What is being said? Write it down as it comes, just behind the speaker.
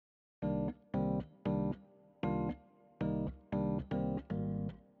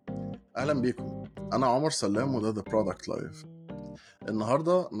اهلا بيكم. انا عمر سلام وده ذا برودكت لايف.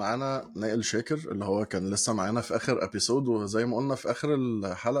 النهارده معانا نائل شاكر اللي هو كان لسه معانا في اخر ابيسود، وزي ما قلنا في اخر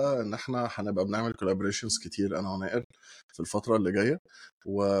الحلقه ان احنا هنبقى بنعمل كولابوريشنز كتير انا ونائل في الفتره اللي جايه.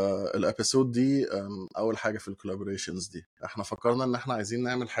 والابيسود دي اول حاجه في الكولابوريشنز دي احنا فكرنا ان احنا عايزين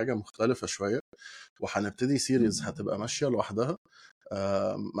نعمل حاجه مختلفه شويه، وهنبتدي سيريز هتبقى ماشيه لوحدها.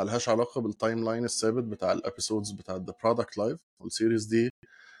 ملهاش علاقه بالتايم لاين الثابت بتاع الابيسودز بتاع ذا برودكت لايف. والسيريز دي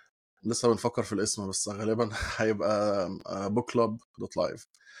لسه بنفكر في الاسم، بس غالبا هيبقى بوك كلوب دوت لايف.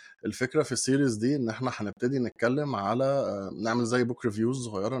 الفكره في السيريز دي ان احنا هنبتدي نتكلم على نعمل زي بوك ريفيوز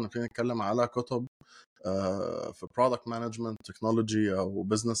صغيره، نبتدي نتكلم على كتب في برودكت مانجمنت تكنولوجي او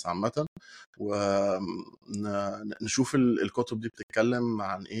بزنس عامه، ونشوف الكتب دي بتتكلم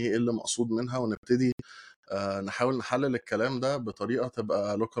عن ايه اللي مقصود منها، ونبتدي نحاول نحلل الكلام ده بطريقه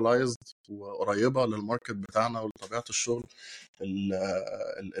تبقى لوكالايزد وقريبه للماركت بتاعنا ولطبيعه الشغل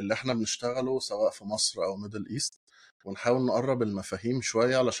اللي احنا بنشتغله سواء في مصر او ميدل ايست، ونحاول نقرب المفاهيم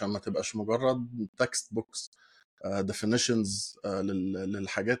شويه علشان ما تبقاش مجرد تكست بوكس definitions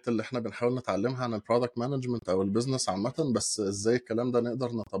للحاجات اللي احنا بنحاول نتعلمها عن البرودكت مانجمنت او البيزنس عامه، بس ازاي الكلام ده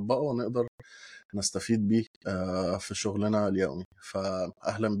نقدر نطبقه ونقدر نستفيد بيه في شغلنا اليومي.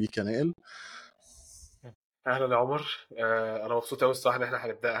 فاهلا بيك يا نائل. اهلا يا عمر. انا مبسوط قوي الصراحه ان احنا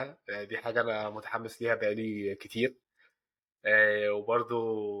هنبداها. دي حاجه انا متحمس ليها بقالي كتير.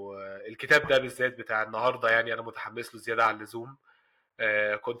 وبرضو الكتاب ده بالذات بتاع النهارده يعني انا متحمس له زياده عن اللزوم.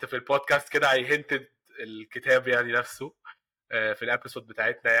 كنت في البودكاست كده اي هنتد الكتاب يعني نفسه في الابيسود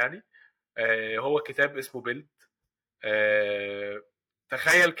بتاعتنا يعني. هو كتاب اسمه بيلد.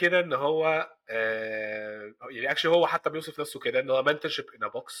 تخيل كده ان هو يعني اكشلي هو حتى بيوصف نفسه كده ان هو منتورشيب ان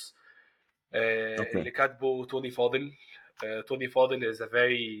بوكس. اوكي. اللي كاتبه توني فاضل. توني فاضل is a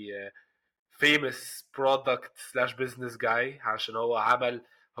very famous product slash business guy عشان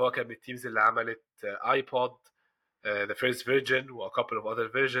هو كان من التيمز اللي عملت ايبود the first version و a couple of other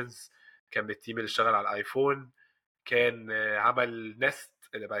versions. كان من التيم اللي اشتغل على الايفون. كان عمل نست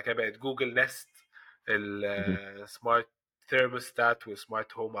اللي بعد كده بقت جوجل نست السمارت ثيرموستات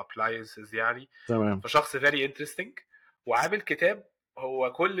وسمارت هوم ابلاينسز يعني. تمام. فشخص very interesting وعامل كتاب.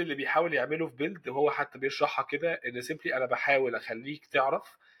 هو كل اللي بيحاول يعمله في بيلد هو حتى بيشرحها كده ان سيمبلي انا بحاول اخليك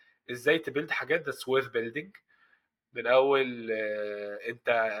تعرف ازاي تبيلد حاجات that's worth building. من اول انت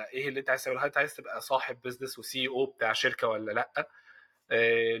ايه اللي انت عايز تعمله، هل انت عايز تبقى صاحب بزنس وسي او بتاع شركه ولا لا.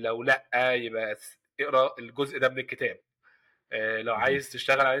 لو لا يبقى اقرا الجزء ده من الكتاب. لو عايز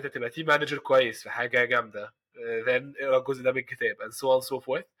تشتغل على انت تبقى تيم مانجر كويس في حاجه جامده then اقرا الجزء ده من الكتاب and so on so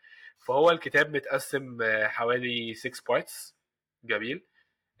forth. فهو الكتاب متقسم حوالي 6 parts. جميل.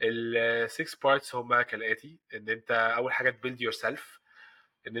 ال 6 parts هما كالاتي: ان انت اول حاجه build yourself،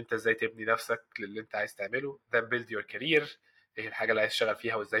 ان انت ازاي تبني نفسك للي انت عايز تعمله. then build your career، ايه الحاجه اللي عايز تشتغل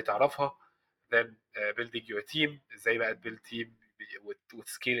فيها وازاي تعرفها. then building your team، ازاي بقى تبيلد تيم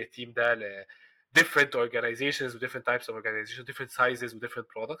وتسكيل التيم ده ل different organizations و different types of organizations different sizes و different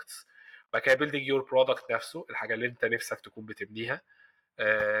products. بعد كده building your product نفسه، الحاجه اللي انت نفسك تكون بتبنيها.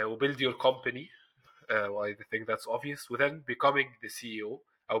 و build your company. I think that's obvious. و then becoming the CEO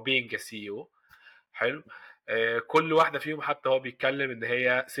او being a CEO. حلو. كل واحده فيهم حتى هو بيتكلم ان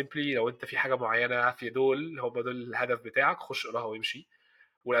هي simply لو انت في حاجه معينه في دول هم دول الهدف بتاعك خش اقراها وامشي.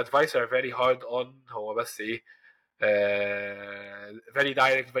 والادفايس are very hard on، هو بس ايه very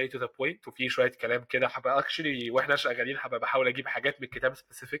direct very to the point. وفي شويه كلام كده حابه اكشلي واحنا شغالين حابه بحاول اجيب حاجات من الكتاب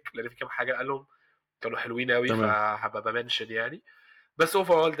سبيسيفيك لان في كام حاجه قالهم كانوا حلوين قوي تمام. فحابه بمنشن يعني. بس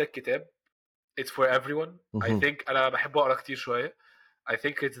overall ده الكتاب it's for everyone. I think انا بحب اقرا كتير شويه. I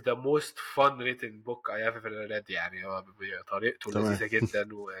think it's the most fun written book I have ever read يعني. هو طريقته تمام. لذيذه جدا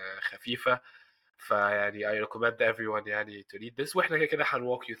وخفيفه. فيعني I recommend everyone يعني to read this. واحنا كده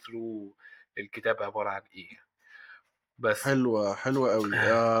هنwalk you through الكتاب عباره عن ايه بس. حلوة قوي.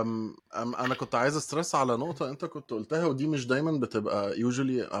 انا كنت عايز استرس على نقطة انت كنت قلتها، ودي مش دايما بتبقى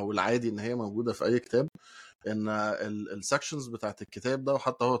usually او العادي ان هي موجودة في اي كتاب، ان السكشنز بتاعت الكتاب ده،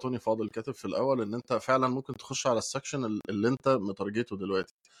 وحتى هو توني فاضل كاتب في الاول ان انت فعلا ممكن تخش على السكشن اللي انت متارجته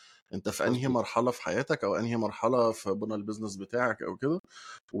دلوقتي، انت في انهي مظبوط مرحلة في حياتك او انهي مرحلة في بناء البيزنس بتاعك او كده،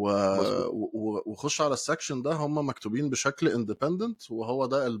 مظبوط وخش على السكشن ده، هم مكتوبين بشكل اندبندنت، وهو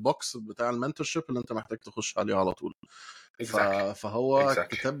ده البوكس بتاع المنتورشيب اللي انت محتاج تخش عليه على طول. exactly فهو exactly.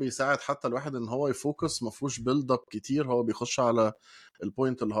 كتاب بيساعد حتى الواحد ان هو يفوكس، ما فيهوش بيلد اب كتير، هو بيخش على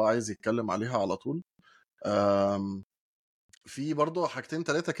البوينت اللي هو عايز يتكلم عليها على طول. في برضه حاجتين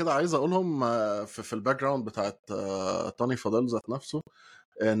ثلاثه كده عايز اقولهم في الباك جراوند بتاعت توني فاديل ذات نفسه.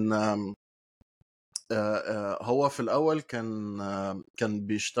 ان هو في الاول كان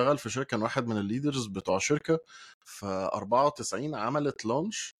بيشتغل في شركه، كان واحد من الليدرز بتوع شركه في 94 عملت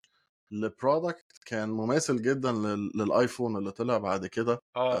لونش لبرودكت كان مماثل جدا للايفون اللي طلع بعد كده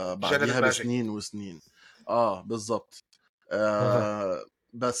جنرال بعديها ماجيك. بسنين وسنين. بالظبط. أها.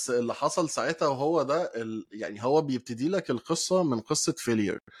 بس اللي حصل ساعتها وهو ده يعني هو بيبتدي لك القصة من قصة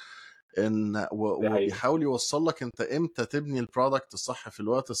فيلير، ان ده حقيقي. وبيحاول يوصل لك انت امتى تبني البرودكت الصح في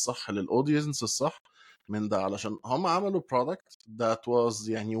الوقت الصح للاودينس الصح من ده، علشان هم عملوا برودكت that was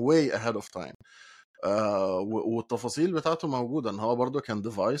يعني way ahead of time. والتفاصيل بتاعته موجودة، ان هو برضو كان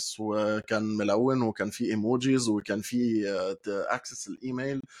ديفايس وكان ملون وكان فيه ايموجيز وكان فيه اكسس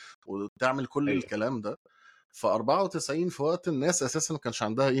الايميل وتعمل كل حقيقي. الكلام ده. ف 94 في وقت الناس اساسا ما كانش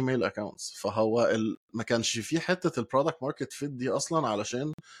عندها ايميل اكاونتس، فهو ما كانش فيه حته البرودكت ماركت فيت دي اصلا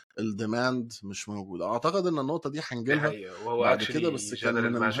علشان الديماند مش موجود. اعتقد ان النقطه دي دي هنجيلها حقيقة، وهو بعد كده، اكشلي بس كان من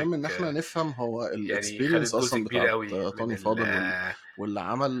جنرال المهم ان ماجيك احنا نفهم هو يعني الاكسبيرينس خدت جزء اصلا كبير بتاعت قوي من توني فاضل واللي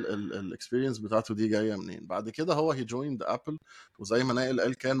عمل الاكسبيرينس بتاعته دي جايه منين. بعد كده هو هي جويند ابل، وزي ما نائل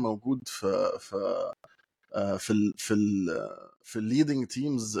قال كان موجود في الليدنج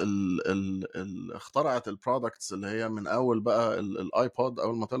تيمز اللي اخترعت البرودكتس، اللي هي من اول بقى الايبود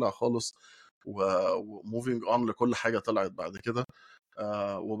اول ما طلع خالص، وموفينج اون لكل حاجه طلعت بعد كده.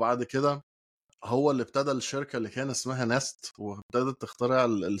 وبعد كده هو اللي ابتدى الشركه اللي كان اسمها نست، وابتدت تخترع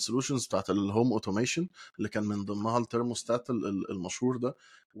السولوشنز بتاعت الهوم اوتوميشن اللي كان من ضمنها الترموستات المشهور ده،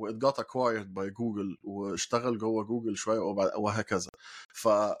 وات جات اكوايرد باي جوجل واشتغل جوه جوجل شويه وهكذا.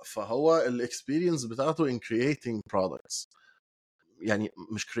 فهو الاكسبيرينس بتاعته in creating products، يعني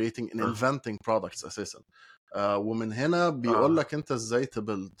مش creating in inventing products اساسا. ومن هنا بيقول لك انت ازاي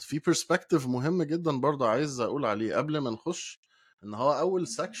تبلد في perspective مهم جدا برضه عايز اقول عليه قبل ما نخش، ان هو اول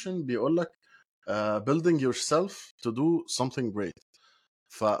section بيقول لك building yourself to do something great.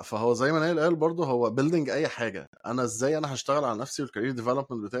 فهو زي ما نايل قال برضه هو building اي حاجه، انا ازاي انا هشتغل على نفسي والكارير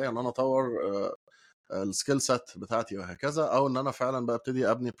ديفلوبمنت بتاعي ان انا اطور السكيل سيت بتاعتي وهكذا، او ان انا فعلا بقى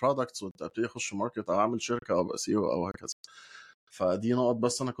ابتدي ابني برودكتس وابتدي اخش ماركت او اعمل شركه او ابقى سي او هكذا. فدي نقط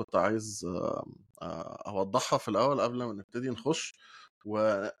بس انا كنت عايز اوضحها في الاول قبل ما نبتدي نخش.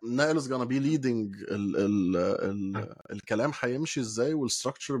 ونائل is gonna be leading الكلام هيمشي ازاي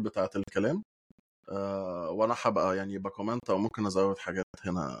والستراكشر بتاعت الكلام. وانا هبقى يعني بكومنت او ممكن ازود حاجات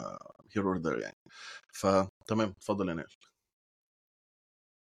هنا here or there يعني. فتمام، اتفضل يا نائل.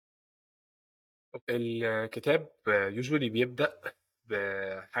 الكتاب usually بيبدأ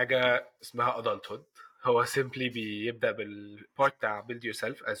بحاجة اسمها adulthood. هو simply بيبدأ بالبارت بتاع build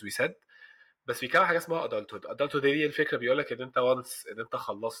yourself as we said، بس بيتكلم حاجة اسمها adulthood دي الفكرة. بيقولك ان انت once ان انت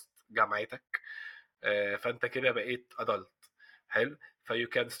خلصت جامعتك فانت كده بقيت adult. حلو. ف you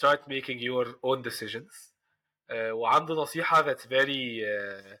can start making your own decisions. وعنده نصيحة that's very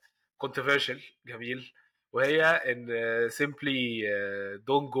controversial. جميل. وهي ان simply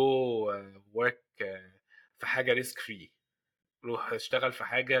don't go work في حاجة risk free. روح اشتغل في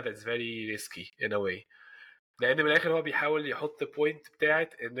حاجة that's very risky in a way. لان من الاخر هو بيحاول يحط بوينت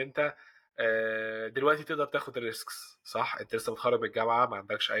بتاعت ان انت دلوقتي تقدر تاخد الريسكس، صح؟ انت لسه متخرج من الجامعة، ما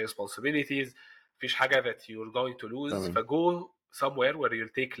عندكش اي responsibilities، مفيش حاجة that you're going to lose. تمام. فجو somewhere where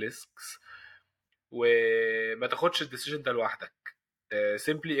you'll take risks وما تاخدش الديسيجن ده لوحدك.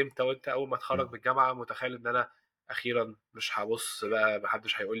 سيمبلي امتى وانت اول ما اتخرج من الجامعه متخيل ان انا اخيرا مش هبص بقى،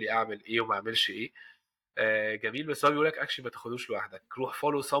 محدش هيقول لي اعمل ايه وما اعملش ايه. جميل. بس هو بيقول لك اكشلي ما تاخدوش لوحدك، روح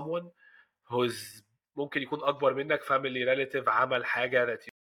فولو someone who's ممكن يكون اكبر منك، فاميلي ريليتيف، عمل حاجه that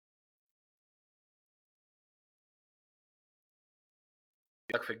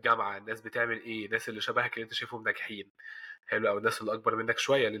في الجامعه الناس بتعمل ايه، الناس اللي شبهك اللي انت شايفهم ناجحين، حلو، او الناس اللي اكبر منك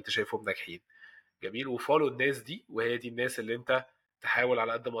شويه اللي انت شايفهم ناجحين. جميل. وفولو الناس دي، وهي دي الناس اللي انت تحاول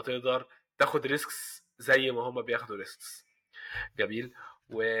على قد ما تقدر تاخد ريسكس زي ما هم بياخدوا ريسكس. جميل.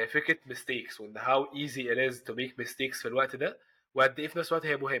 وفكره ميستيكس وان هاو ايزي ات از تو ميك ميستيكس في الوقت ده، وقد ايه في نفس الوقت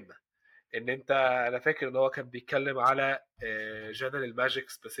هي مهمه. ان انت، انا فاكر ان هو كان بيتكلم على جنرال ماجيك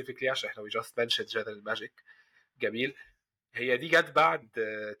سبيسيفيكلي، عشان احنا وي جاست منشن جنرال ماجيك. جميل. هي دي جت بعد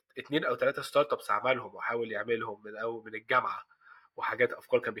 2 أو 3 ستارت ابس عملهم وحاول يعملهم من الجامعه، وحاجات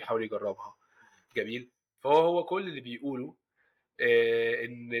افكار كان بيحاول يجربها. جميل. فهو كل اللي بيقوله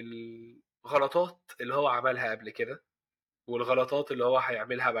ان الغلطات اللي هو عملها قبل كده والغلطات اللي هو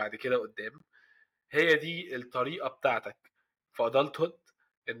هيعملها بعد كده قدام، هي دي الطريقه بتاعتك في adulthood،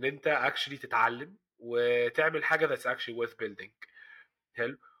 ان انت actually تتعلم وتعمل حاجه that's actually worth building.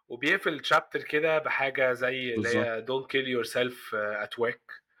 حلو. وبيقفل الشابتر كده بحاجه زي اللي بالظبط. هي don't kill yourself at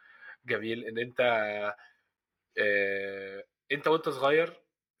work. جميل. ان انت انت وانت صغير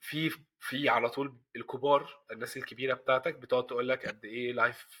في على طول الكبار، الناس الكبيره بتاعتك بتقعد تقول لك قد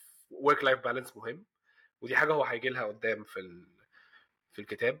ايه ورك لايف بالانس مهم. ودي حاجه هو هيجي لها قدام في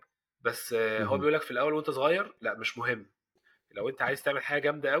الكتاب. بس هو بيقول لك في الاول وانت صغير لا مش مهم. لو انت عايز تعمل حاجه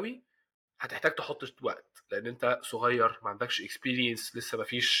جامده قوي هتحتاج تحط وقت، لان انت صغير ما عندكش اكسبيرينس، لسه ما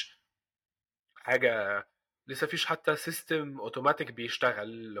فيش حاجه، لسه فيش حتى سيستم اوتوماتيك بيشتغل،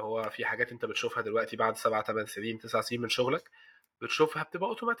 اللي هو في حاجات انت بتشوفها دلوقتي بعد 7 8 سنين 9 سنين من شغلك بتشوفها بتبقى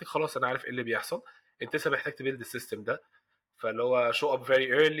اوتوماتيك، خلاص انا عارف ايه اللي بيحصل. انت لسه محتاج تبيلد السيستم ده. فاللي هو show up very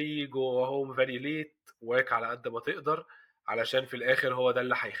early go home very late work على قد ما تقدر، علشان في الاخر هو ده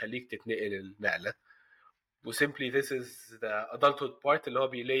اللي هيخليك تتنقل النقله. و simply this is the adulthood part اللي هو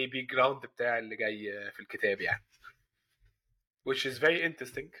بيلاقي بيج جراوند بتاع اللي جاي في الكتاب يعني، which is very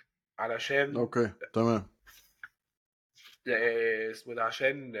interesting. علشان اوكي تمام. اسمه ده،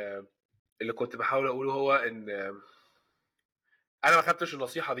 عشان اللي كنت بحاول اقوله هو ان انا ما خدتش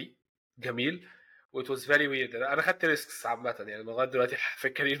النصيحه دي. جميل. و it was very weird. انا خدت ريسكس عامه يعني، لغايه دلوقتي في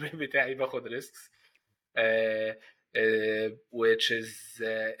الكارير بتاعي باخد ريسكس.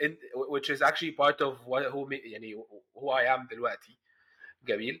 which is actually part of يعني who I am دلوقتي.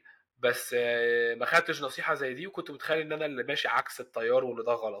 جميل. بس ما خدتش نصيحه زي دي، وكنت متخيل ان انا اللي ماشي عكس التيار وان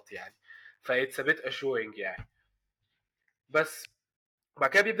ده غلط يعني. فايتس a bit assuring يعني. بس بعد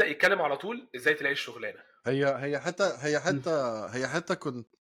كده بيبدا يتكلم على طول ازاي تلاقي الشغلانه.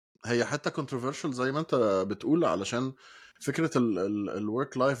 هي حتى كونتروفيرشال زي ما انت بتقول، علشان فكره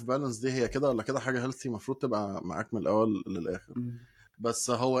الورك لايف بالانس دي هي كده ولا كده حاجه هيلثي المفروض تبقى معاك من الاول للاخر. بس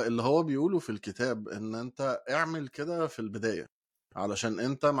هو اللي هو بيقوله في الكتاب ان انت اعمل كده في البدايه، علشان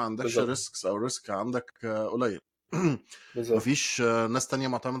انت ما عندكش بالظبط. ريسكس او ريسك عندك قليل. بالظبط. مفيش ناس تانية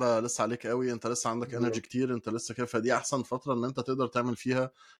معتمدة لسه عليك قوي، انت لسه عندك انرجي كتير، انت لسه كده، فدي احسن فترة ان انت تقدر تعمل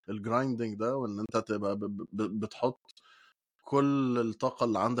فيها الجرايندنج ده، وان انت تبقى بتحط كل الطاقة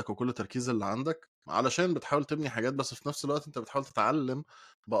اللي عندك وكل التركيز اللي عندك، علشان بتحاول تبني حاجات، بس في نفس الوقت انت بتحاول تتعلم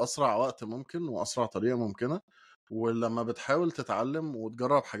بأسرع وقت ممكن وأسرع طريقة ممكنة. ولما بتحاول تتعلم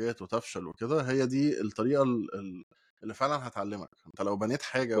وتجرب حاجات وتفشل وكده، هي دي الطريقة اللي فعلا هتعلمك. انت لو بنيت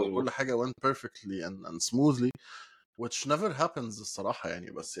حاجة وكل مظبوط. حاجة went perfectly and smoothly which never happens الصراحة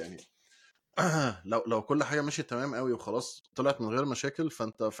يعني، بس يعني لو كل حاجة مشيت تمام قوي وخلاص طلعت من غير مشاكل،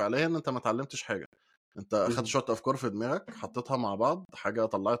 فانت فعليا انت ما اتعلمتش حاجة. انت اخدت شوية افكار في دماغك حطيتها مع بعض، حاجة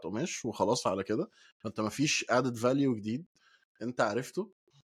طلعت قماش وخلاص على كده. فانت ما فيش added value جديد انت عرفته،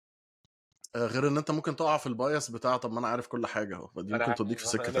 غير ان انت ممكن تقع في البايس بتاع طب ما انا عارف كل حاجة اهو، فدي ممكن توديك في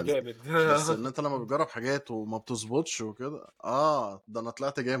سكة انا تانية. جامد. بس ان انت لما بتجرب حاجات وما بتظبطش وكده، ده انا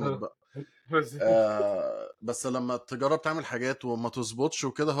طلعت جامد بقى. بس لما تجرب تعمل حاجات وما تظبطش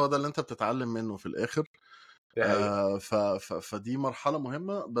وكده، هو ده اللي انت بتتعلم منه في الاخر. دي حقيقة. فدي مرحلة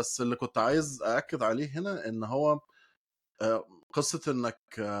مهمة. بس اللي كنت عايز أأكد عليه هنا إن هو قصة إنك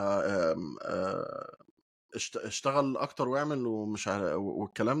اشتغل أكتر واعمل ومش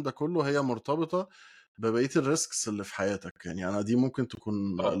والكلام ده كله، هي مرتبطة ببقية الريسكس اللي في حياتك يعني. أنا دي ممكن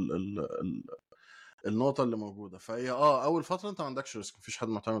تكون اه النقطة اللي موجودة. فهي أول فترة أنت ما عندكش ريسك، مفيش حد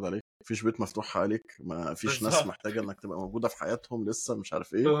معتمد عليك، مفيش بيت مفتوح عليك، ما فيش ناس بالظبط. محتاجة إنك تبقى موجودة في حياتهم لسه مش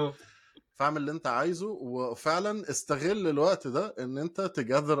عارف إيه. فاعمل اللي انت عايزه، وفعلا استغل الوقت ده ان انت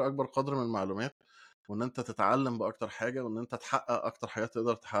تجذر اكبر قدر من المعلومات، وان انت تتعلم باكتر حاجة، وان انت تحقق اكتر حاجات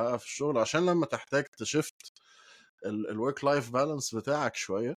تقدر تحققها في الشغل، عشان لما تحتاج تشفت الورك لايف بالانس بتاعك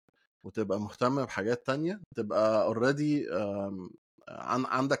شوية وتبقى مهتم بحاجات تانية، تبقى اوريدي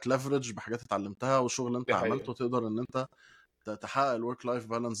عندك ليفرج بحاجات اتعلمتها وشغل انت دي حقيقة. عملته، تقدر ان انت تحقق الورك لايف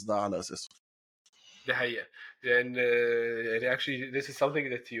بالانس ده على اساسه. دي حقيقة. لأن يعني actually this is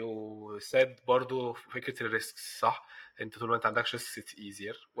something that you said برضو في فكرة الريسكس، صح؟ أنت طول ما أنت عندكش ريسكس it's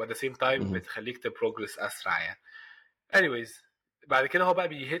easier و at the same time مهم. بتخليك تبروجرس أسرع يعني. anyways بعد كده هو بقى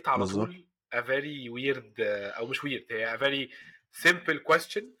بيهيت على بالظبط. طول a very weird أو مش weird، هي a very simple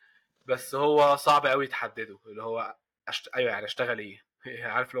question، بس هو صعب قوي تحدده. اللي هو أيوه يعني أشتغل إيه؟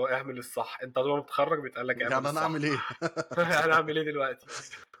 عارف اللي هو اعمل الصح. أنت طول ما بتتخرج بيتقال لك اعمل يعني انا الصح. اعمل ايه؟ أنا أعمل إيه دلوقتي؟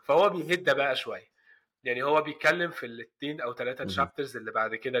 فهو بيهد بقى شوية يعني. هو بيتكلم في الاثنين او ثلاثه مهم. تشابترز اللي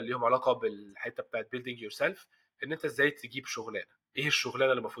بعد كده اللي ليهم علاقه بالحته بتاعت building yourself، ان انت ازاي تجيب شغلانه، ايه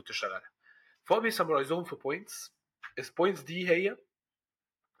الشغلانه اللي المفروض تشتغلها. فهو بيسمرايزهم في بوينتس. البوينتس دي هي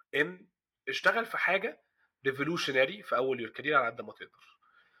ان اشتغل في حاجه ريفولوشنري في اول يور كارير على قد ما تقدر.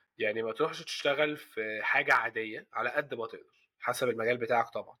 يعني ما تروحش تشتغل في حاجه عاديه على قد ما تقدر، حسب المجال بتاعك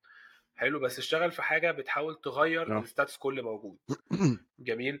طبعا. حلو. بس اشتغل في حاجه بتحاول تغير الستاتس كل موجود.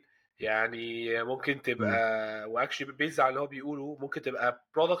 جميل. يعني ممكن تبقى، واكشلي بيز على اللي هو بيقوله، ممكن تبقى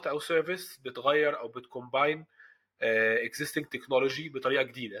برودكت او سيرفيس بتغير او بتكومباين اكزيستنج تكنولوجي بطريقه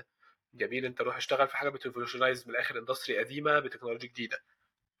جديده. جميل. انت روح اشتغل في حاجه بتريفولوشنايز من الاخر اندستري قديمه بتكنولوجي جديده،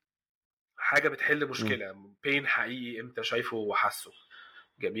 حاجه بتحل مشكله بين حقيقي انت شايفه وحاسه.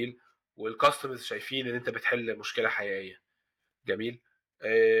 جميل. والكاستمرز شايفين ان انت بتحل مشكله حقيقيه. جميل.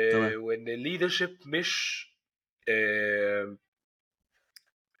 تمام. وان الليدرشيب مش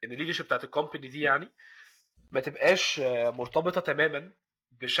ان الليدرشيب بتاعت الكومباني دي يعني ما تبقاش مرتبطه تماما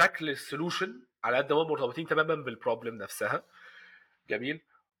بشكل السولوشن على قد ما مرتبطين تماما بالبروبلم نفسها. جميل.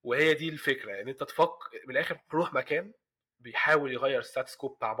 وهي دي الفكره، ان انت تفكر من الاخر تروح مكان بيحاول يغير ستاتس كو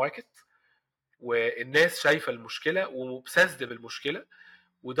بتاع ماركت، والناس شايفه المشكله ومبسسد بالمشكله،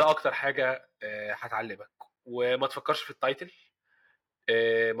 وده اكتر حاجه هتعلمك. وما تفكرش في التايتل،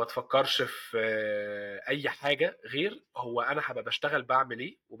 ما تفكرش في اي حاجه غير هو انا هبقى بشتغل بعمل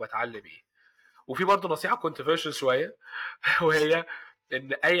ايه وبتعلم ايه. وفي برضه نصيحه كونتروفيرشال شويه وهي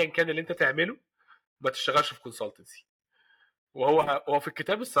ان ايا كان اللي انت تعمله ما تشتغلش في كونسلتنسي. وهو في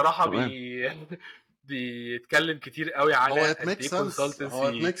الكتاب الصراحه تمام. بيتكلم كتير قوي على هو it قد makes ايه sense. هو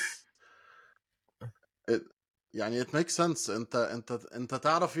كونسلتنسي. يعني it makes sense. انت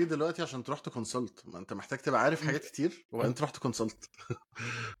تعرف ايه دلوقتي عشان تروح تكونسلت؟ ما انت محتاج تبقى عارف حاجات كتير وبعدين تروح تكونسلت.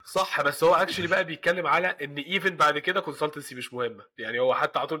 صح، بس هو اكشلي بقى بيتكلم على ان ايفن بعد كده كونسلتنسي مش مهمه. يعني هو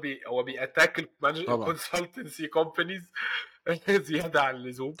حتى على طول هو بياتاك طبعا الكونسلتنسي كومبانيز زياده عن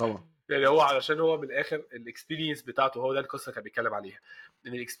اللزوم. طبعا. يعني هو علشان هو من الاخر الاكسبيرينس بتاعته، هو ده القصه كان بيتكلم عليها،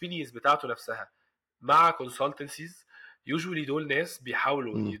 ان الاكسبيرينس بتاعته نفسها مع كونسلتنسيز يوجوالي دول ناس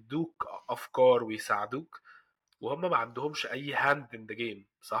بيحاولوا مم. يدوك افكار ويساعدوك وهم ما عندهمش اي هاند ان ذا جيم.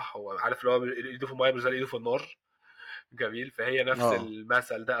 صح، هو عارف اللي هو ايده في الميه مش زي ايده في النار. جميل. فهي نفس اه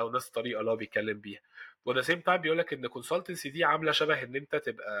المثل ده او نفس الطريقه اللي هو بيتكلم بيها. وده سيم تايم بيقول لك ان كونسلتنسي دي عامله شبه ان انت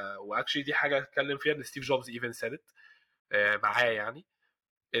تبقى، واكشلي دي حاجه اتكلم فيها ان ستيف جوبز ايفن سيد معاه يعني،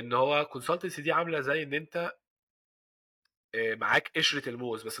 ان هو كونسلتنسي دي عامله زي ان انت معاك قشره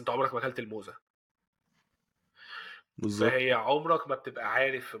الموز بس انت عمرك ما اكلت الموزه. بالظبط. فهي عمرك ما بتبقى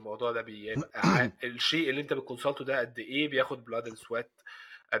عارف الموضوع ده بيبقى الشيء اللي انت بتكونسلته ده قد ايه بياخد بلاد اند سويت،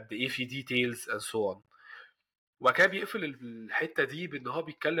 قد ايه في ديتيلز اند سو اون. وكان بيقفل الحته دي بان هو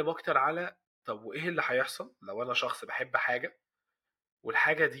بيتكلم اكتر على طب وايه اللي هيحصل لو انا شخص بحب حاجه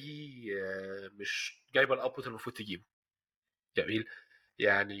والحاجه دي مش جايبه الابوت المفروض تجيبه. جميل.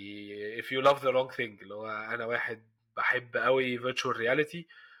 يعني if you love the wrong thing، اللي هو انا واحد بحب قوي virtual reality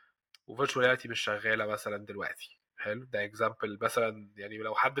وفيرتشوال رياليتي مش شغاله مثلا دلوقتي. حلو، ده اكزامبل مثلا. يعني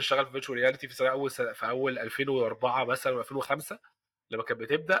لو حد اشتغل في فيرتشوال رياليتي في في اول 2004 مثلا و2005 لما كانت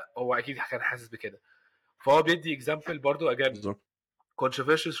بتبدا، هو اكيد كان حاسس بكده. فهو بيدي اكزامبل برضو اجان بالظبط.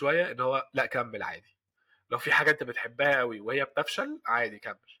 كونتروفيرشال شويه، ان هو لا كمل عادي. لو في حاجه انت بتحبها قوي وهي بتفشل عادي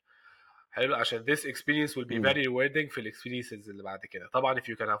كمل. حلو، عشان this experience will be مم. very rewarding في الاكسبيرينسز اللي بعد كده طبعا if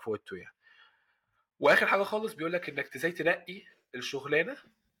you can afford to يعني. واخر حاجه خالص بيقول لك انك ازاي تنقي الشغلانه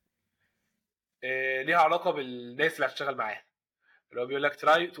ليها علاقه بالناس اللي هتشتغل معاها. اللي هو بيقول لك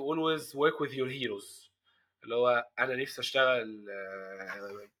try to always work with your heroes. اللي هو انا نفسي اشتغل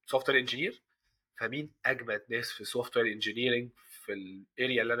سوفت وير انجينير، فمين اجمد ناس في سوفت وير انجينيرنج في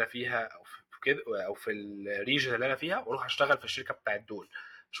الاريا اللي انا فيها او في كده او في الريجن اللي انا فيها، واروح اشتغل في الشركه بتاعت دول،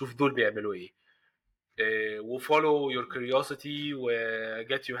 شوف دول بيعملوا ايه. وفولو يور كيوريوسيتي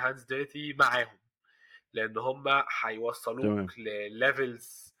وجيت يور هاندز ديرتي معاهم، لان هم تمام. هيوصلوك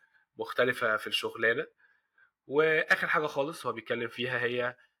لليفلز مختلفه في الشغلانه. واخر حاجه خالص هو بيتكلم فيها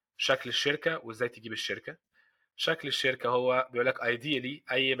هي شكل الشركه وازاي تجيب الشركه. شكل الشركه هو بيقول لك ايديالي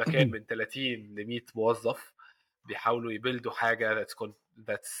اي مكان من 30 ل 100 موظف بيحاولوا يبيلدوا حاجه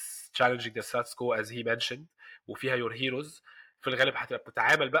that's challenging the status quo as he mentioned، وفيها your heroes. في الغالب هتبقى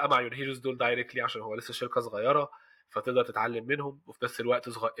بتتعامل بقى مع your heroes دول دايركتلي عشان هو لسه شركه صغيره، فتقدر تتعلم منهم. وفي نفس الوقت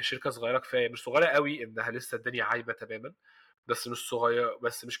الشركه صغيره كفايه، مش صغيره قوي انها لسه الدنيا عايبه تماما، بس مش صغيره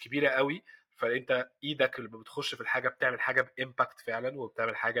بس مش كبيره قوي. فانت ايدك لما بتخش في الحاجه بتعمل حاجه بامباكت فعلا،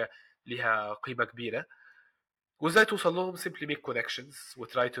 وبتعمل حاجه ليها قيمه كبيره. وازاي توصل لهم simply make connections و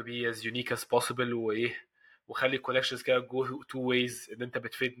try to be as unique as possible، وايه وخلي الكونكشنز كده go two ways، ان انت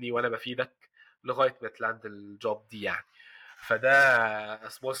بتفيدني وانا بفيدك لغايه ما تلاند الجوب دي يعني. فده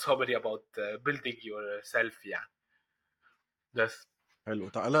a small summary about building yourself يعني. بس حلو.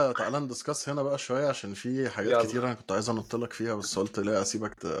 تعالى ندسكس هنا بقى شوية عشان في حاجات يلا. كتير انا كنت عايز انط لك فيها بس قلت لا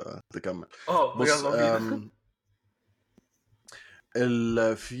اسيبك تكمل. بص، يلا بينا.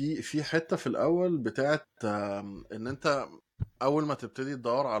 في حتة في الاول بتاعت ان انت اول ما تبتدي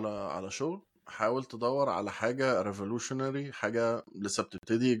تدور على شغل حاول تدور على حاجة revolutionary، حاجة لسه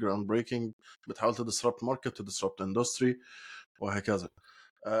بتبتدي ground breaking، بتحاول تدسربت ماركت تدسربت اندستري وهكذا.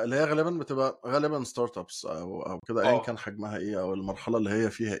 اللي هي غالبا بتبقى غالبا ستارت ابس او كده ايا كان اه حجمها ايه او المرحلة اللي هي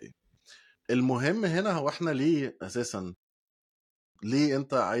فيها ايه. المهم هنا هو احنا ليه اساسا، ليه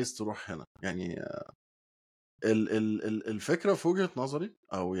انت عايز تروح هنا يعني؟ الفكرة في وجهة نظري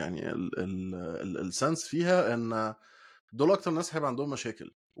او يعني السنس فيها ان دول اكتر ناس هيبقى عندهم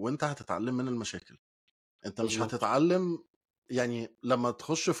مشاكل وانت هتتعلم من المشاكل. انت مش مظبوط. هتتعلم يعني لما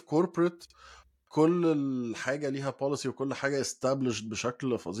تخش في كوربريت كل الحاجه ليها بوليسي وكل حاجه established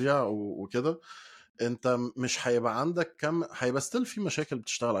بشكل فظيع وكده، انت مش هيبقى عندك هيبقى ستيل في مشاكل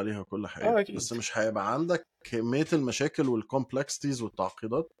بتشتغل عليها وكل حاجه، اكيد. بس مش هيبقى عندك كميه المشاكل والكومبلكسيتيز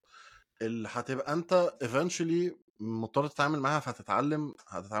والتعقيدات اللي هتبقى انت eventually مضطر تتعامل معاها،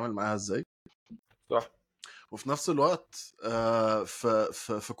 هتتعامل معاها ازاي. صح. وفي نفس الوقت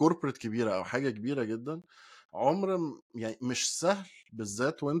في كوربريت كبيره او حاجه كبيره جدا، يعني مش سهل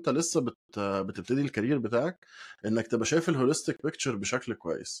بالذات وانت لسه بتبتدي الكارير بتاعك انك تبقى شايف الهوليستيك بيكتشر بشكل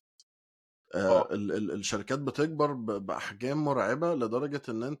كويس. اه الشركات بتكبر باحجام مرعبه لدرجه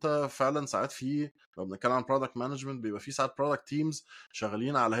ان انت فعلا ساعات لو بنتكلم عن برودكت مانجمنت بيبقى في ساعات برودكت تيمز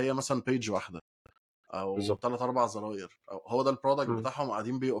شغالين على هي مثلا بيج واحده او بالظبط. 3 4 زراير، أو هو ده البرودكت مم. بتاعهم،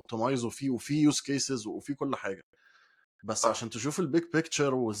 قاعدين بيوبتمايزوا فيه وفي يوز كيسز وفي كل حاجه. بس صح عشان تشوف البيج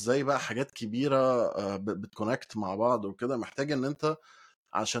بيكتشر وازاي بقى حاجات كبيره بتكونكت مع بعض وكده، محتاج ان انت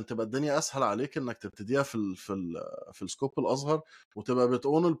عشان تبقى الدنيا اسهل عليك انك تبتديها في السكوب الاصغر، وتبقى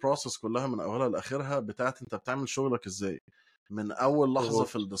بتقون البروسيس كلها من اولها لاخرها بتاعت انت بتعمل شغلك ازاي من اول لحظه في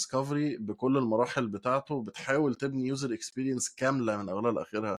مظبوط. الديسكفري بكل المراحل بتاعته، بتحاول تبني يوزر اكسبيرينس كامله من اولها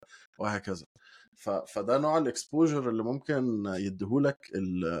لاخرها وهكذا. فده نوع الاكسبوجر اللي ممكن يديهولك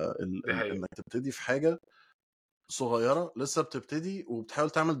دي حقيقة. انك تبتدي في حاجه صغيره لسه بتبتدي وبتحاول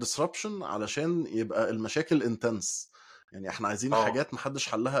تعمل disruption علشان يبقى المشاكل انتنس. يعني احنا عايزين اه حاجات محدش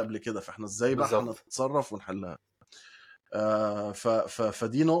حلها قبل كده، فاحنا ازاي بقى بالظبط. هنتصرف ونحلها.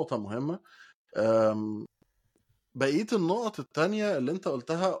 فدي نقطة مهمة. آم، بقية النقط التانية اللي انت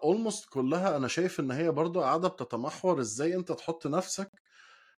قلتها almost كلها انا شايف ان هي برضو قاعدة بتتمحور ازاي انت تحط نفسك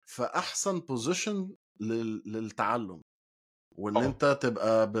في احسن بوزيشن للتعلم، وان اه انت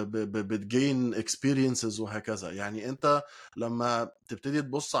تبقى بتجين اكسبيرينسز وهكذا. يعني انت لما تبتدي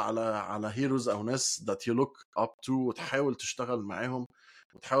تبص على هيروز او ناس that you look up to وتحاول تشتغل معاهم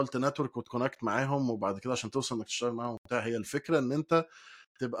وتحاول تنتورك وتكونكت معاهم، وبعد كده عشان توصل انك تشتغل معاهم وبتاع، هي الفكرة ان انت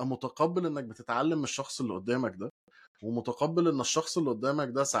تبقى متقبل انك بتتعلم من الشخص اللي قدامك ده، ومتقبل ان الشخص اللي قدامك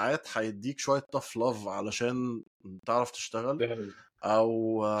ده ساعات هيديك شوية tough love علشان تعرف تشتغل، دي حقيقة.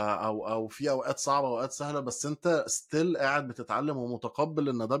 او في اوقات صعبه واوقات سهله، بس انت ستيل قاعد بتتعلم ومتقبل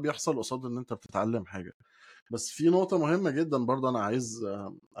ان ده بيحصل قصاد ان انت بتتعلم حاجه. بس في نقطه مهمه جدا برضه انا عايز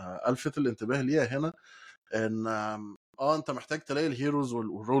الفت الانتباه ليها هنا، ان انت محتاج تلاقي الهيروز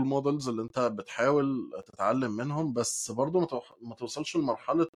والرول مودلز اللي انت بتحاول تتعلم منهم، بس برضه ما توصلش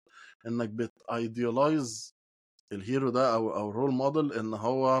لمرحله انك بتايديالايز الهيرو ده او الرول موديل ان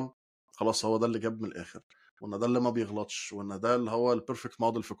هو خلاص هو ده اللي جاب من الاخر، وان ده اللي ما بيغلطش، وان ده اللي هو البيرفكت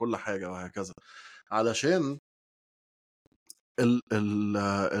موديل في كل حاجه وهكذا. علشان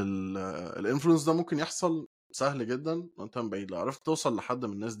الانفلونس ده ممكن يحصل سهل جدا وانت من بعيد. لو عرفت توصل لحد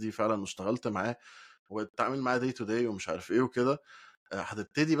من الناس دي فعلا واشتغلت معاه وتتعامل معاه داي تو داي ومش عارف ايه وكده،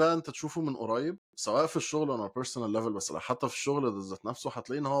 هتبتدي بقى انت تشوفه من قريب سواء في الشغل ولا بيرسونال ليفل، بس لو حتى في الشغل ذات نفسه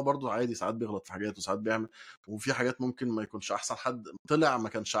هتلاقي ان هو برضه عادي ساعات بيغلط في حاجات وساعات بيعمل، وفي حاجات ممكن ما يكونش احسن حد طلع ما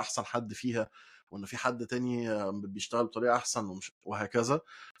كانش احسن حد فيها، وان في حد تاني بيشتغل بطريقه احسن وهكذا.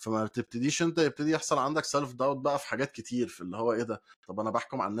 فما بتبتديش انت يبتدي يحصل عندك سيلف داوت بقى في حاجات كتير في اللي هو ايه ده، طب انا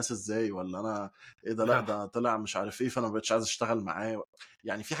بحكم على الناس ازاي، ولا انا ايه ده، لا ده طلع مش عارف ايه فانا ما بقتش عايز اشتغل معاه.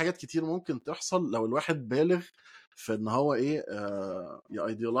 يعني في حاجات كتير ممكن تحصل لو الواحد بالغ في ان هو ايه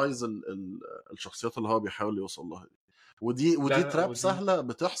يايديالايز الشخصيات اللي هو بيحاول يوصل لها دي. ودي لا لا تراب ودي سهله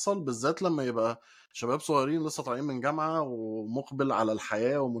بتحصل بالذات لما يبقى شباب صغيرين لسه طالعين من جامعه ومقبل على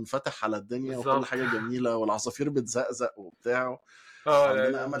الحياه ومنفتح على الدنيا وكل بالظبط. حاجه جميله والعصافير بتزقزق وبتاع اه لا وعندنا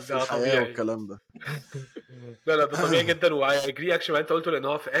لا امل في ده الحياه طبيعي. والكلام ده. لا لا ده طبيعي جدا، واي اجري اكشن انت قلته، لان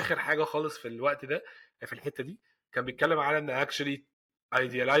هو في اخر حاجه خالص في الوقت ده، في الحته دي كان بيتكلم على ان actually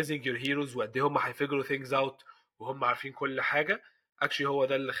idealizing your heroes وقد ايه هم هيفجروا things out وهم عارفين كل حاجه. actually هو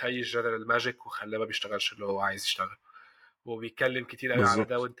ده اللي خي جنرال ماجيك وخلاه ما بيشتغلش اللي هو عايز يشتغل. وبيتكلم كتير قوي على ده،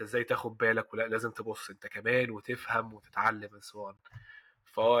 بالظبط وانت ازاي تاخد بالك ولا لازم تبص انت كمان وتفهم وتتعلم and so on.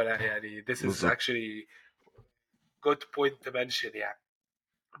 فهو لا يعني this is بالظبط. actually good point to mention يعني.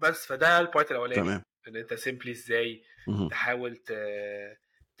 بس فده البوينت الاولاني، تمام. ان انت سيمبلي ازاي مهم. تحاول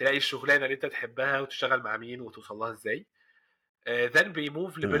تلاقي الشغلانه اللي انت تحبها وتشتغل مع مين وتوصل لها ازاي. then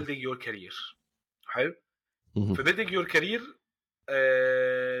بيموف تمام. لبيلدينج يور كارير. حلو. مهم. في بيلدينج يور كارير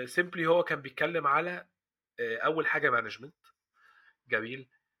سيمبلي هو كان بيتكلم على اول حاجه مانجمنت. جميل.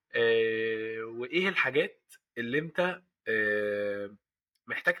 وايه الحاجات اللي انت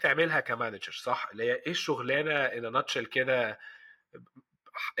محتاج تعملها كمانجر، صح؟ اللي هي ايه الشغلانه ان ناتشل كده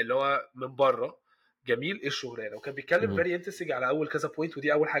اللي هو من بره. جميل. ايه الشغلانه؟ وكان بيتكلم مهم. فيري انترستنج على اول كذا بوينت،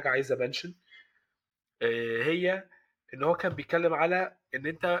 ودي اول حاجه عايز امنشن. هي ان هو كان بيتكلم على ان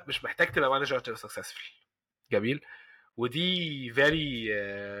انت مش محتاج تبقى مانجر تبقى سكسسفل. جميل. ودي فيري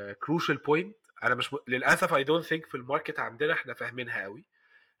كروشال بوينت انا مش للاسف I don't think في الماركت عندنا احنا فاهمينها قوي،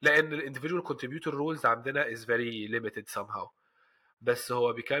 لان الانديفيدوال كونتريبيوتور رولز عندنا is very limited somehow. بس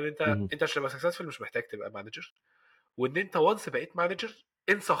هو بيكلم انت عشان تبقى سكسسفل مش محتاج تبقى مانجر، وان انت وانس بقيت مانجر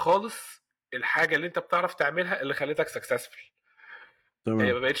انسى خالص الحاجه اللي انت بتعرف تعملها اللي خلتك سكسسفل. هي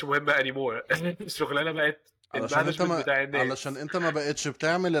تمام. ما بقتش مهمه انيمور. الشغلانه بقت المانجمنت بتاع علشان الناس. انت ما بقتش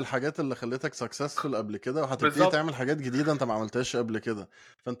بتعمل الحاجات اللي خلتك سكسسفul قبل كده، وهتبتدي بالظبط. تعمل حاجات جديدة انت ما عملتهاش قبل كده.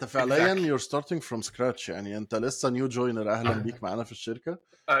 فانت اكزاكتلي. فعليا you're starting from scratch، يعني انت لسه نيو جوينر. اهلا بيك معانا في الشركة.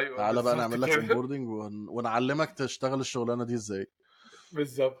 ايوه تعالى بقى بالظبط نعمل لك كده. onboarding ونعلمك تشتغل الشغلانة دي ازاي.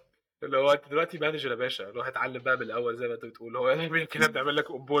 بالظبط. اللي هو انت دلوقتي مانجر يا باشا، روح اتعلم بقى من الاول زي ما انت بتقول. هو يعني كده بنعمل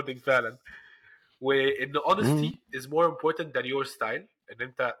لك اونبوردنج فعلا. وان مم. honesty is more important than your style. ان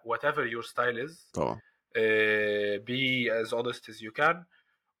انت whatever your style is طبعا. be as honest as you can.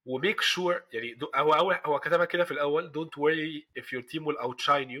 وميك شور يعني هو كتبها كده في الاول don't worry if your team will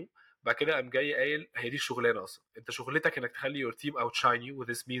outshine you. بعد كده قام جاي قايل هي دي الشغلانه اصلا، انت شغلتك انك تخلي your team outshine you, and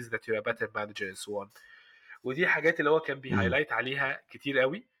this means that you're a better manager and so on. ودي حاجات اللي هو كان مم. بيهايلايت عليها كتير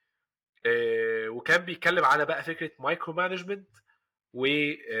قوي. وكان بيتكلم على بقى فكره مايكرو مانجمنت و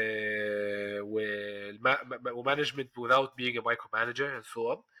ومانجمنت without being a micro manager and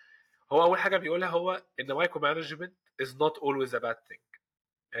so on. هو اول حاجه بيقولها هو ان مايكرو مانجمنت is not always a bad thing.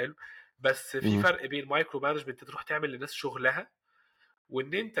 حلو. بس في مم. فرق بين مايكرو مانجمنت تروح تعمل للناس شغلها،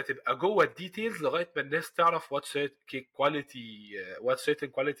 وان انت تبقى جوه الديتيلز لغايه ما الناس تعرف what certain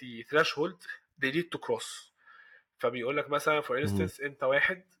quality threshold they need to cross. فبيقول لك مثلا for مم. instance انت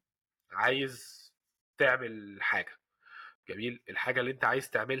واحد عايز تعمل حاجه، جميل، الحاجه اللي انت عايز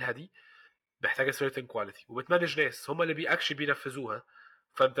تعملها دي محتاجه certain quality، وبتمانج ناس هم اللي بيأكشن بينفذوها.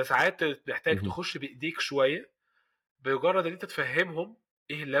 فانت ساعات محتاج مم. تخش بايديك شويه، بمجرد ان انت تفهمهم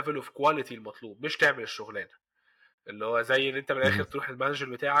ايه الليفل اوف كواليتي المطلوب، مش تعمل الشغلانه. اللي هو زي ان انت من الاخر مم. تروح المانجر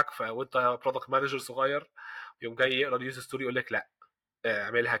بتاعك وانت برودكت مانجر صغير، يوم جاي يقرا اليوز ستوري يقول لك لا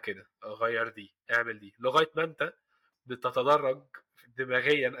اعملها كده، غير دي، اعمل دي، لغايه ما انت بتتدرج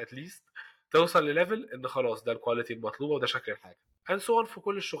دماغيا اتليست توصل لليفل ان خلاص ده الكواليتي المطلوبه وده شكل الحاجه and so on في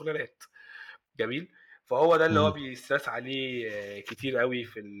كل الشغلانات. جميل. فهو ده اللي هو مم. بيستاس عليه كتير قوي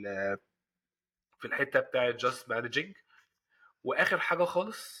في الحته بتاعه جاست مانجنج. واخر حاجه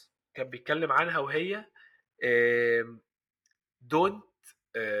خالص كان بيتكلم عنها وهي don't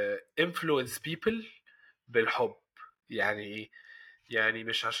influence people بالحب. يعني ايه؟ يعني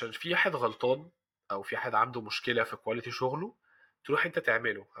مش عشان في حد غلطان او في حد عنده مشكله في كواليتي شغله تروح انت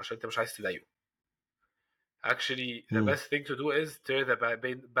تعمله عشان انت مش عايز تضايقه. actually the مم. best thing to do is tear the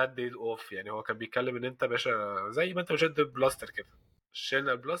bad days off. يعني هو كان بيتكلم ان انت باشا زي ما انت بشد بلاستر كده،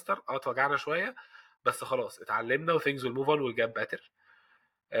 شلنا البلاستر اتوجعنا شويه بس خلاص اتعلمنا و things will move on will get better.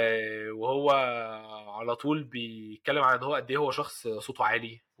 وهو على طول بيتكلم عن ان هو قد ايه هو شخص صوته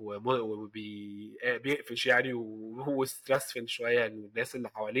عالي وبيقفش يعني، وهو ستريسفل شويه يعني الناس اللي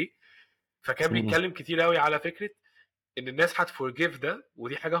حواليه. فكان مم. بيتكلم كتير قوي على فكره ان الناس هتفورجيف ده،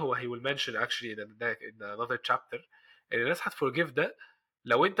 ودي حاجه هو he will mention actually in another chapter. ان الناس هتفورجيف ده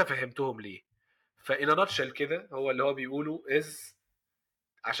لو انت فهمتهم ليه. فإن ناتشل كده هو اللي هو بيقوله is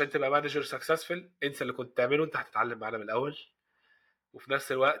عشان تبقى مانجر سكسسفل انسى اللي كنت تعمله، انت هتتعلم معانا من الاول. وفي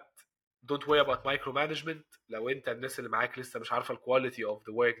نفس الوقت don't worry about micromanagement لو انت الناس اللي معاك لسه مش عارفه الكواليتي of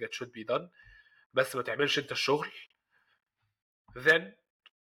the work that should be done، بس ما تعملش انت الشغل. then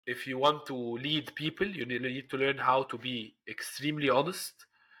if you want to lead people you need to learn how to be extremely honest.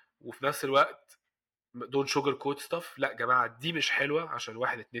 وفي نفس الوقت don't sugarcoat stuff. لا يا جماعه دي مش حلوه عشان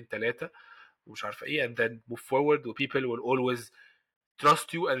واحد اتنين تلاته ومش عارفه ايه and then move forward و people will always trust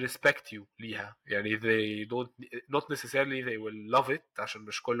you and respect you ليها. يعني they don't not necessarily they will love it عشان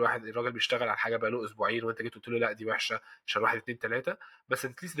مش كل واحد الراجل بيشتغل على حاجه بقاله اسبوعين وانت جيت قلت له لا دي وحشه عشان واحد اتنين تلاته، بس at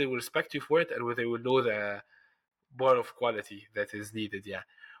least they will respect you for it and they will know the bar of quality that is needed يعني.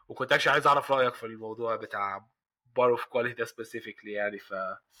 وكنت actually عايز اعرف رايك في الموضوع بتاع bar of quality ده specifically يعني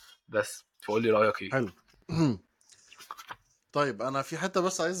بس فقول لي رايك ايه. حلو. طيب انا في حته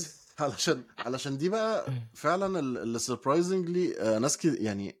بس عايز علشان دي بقى فعلا اللي سربرايزنجلي ناس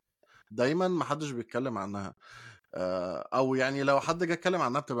يعني دايما ما حدش بيتكلم عنها. او يعني لو حد جه اتكلم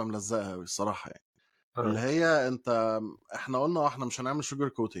عنها بتبقى ملزقه قوي الصراحه يعني. اللي هي انت احنا قلنا احنا مش هنعمل شوجر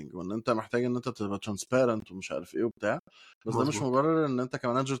كوتنج، وان انت محتاج ان انت تبقى ترانسبيرنت ومش عارف ايه وبتاع، بس ده مش مظبوط. مبرر ان انت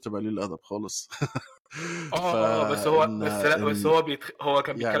كمانجر تبقى ليه الادب خالص. بس هو فان بس لا بس هو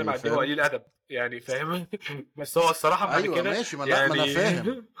كان بيتكلم يعني عن ايه هو فاهم. قليل ادب يعني فاهم. بس هو الصراحه بعد ايوه كده ماشي، ما انا يعني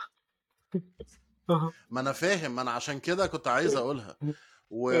فاهم. ما انا فاهم، ما انا عشان كده كنت عايز اقولها.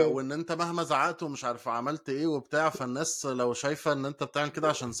 وان انت مهما زعقت ومش عارف عملت ايه وبتاع، فالناس لو شايفه ان انت بتعمل كده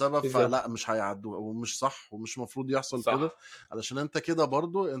عشان سبب بالظبط. فلا مش هيعدوا، ومش صح ومش مفروض يحصل كده. صح. علشان انت كده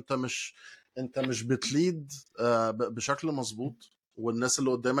برضو انت مش انت مش بتليد بشكل مظبوط، والناس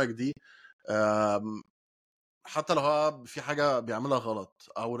اللي قدامك دي حتى لو هو في حاجة بيعملها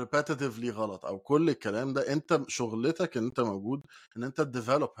غلط او repetitively غلط او كل الكلام ده، انت شغلتك ان انت موجود ان انت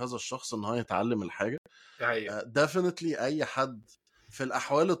تديفلوب هذا الشخص ان هو يتعلم الحاجة. ايوه definitely اي حد في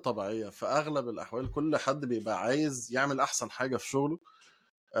الاحوال الطبيعية، في اغلب الاحوال كل حد بيبقى عايز يعمل احسن حاجة في شغله.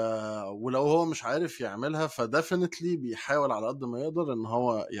 ولو هو مش عارف يعملها فديفينتلي بيحاول على قد ما يقدر ان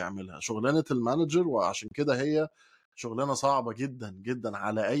هو يعملها. شغلانة المانجر، وعشان كده هي شغلانة صعبة جدا جدا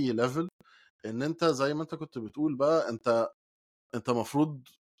على اي ليفل، ان انت زي ما انت كنت بتقول بقى، انت مفروض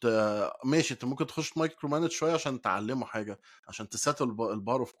ماشي، انت ممكن تخش مايكرو مانج شويه عشان تعلمه حاجه، عشان تسيتل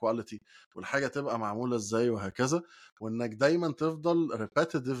البار اوف كواليتي والحاجه تبقى معموله ازاي وهكذا، وانك دايما تفضل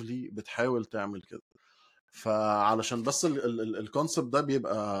ريبيتيتيفلي بتحاول تعمل كده. فعلشان بس الكونسبت ده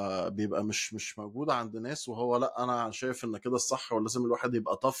بيبقى مش موجود عند ناس، وهو لا انا شايف ان كده الصح، ولازم الواحد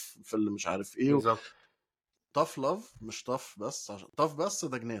يبقى طف في اللي مش عارف ايه. بالظبط. طف لاف مش طف بس، عشان طف بس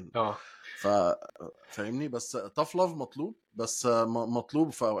ده جنان. اه ف فاهمني؟ بس طف لاف مطلوب، بس مطلوب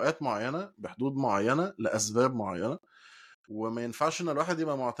في اوقات معينه بحدود معينه لاسباب معينه. وما ينفعش ان الواحد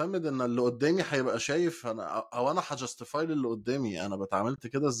يبقى معتمد ان اللي قدامي هيبقى شايف انا، او انا هجستيفاي للي قدامي انا بتعاملت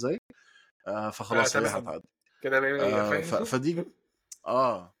كده ازاي. فخلاص هي تمام هتعدي. كده 100 فاهم. فدي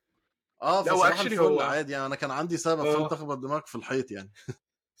اه لا هو فصباح اكشلي الفل هو عادي يعني، انا كان عندي سبب فاهم، اه تخبط دماغك في الحيط يعني.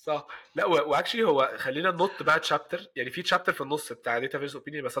 صح. لا واكشلي هو خلينا ننط بقى تشابتر، يعني في تشابتر في النص بتاع داتا فيرس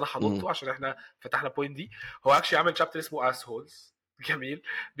اوبينيون، بس انا امم هنطه عشان احنا فتحنا بوينت دي. هو اكشلي عامل تشابتر اسمه اس هولز جميل،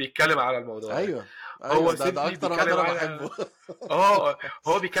 بيتكلم على الموضوع ده. ايوه ايوه، هو ده سيمبلي اكتر واحد بيتكلم انا على بحبه.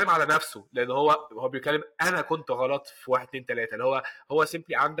 هو بيتكلم على نفسه، لان هو بيتكلم انا كنت غلط في 1 2 3 اللي هو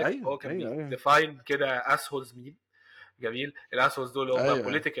سيمبلي عندك. ايوه هو كان ايوه ايوه بيديفاين كده اسهولز مين. جميل. الاسهولز دول اللي هم ايوه.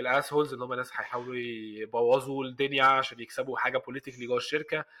 بوليتيكال اسهولز، اللي هم ناس هيحاولوا يبوظوا الدنيا عشان يكسبوا حاجه بوليتيكلي جوه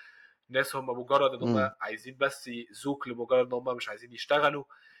الشركه. ناس هم مجرد ان هم امم عايزين بس يزوك، لمجرد ان هم مش عايزين يشتغلوا.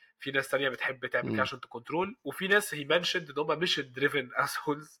 في ناس تانية بتحب تعمل كده امم عشان تكنترول، وفي ناس هي منشند ان هم مش دريفن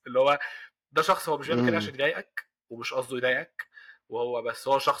اسهولز، اللي هو ده شخص هو مش بيعمل كده عشان يضايقك ومش قصده يضايقك، وهو بس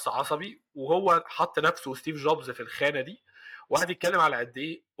هو شخص عصبي، وهو حط نفسه ستيف جوبز في الخانه دي. وقعد يتكلم على قد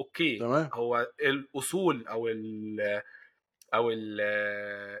ايه اوكي تمام. هو الاصول او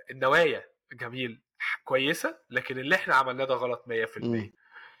النوايا جميل كويسه، لكن اللي احنا عملناه ده غلط 100%. امم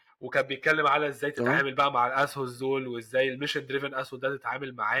وكان بيتكلم على ازاي تمام. تتعامل بقى مع الاسهولز دول، وازاي الميشن دريفن اسهول ده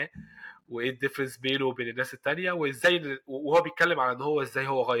تتعامل معاه، وايه الديفرنس بينه وبين الناس التانية، وازاي وهو بيتكلم على ان هو ازاي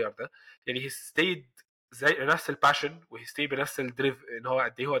هو غير ده. يعني هي ستيد زي نفس الباشن، وهي ستيد بنفس الدريف، ان هو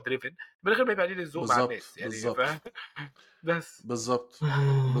قد ايه هو دريفن من غير ما يبقى ليه الذوق مع بالظبط الناس، يعني فاهم. بالظبط بس بالظبط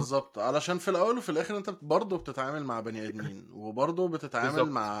بالظبط، علشان في الاول وفي الاخر انت برضه بتتعامل مع بني ادمين، وبرضه بتتعامل بالظبط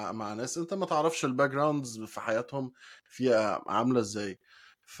مع ناس انت ما تعرفش الباك جراوندز في حياتهم فيها عامله ازاي.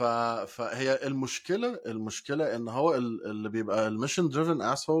 فهي المشكله ان هو اللي بيبقى الميشن دريفن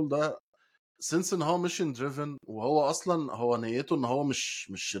اسهول ده، سنس ان هو ميشن دريفن، وهو اصلا هو نيته ان هو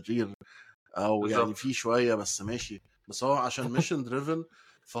مش شرير، او يعني بالظبط. في شويه بس ماشي، بس هو عشان ميشن دريفن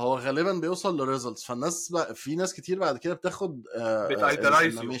فهو غالبا بيوصل لريزلتس. فالناس بقى في ناس كتير بعد كده بتاخد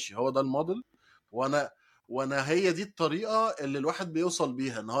بتايدلايز ان يو. ماشي هو ده الموديل، وانا هي دي الطريقه اللي الواحد بيوصل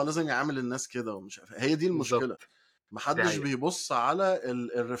بيها، ان هو لازم يعامل الناس كده ومش عارف. هي دي المشكله، بالظبط. دي محدش حقيقة. بيبص على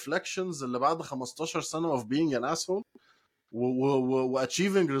الريفلكشنز اللي بعد 15 سنه of being an asshole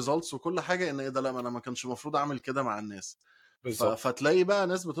واتشيفنج ريزلتس وكل حاجه، ان ايه ده، لا انا ما كانش المفروض اعمل كده مع الناس. بالظبط. فتلاقي بقى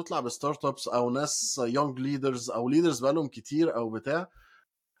ناس بتطلع بستارت ابس، او ناس يونج ليدرز، او ليدرز بقالهم كتير او بتاع،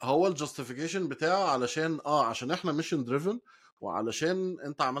 هو الجاستيفيكيشن بتاعه علشان عشان احنا ميشن دريفن، وعلشان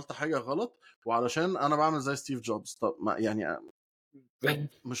انت عملت حاجه غلط، وعلشان انا بعمل زي ستيف جوبز. طب ما يعني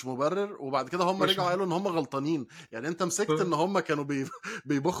مش مبرر. وبعد كده هم مش رجعوا قالوا ان هم غلطانين. يعني انت مسكت ان هم كانوا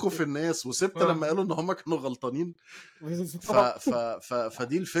بيبخوا في الناس، وسبت لما قالوا ان هم كانوا غلطانين.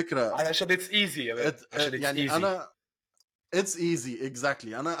 فدي الفكره. علشان اتس ايزي يا مان، عشان اتس يعني ايزي. انا it's easy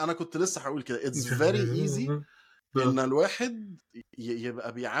exactly. انا كنت لسه هقول كده it's very easy ان الواحد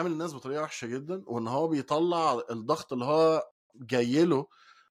يبقى بيعامل الناس بطريقه وحشه جدا، وان هو بيطلع الضغط اللي هو جاي له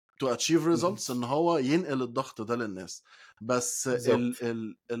to achieve results، ان هو ينقل الضغط ده للناس. بس بالظبط.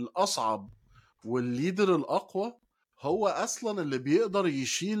 الاصعب والليدر الاقوى هو اصلا اللي بيقدر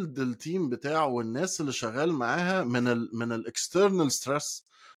يشيل التيم بتاعه والناس اللي شغال معاها من الاكسترنال ستريس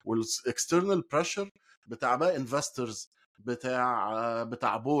والاكسترنال بريشر بتاع بقى انفسترز،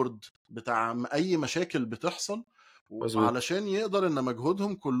 بتاع بورد، بتاع اي مشاكل بتحصل. مظبوط. علشان يقدر ان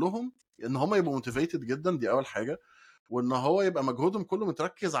مجهودهم كلهم ان هم يبقوا موتيفيتد جدا، دي اول حاجه. وان هو يبقى مجهودهم كله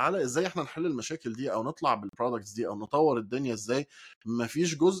متركز على ازاي احنا نحل المشاكل دي او نطلع بالبرودكتس دي او نطور الدنيا ازاي.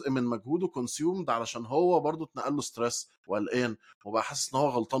 مفيش جزء من مجهوده كونسيومد علشان هو برضو اتنقل له ستريس وقلقان وبقى حاسس ان هو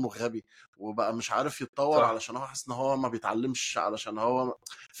غلطان وغبي وبقى مش عارف يتطور صح علشان هو حاسس ان هو ما بيتعلمش علشان هو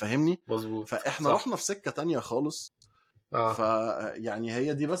فاهمني. مظبوط فاحنا صح رحنا في سكة تانية خالص. ف اه يعني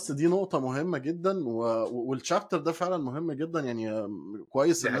هي دي بس دي نقطة مهمة جدا والشابتر ده فعلا مهم جدا يعني.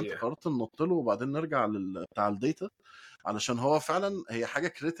 كويس دي ان انت حقيقة قررت ننط له وبعدين نرجع بتاع الداتا علشان هو فعلا هي حاجة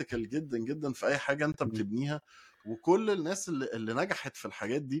كريتيكال جدا جدا في اي حاجة انت بتبنيها. وكل الناس اللي نجحت في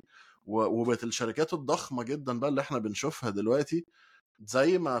الحاجات دي وبقت الشركات الضخمة جدا بقى اللي احنا بنشوفها دلوقتي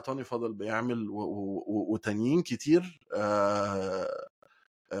زي ما توني فاضل بيعمل وتانيين كتير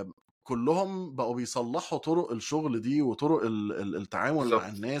كلهم بقوا بيصلحوا طرق الشغل دي وطرق التعامل مع بالظبط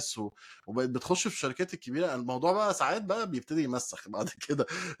الناس وبقت بتخش في الشركات الكبيرة. الموضوع بقى ساعات بقى بيبتدي يمسخ بعد كده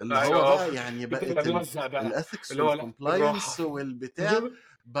اللي هو ايوه بقى يعني بتبقى بقت بيوزع بقى الاثكس اللي هو لا والكومبلاينس بالراحة والبتاع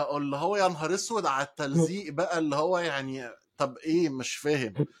بقوا اللي هو يا نهار اسود على التلزيق بقى اللي هو يعني طب ايه مش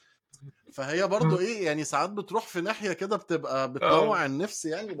فاهم. فهي برضو ايه يعني ساعات بتروح في ناحية كده بتبقى اه بتموع النفس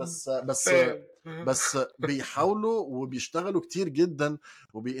يعني فاهم بس بيحاولوا وبيشتغلوا كتير جدا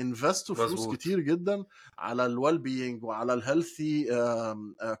وبينفستوا فلوس مظبوط كتير جدا على الويل بينج وعلى الهيلثي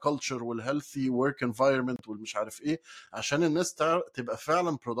كلتشر والهيلثي ورك انفايرمنت والمش عارف ايه عشان الناس تبقى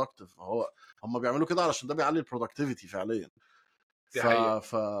فعلا productive. هم بيعملوا كده علشان ده بيعلي البرودكتيفيتي فعليا. دي ف حقيقة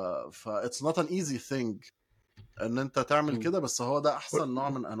ف ف it's not an easy thing ان انت تعمل كده. بس هو ده احسن نوع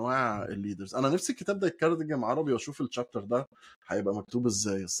من انواع الليدرز. انا نفسي الكتاب ده يترجم عربي واشوف الشابتر ده هيبقى مكتوب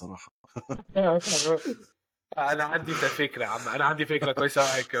ازاي الصراحه. انا عندي فكره عم انا عندي فكره كويسه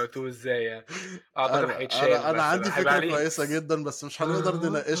هيكتبوه ازاي يعني. اعتقد انا هيتشال انا بس عندي هيبقى فكره عليه كويسه اكس. جدا بس مش هنقدر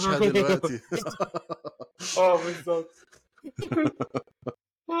نناقشها دلوقتي. اه بالظبط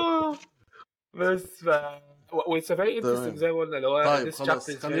بس واتس فيري انترستنج تمام. زي ما قلنا اللي هو طيب this chapter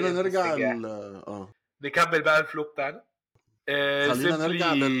خلاص is very خلينا نرجع interesting يعني. اه نكمل بقى الفلو بتاعنا خلينا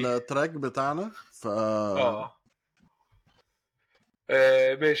نرجع simply للتراك بتاعنا. اه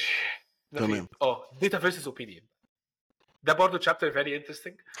ماشي ده تمام. فين data versus opinion. ده برضو chapter very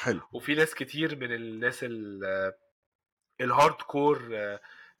interesting. حلو. وفي ناس كتير من الناس الهارد كور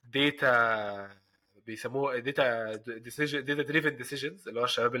داتا بيسموه داتا ديسيجن داتا دريفن ديسيجنز اللي هو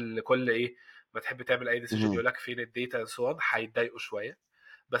الشباب اللي كل ايه ما تحب تعمل اي ديسيجن مهم. يقول لك فين الداتا سو اون هيتضايقوا شويه.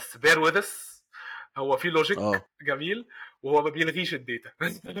 بس بير وذ اس هو في لوجيك اه جميل وهو ما بيلغيش الداتا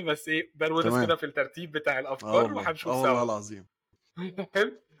بس ايه بير وذ اس تمام. كده في الترتيب بتاع اه الافكار والله وهنشوف اه والله سوا. العظيم.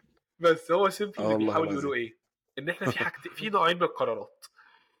 حلو. بس هو سيمبلي اه اللي والله بيحاول العظيم. يقولوا ايه ان احنا في في نوعين من القرارات.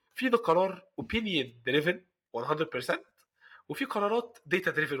 في ده قرار opinion driven 100% وفي قرارات data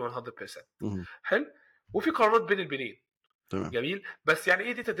driven 100%. مهم. حلو. وفي قرارات بين البنين. تمام. جميل. بس يعني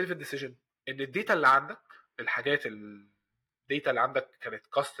ايه data driven decision؟ ان الداتا اللي عندك الحاجات الداتا اللي عندك كانت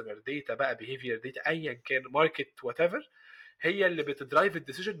كاستمر داتا بقى behavior داتا ايا كان ماركت وات ايفر هي اللي بتدرايف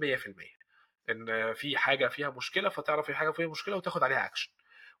الديسيجن 100%. ان في حاجه فيها مشكله فتعرف في حاجه فيها مشكله وتاخد عليها اكشن.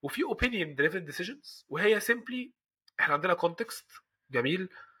 وفي opinion driven decisions وهي simply احنا عندنا context جميل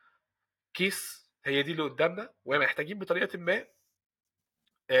كيس هي دي اللي قدامنا ومحتاجين بطريقه ما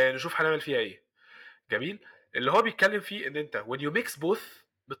نشوف هنعمل فيها ايه. جميل. اللي هو بيتكلم فيه ان انت when you mix both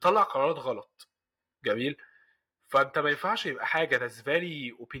بتطلع قرارات غلط. جميل. فانت ما ينفعش يبقى حاجه that's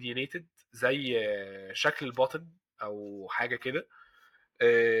very opinionated زي شكل الباطن او حاجه كده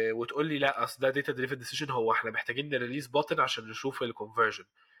وتقول لي لا اصل ده داتا دريفن ديسيجن هو احنا محتاجين نريليز باطن عشان نشوف الكونفرجن.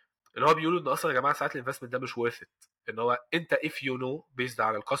 اللي هو بيقولوا ان اصلا يا جماعه ساعات الانفستمنت ده مش worth it. ان هو انت if you know based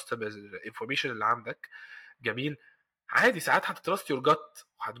على الكاستمر انفورميشن اللي عندك. جميل. عادي ساعات هتتراست يور جت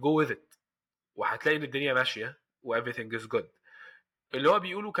وهتجو وذ ات وهتلاقي ان الدنيا ماشيه و everything is good. اللي هو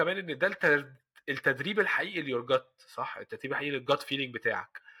بيقولوا كمان ان ده التدريب الحقيقي ليور جت. صح التدريب الحقيقي للجت فيلينج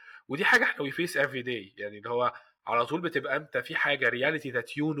بتاعك. ودي حاجه احنا وي فيس افري داي يعني اللي هو على طول بتبقى انت في حاجه رياليتي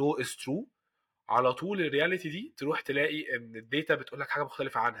ذات يو نو از ترو. على طول الرياليتي دي تروح تلاقي ان الداتا بتقول لك حاجه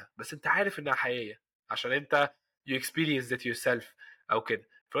مختلفه عنها بس انت عارف انها حقيقيه عشان انت you experience that yourself او كده.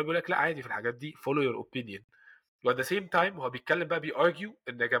 فهو بيقول لك لا عادي في الحاجات دي follow your opinion. و at the same time هو بيتكلم بقى بيargue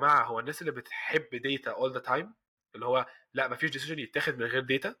ان يا جماعه هو الناس اللي بتحب داتا all the time اللي هو لا مفيش decision يتاخد من غير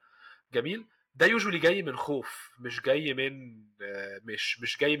داتا. جميل. ده يوجولي جاي من خوف مش جاي من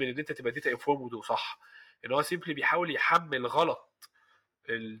مش جاي من ان انت تبقى داتا انفورمد وصح. ان هو سيمبلي بيحاول يحمل غلط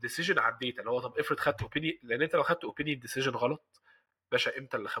الديسيجن على الداتا اللي هو طب افرض خدت اوبينيون لان انت لو خدت اوبينيون ديسيجن غلط باشا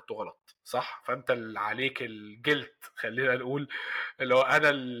انت اللي خدته غلط صح فانت اللي عليك الجلد خلينا نقول اللي هو انا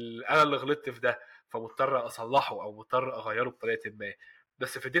اللي غلطت في ده فمضطر اصلحه او مضطر اغيره بطريقه ما.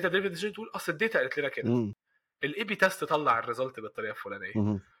 بس في الداتا دريفن ديسيجن تقول اصل الداتا قالت لنا كده. مم. الاي بي تيست طلع الريزلت بالطريقه الفلانيه.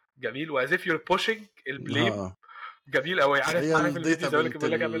 مهم. جميل. واز اف يور بوشنج البليم اه جميل قوي. عارف هي عارف الداتا الفيديو اللي بنت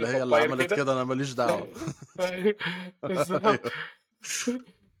بيقول لك اعمل اللي هي اللي كومبايل عملت كده. كده، انا ماليش دعوه. بالظبط. ايوه.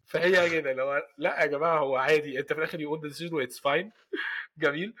 فهي كده اللي هو لا يا جماعه هو عادي، انت في الاخر يقول ديسيجن واتس فاين.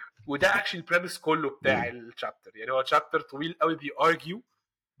 جميل. وده اكشلي البريمس كله بتاع الشابتر. يعني هو شابتر طويل قوي بيارجيو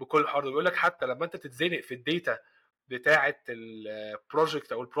بكل حرف. بيقول لك حتى لما انت تتزنق في الداتا بتاعه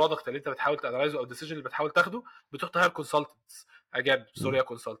البروجكت او البرودكت اللي انت بتحاول تانلايزه او الديسيجن اللي بتحاول تاخده، بتروح تهاير كونسلتنتس. اجان سوري يا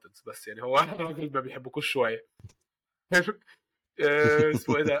كونسلتنتس، بس يعني هو الراجل ما بيحبكوش شويه.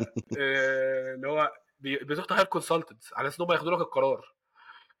 اسمه ايه ده؟ اللي هو بتروح تهاير كونسلتنتس على اساس ان هم ياخدوا لك القرار.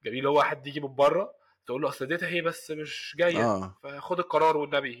 جميل. هو حد يجي من بره تقول له اصل الداتا هي بس مش جايه، اه. فخد القرار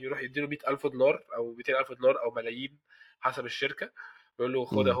والنبي. يروح يديله $100,000 او $200,000 او ملايين حسب الشركه، يقول له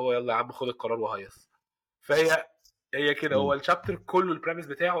خد امم. اهو يلا يا عم خد القرار وهيص. فهي كده. هو الشابتر كله البريمس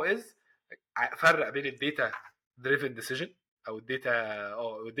بتاعه از فرق بين الداتا دريفن ديسيجن او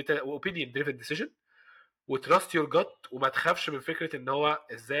الداتا اوبينيون دريفن ديسيجن وتراست يور جت، وما تخافش من فكره ان هو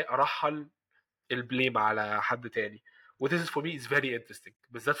ازاي ارحل البليم على حد تاني. و this is for me is very interesting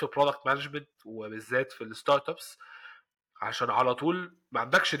بالذات في product management وبالذات في الستارت ابس، عشان على طول ما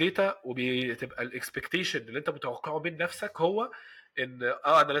عندكش داتا وبتبقى الاكسبكتيشن اللي انت متوقعه من نفسك هو ان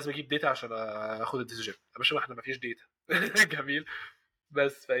انا لازم اجيب داتا عشان اخد الديسيجن. يا باشا ما احنا ما فيش داتا. جميل.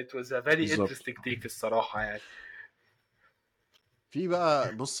 بس it was a very بالظبط. interesting take الصراحه يعني. في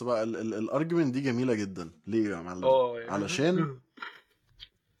بقى بص بقى الارجيومنت دي جميله جدا ليه يا معلم؟ يعني.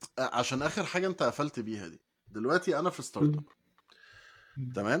 عشان اخر حاجه انت قفلت بيها دي. دلوقتي انا في ستارت اب،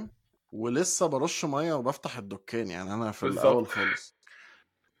 تمام، ولسه برش ميه وبفتح الدكان، يعني انا في الاول بالظبط. خالص.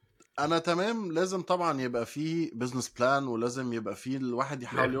 انا تمام، لازم طبعا يبقى فيه بزنس بلان، ولازم يبقى فيه الواحد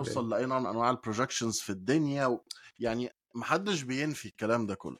يحاول 100%. يوصل لاي نوع من انواع البروجكشنز في الدنيا يعني محدش بينفي الكلام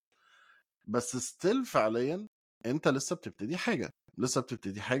ده كله، بس ستيل فعليا انت لسه بتبتدي حاجه، لسه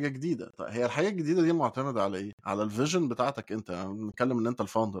بتبتدي حاجه جديده. طيب هي الحاجه الجديده دي معتمده على ايه؟ على الفيجن بتاعتك انت، يعني بنتكلم ان انت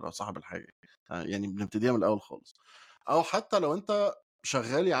الفاوندر او صاحب الحاجه، يعني بنبتديها من الاول خالص. او حتى لو انت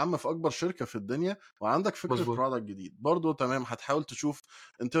شغال يا عم في اكبر شركه في الدنيا وعندك فكره مظبوط. برودكت جديد، برضو تمام، هتحاول تشوف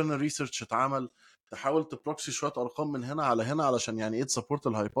internal ريسيرش اتعمل، تحاول تبروكسي شويه ارقام من هنا على هنا علشان يعني ايه تسبورت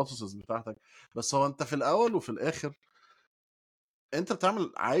الهايبوثيسز بتاعتك. بس هو انت في الاول وفي الاخر انت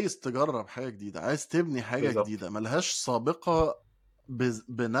بتعمل، عايز تجرب حاجه جديده، عايز تبني حاجه بالظبط. جديده ملهاش سابقه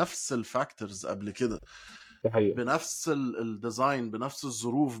بنفس الفاكتورز قبل كده، دي حقيقة. بنفس الديزاين، بنفس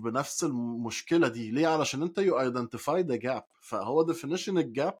الظروف، بنفس المشكله دي. ليه؟ علشان انت يو ايدنتيفاي ذا جاب. فهو ديفينيشن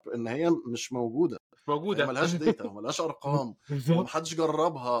الجاب ان هي مش موجوده، فهي موجودة. ملهاش داتا وملهاش ارقام بالظبط. ومحدش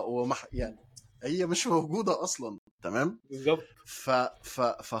جربها يعني هي مش موجوده اصلا، تمام. بالظبط.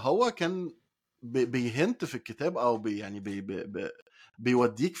 فهو كان بيهنت في الكتاب او يعني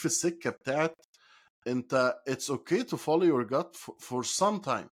بيوديك في السكه بتاعت انت it's okay to follow your gut for some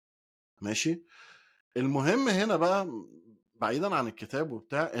time، ماشي. المهم هنا بقى بعيدا عن الكتاب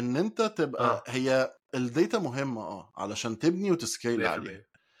وبتاع ان انت تبقى، اه. هي الداتا مهمه علشان تبني وتسكيل عليها. 100%.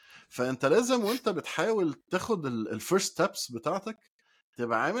 فانت لازم وانت بتحاول تاخد الفيرست ستابس بتاعتك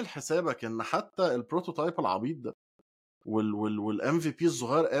تبقى عامل حسابك ان حتى البروتوتايب العبيط ده والام في بي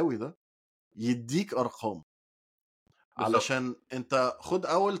الصغير قوي ده يديك ارقام، بالظبط. علشان انت خد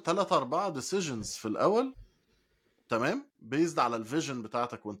اول 3 4 ديسيجنز في الاول، تمام، بيزد على الفيجن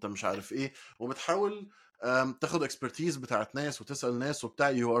بتاعتك وانت مش عارف ايه، وبتحاول تاخد اكسبرتيز بتاعت ناس وتسال ناس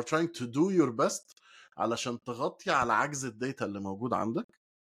وبتاع. you are trying to do your best علشان تغطي على عجز الداتا اللي موجود عندك.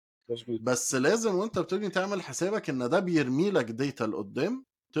 مظبوط. بس لازم وانت بتبني تعمل حسابك ان ده بيرمي لك داتا لقدام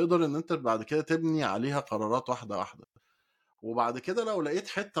تقدر ان انت بعد كده تبني عليها قرارات واحده واحده. وبعد كده لو لقيت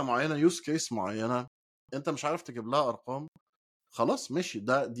حته معينه، يوز كيس معينه انت مش عارف تجيب لها ارقام، خلاص ماشي،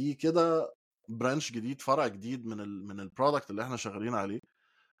 دي كده برانش جديد، فرع جديد من البرودكت اللي احنا شغالين عليه،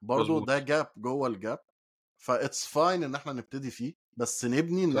 برضو ده مظبوط. جاب جوه الجاب. فاتس فاين ان احنا نبتدي فيه، بس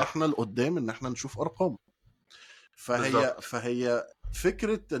نبني ان صح. احنا لقدام ان احنا نشوف ارقام. بالظبط. فهي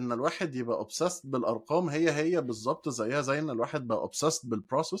فكره ان الواحد يبقى اوبسست بالارقام هي بالظبط زيها زي ان الواحد بقى اوبسست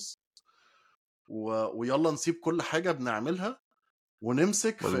بالبروسيس ويلا نسيب كل حاجه بنعملها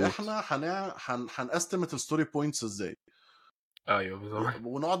ونمسك في مظبوط. احنا هنستمت الستوري بوينتس ازاي، ايوه بالظبط.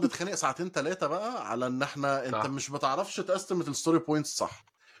 ونقعد نتخانق ساعتين ثلاثه بقى على ان احنا انت صح. مش بتعرفش تاستمت الستوري بوينتس صح،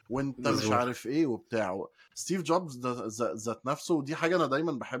 وانت مش مظبوط. عارف ايه وبتاع. ستيف جوبز ذات نفسه، ودي حاجه انا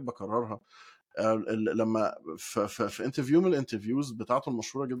دايما بحب اكررها. لما في انترفيو من الانترفيوز بتاعته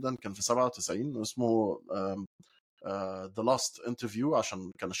المشهوره جدا كان في 97 اسمه ذا لاست انترفيو،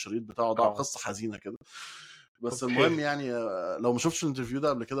 عشان كان الشريط بتاعه ضاع، اه. قصه حزينه كده. بس المهم اوكي. يعني لو ما شفتش الانترفيو ده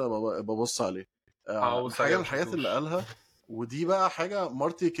قبل كده ببص عليه. اه بص حاجه عليه من ما الحاجات اللي شفتوش. قالها، ودي بقى حاجه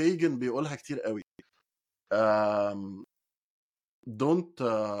مارتي كيجن بيقولها كتير قوي، دونت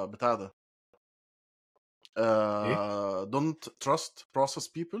بتاع ده ايه don't trust process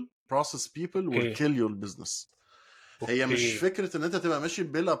people will اوكي kill your business. هي مش اوكي فكرة ان انت تبقى ماشي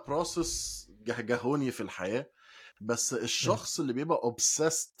بلا بروسس جهوني في الحياة، بس الشخص اللي بيبقى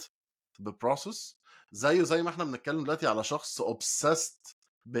obsessed ببروسس، زي ما احنا بنتكلم دلوقتي على شخص obsessed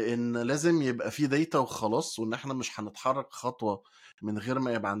بان لازم يبقى فيه داتا وخلاص، وان احنا مش هنتحرك خطوة من غير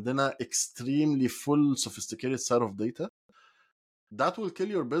ما يبقى عندنا extremely full sophisticated set of data. that will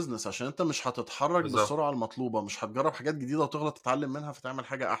kill your business، عشان انت مش هتتحرك بالظبط بالسرعه المطلوبه، مش هتجرب حاجات جديده وتغلط تتعلم منها فتعمل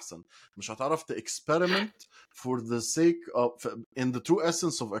حاجه احسن، مش هتعرف experiment for the sake of in the true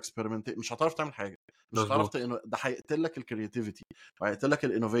essence of experiment، مش هتعرف تعمل حاجه، مش هتعرف مظبوط ده هيقتل لك الكرياتيفيتي، وهيقتل لك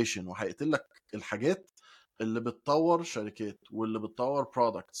الانوفيشن، وهيقتل لك الحاجات اللي بتطور شركات، واللي بتطور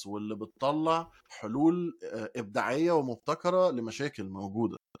برودكتس، واللي بتطلع حلول ابداعيه ومبتكره لمشاكل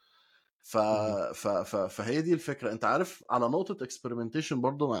موجوده. فهي دي الفكره. انت عارف على نقطه اكسبيرمنتيشن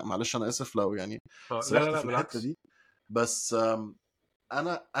برضو، معلش انا اسف لو يعني لا لا سرحت لا في الحته بالعكس دي، بس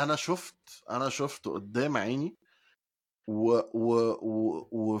انا شفت قدام عيني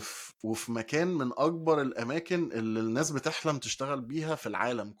وفي مكان من اكبر الاماكن اللي الناس بتحلم تشتغل بيها في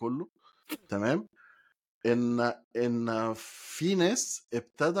العالم كله، تمام، ان في ناس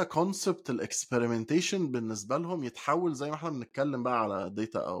ابتدى كونسبت الاكسبيرمنتيشن بالنسبه لهم يتحول، زي ما احنا بنتكلم بقى على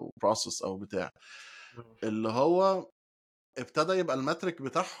داتا او بروسيس او بتاع، اللي هو ابتدى يبقى الماتريك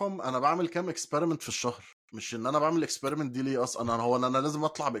بتاعهم انا بعمل كام اكسبيرمنت في الشهر، مش ان انا بعمل اكسبيرمنت دي ليه اصلا، انا لازم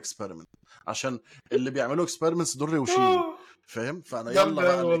اطلع باكسبيرمنت عشان اللي بيعملوا اكسبيرمنتس دول روشين، فاهم، فانا يلا جامدة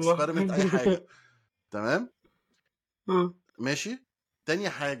بقى أوي والله الاكسبيرمنت اي حاجه، تمام، ماشي.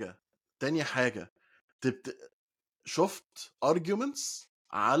 تاني حاجه شفت arguments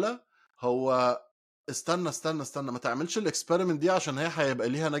على هو استنى ما تعملش الاكسبيرمنت دي عشان هي هيبقى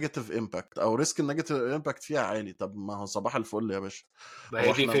ليها نيجاتيف امباكت او ريسك النيجاتيف امباكت فيها عالي. طب ما هو صباح الفل يا باشا، ما هو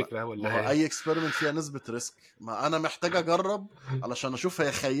هي دي احنا فكرة ما ولا هو هي اي اكسبيرمنت فيها نسبة ريسك، ما انا محتاج اجرب علشان اشوف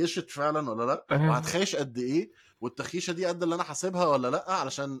هي خيشت فعلا ولا لا، وهتخيش قد ايه، والتخيشة دي قد اللي انا حاسبها ولا لا،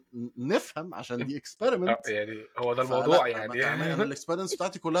 علشان نفهم، عشان دي اكسبيرمنت. يعني هو ده الموضوع فلا ما يعني تعمل، انا الاكسبيرمنتس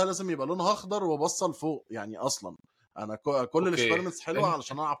بتاعتي كلها لازم يبقى لونها اخضر وبصل فوق يعني اصلا، انا كل اوكي الاكسبيرمنتس حلوه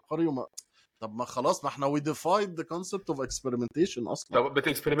علشان انا عبقري طب ما خلاص، ما احنا we defied the concept of experimentation اصلا، طب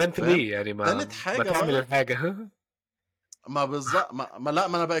بتكسبيرمنت فاهم. ليه يعني تالت ما حاجه تعمل بقى، الحاجة ما بالظبط لا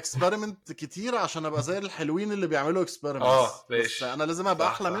ما انا بقى اكسبيرمنت كتير عشان ابقى زي الحلوين اللي بيعملوا اه اكسبيرمنتس، بس ماشي انا لازم ابقى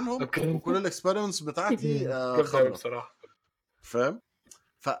صح احلى صح منهم، اوكي وكل الاكسبيرمنتس بتاعتي جامدة أوي خضره، بصراحة فاهم.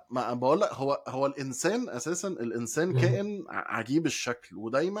 فما بقول لك، هو الانسان اساسا، الانسان كائن عجيب الشكل،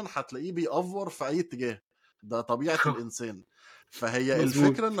 ودايما هتلاقيه بيأفور في اي اتجاه، ده طبيعه الانسان. فهي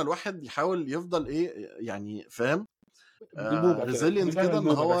الفكره ان مظبوط الواحد يحاول يفضل ايه يعني، فاهم، دبوبة كده ريزيلينت دماغ كده، ان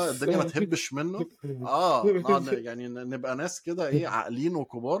انبوبة هو بس الدنيا ما تهبش منه، نقعد يعني نبقى ناس كده ايه، عاقلين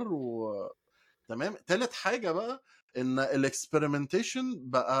وكبار تمام. تالت حاجه بقى، ان الاكسبيرمنتيشن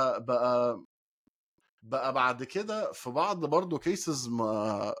بقى بعد كده في بعض برضو كيسز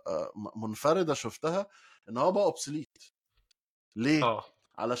منفردة شفتها، ان هو بقى اوبسليت. ليه؟ اه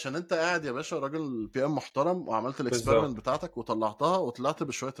علشان انت قاعد يا باشا راجل بي ام محترم، وعملت الاكسبيرمنت بالظبط بتاعتك وطلعتها وطلعت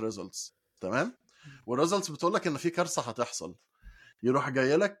بشويه ريزلتس، تمام، والريزلتس بتقول لك ان في كارثه هتحصل، يروح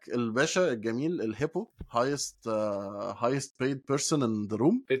جاي لك الباشا الجميل الهيبو، هايست بيد بيرسون ان ذا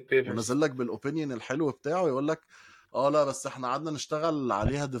روم، بيت بيبرز ونزل لك بالاوبينيون الحلو بتاعه، يقول لك اه لا بس احنا قعدنا نشتغل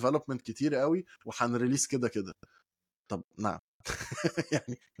عليها ديفلوبمنت كتير قوي، وهنريليس كده كده. طب نعم.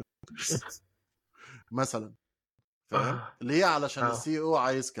 يعني مثلا، فاهم اه ليه؟ علشان اه السي او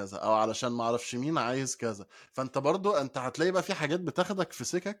عايز كذا، او علشان ما اعرفش مين عايز كذا. فانت برضو انت هتلاقي بقى في حاجات بتاخدك في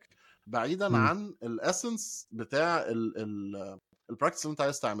سكك بعيدا مم. عن الاسنس بتاع البراكتس اللي انت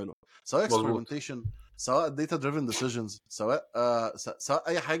عايز تعمله، سواء مظبوط اكسبيرمنتيشن، سواء داتا دريفن ديسيجنز، سواء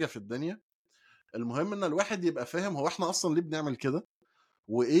اي حاجه في الدنيا. المهم ان الواحد يبقى فاهم هو احنا اصلا ليه بنعمل كده،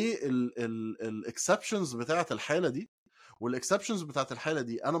 وايه الاكسبشنز بتاعه الحاله دي، والاكسبشنز بتاعت الحاله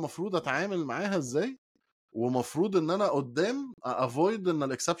دي انا مفروض اتعامل معاها ازاي، ومفروض ان انا قدام افويد ان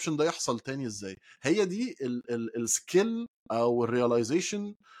الاكسبشن ده يحصل تاني ازاي. هي دي السكيل او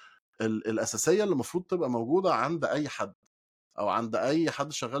الرياليزيشن الاساسيه اللي المفروض تبقى موجوده عند اي حد، او عند اي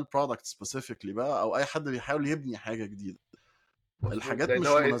حد شغال برودكت سبيسيفيكلي بقى، او اي حد بيحاول يبني حاجه جديده. مظبوط الحاجات لان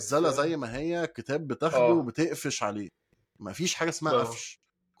هو مش اتس منزله زي ما هي كتاب بتاخده اه وبتقفش عليه، مفيش حاجه اسمها اه قفش،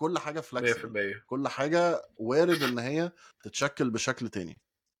 كل حاجه فلكسبل، 100% كل حاجه وارد ان هي تتشكل بشكل تاني.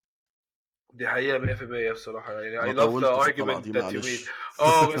 دي حقيقة 100% بصراحة يعني انا I love the طولت في الطلعه argument دي that you made معلش.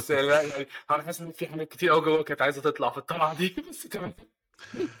 اه بس لا يعني انا حاسس ان في حاجات كتير قوي جوه كانت عايزة تطلع في الطلعة دي بس تمام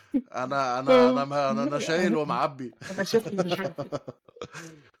انا شايل ومعبي. انا شايف مش عارف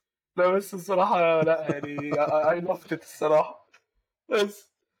لا بس الصراحة لا يعني I loved it الصراحة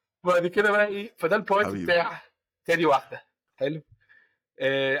بس بعد كده بقى ايه، فده البارت حبيبي. بتاع تاني واحده. حلو.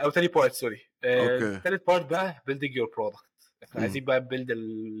 او تاني بارت، سوري. اوكي. تالت بارت بقى building your product. احنا امم. عايزين بقى نبيلد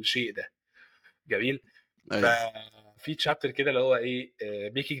الشيء ده. جميل. ايوه. ففي تشابتر كده اللي هو ايه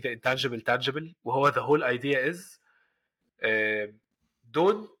making the intangible tangible، وهو the whole idea is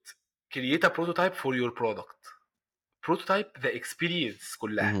don't create a prototype for your product. prototype the experience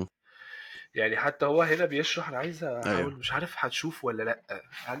كلها. امم. يعني حتى هو هنا بيشرح، انا عايز احاول، ايوه. مش عارف هتشوف ولا لا،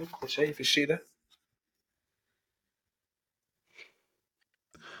 هل انت شايف الشيء ده؟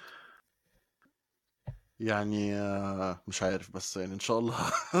 يعني مش عارف، بس يعني ان شاء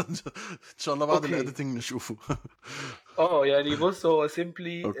الله ان شاء الله بعد اوكي. الايديتنج نشوفه. يعني بص، هو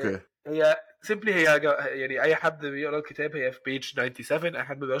سيمبلي اوكي. هي سيمبلي هي يعني اي حد بيقرا الكتاب هي في بيج 97. اي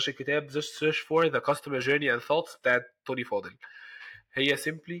حد ما بيقراش الكتاب just search for the customer journey and thoughts بتاعت توني فاضل. هي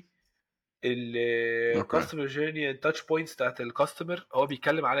سيمبلي اوكي. الكاستمر جيرني اند تاتش بوينتس بتاعت الكاستمر. هو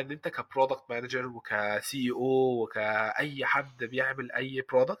بيتكلم على ان انت كبرودكت مانجر وكسي او وكاي حد بيعمل اي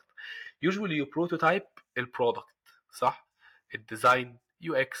برودكت يوجوالي يو بروتوتايب البرودكت، صح؟ الديزاين،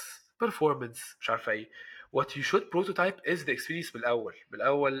 يو اكس، بيرفورمانس، مش عارف ايه. what you should prototype is the experience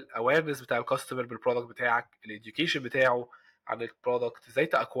بالاول awareness بتاع الكاستمر بالبرودكت بتاعك، الاديوكيشن بتاعه عن البرودكت، ازاي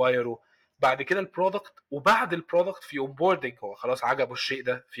تاكوايره. بعد كده البرودكت، وبعد البرودكت في اونبوردنج، هو خلاص عجبه الشيء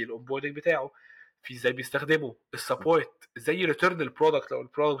ده، في الاونبوردنج بتاعه، في ازاي بيستخدمه، السبورت، ازاي يريتيرن البرودكت لو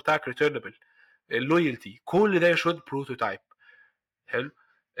البرودكت بتاعك ريتيرنبل، اللويالتي، كل ده يشود بروتوتايب. حلو.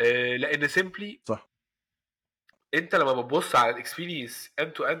 لان سيمبلي صح. انت لما بتبص على الاكسبيرينس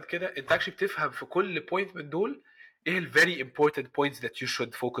اند تو اند كده، انت اكشلي بتفهم في كل بوينت من دول ايه الفيري امبورتنت بوينتس ذات يو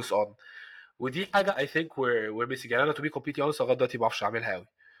شود فوكس اون. ودي حاجه اي ثينك وير ميسنج. يعني انا تو بي كومبليتلي اونست لغايه دلوقتي ما بعرفش اعملها قوي.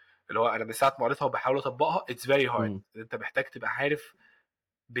 اللي هو انا من ساعه ما قريتها وبحاول اطبقها اتس فيري هارد. امم. انت محتاج تبقى عارف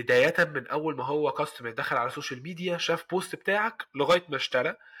بدايه من اول ما هو كاستمر دخل على السوشيال ميديا شاف بوست بتاعك لغايه ما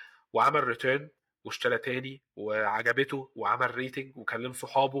اشترى وعمل ريتيرن واشترى تاني وعجبته وعمل ريتنج وكلم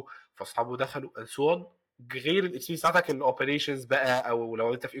صحابه فاصحابه دخلوا and so on. غير الاكسبيرينس بتاعتك الاوبريشنز بقى، او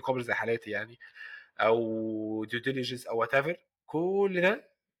لو انت في اي كوميرس زي حالاتي يعني، او ديو ديليجنس او وات ايفر، كل ده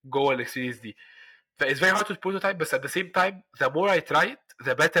جوه الاكسبيرينس دي. ف it's very hard to prototype، بس at the same time the more I try it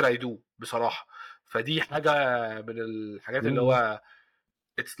the better I do بصراحه. فدي حاجه من الحاجات اللي امم. هو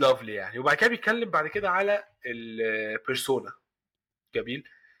it's lovely يعني. وبعد كده بيتكلم بعد كده على البيرسونا. جميل.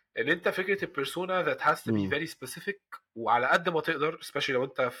 ان انت فكره البيرسونا that has to be امم. very specific، وعلى قد ما تقدر especially لو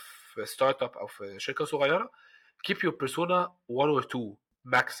انت في ستارت اب او في شركه صغيره keep your persona one or two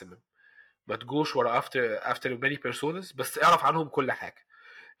maximum. ما تجوش ورا after many personas، بس اعرف عنهم كل حاجه.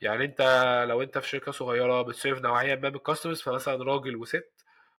 يعني انت لو انت في شركه صغيره بتسيرف نوعيه ما من الكاستمرز، فمثلا راجل وست،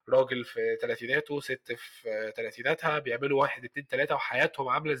 راجل في ثلاثيناته، ست في ثلاثيناتها، بيعملوا واحد اتنين تلاته وحياتهم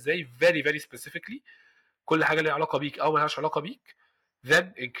عامله ازاي very very specifically، كل حاجه ليها علاقه بيك او ملهاش علاقه بيك، then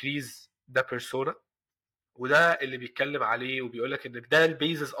increase the persona. وده اللي بيتكلم عليه وبيقول لك ان ده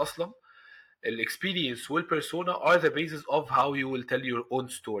البيزس اصلا. الاكسبيرينس والبيرسونا are the basis of how you will tell your own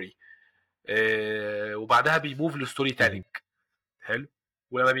story. وبعدها بيموف للستوري تيلينج. حلو.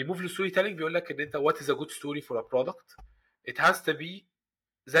 ولما بيموف للستوري تيلينج بيقول لك ان انت what is a good story for a product. it has to be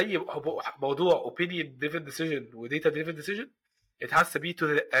زي موضوع opinion driven decision و data driven decision. it has to be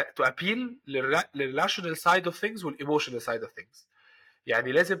to appeal للrational side of things والايموشنال side of things.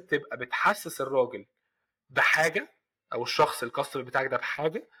 يعني لازم تبقى بتحسس الراجل بحاجه، او الشخص الكاستمر بتاعك ده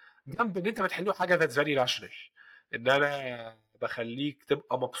بحاجه، جنب ان انت بتحل له حاجه ذاتس فيري راشونال. ان انا بخليك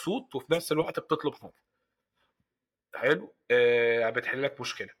تبقى مبسوط وفي نفس الوقت بتطلب حاجه. حلو. بتحل لك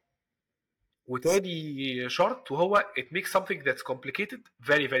مشكله. وتاني شرط وهو it makes something that's complicated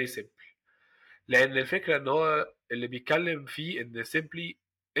very very simple. لان الفكره ان هو اللي بيتكلم فيه ان simply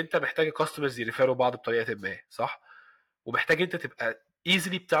انت محتاج الكاستمرز يريفيروا بعض بطريقه ما، صح؟ ومحتاج انت تبقى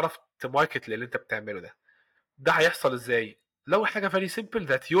easily بتعرف تماركت للي انت بتعمله ده. ده هيحصل ازاي؟ لو حاجه very simple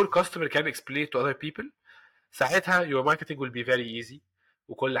that your customer can explain to other people، ساعتها your marketing will be very easy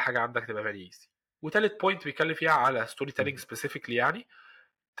وكل حاجه عندك تبقى very easy. وتالت بوينت بيتكلم فيها على story telling specifically، يعني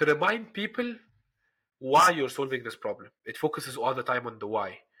to remind people why you're solving this problem. It focuses all the time on the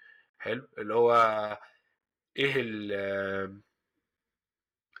why. حلو. اللي هو ايه ال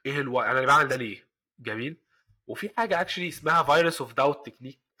انا اللي بعمل ده ليه. جميل. وفي حاجه actually اسمها virus of doubt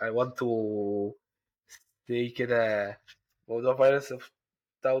technique. I want to say كده موضوع فيروس اوف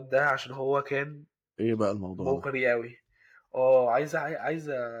داوت ده عشان هو كان ايه بقى الموضوع ده؟ مغري قوي.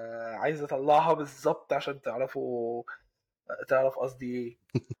 عايز اطلعها بالظبط عشان تعرف قصدي ايه.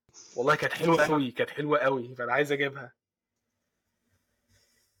 والله كانت حلوه قوي، كانت حلوه قوي، فانا عايز اجيبها.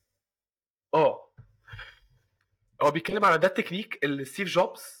 اه هو بيتكلم على ده التكنيك اللي ستيف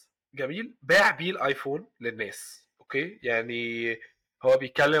جوبز، جميل، باع بيه الايفون للناس. اوكي يعني هو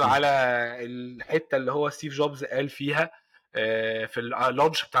بيتكلم مم. على الحته اللي هو ستيف جوبز قال فيها في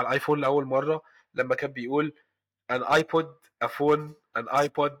اللونش بتاع الايفون لاول مره، لما كان بيقول an iPod a phone an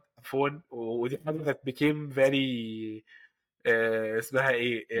iPod a phone، ودي حاجه that became very اسمها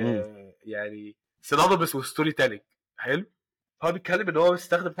ايه مم. يعني synonymous with storytelling. حلو. هو بيتكلم ان هو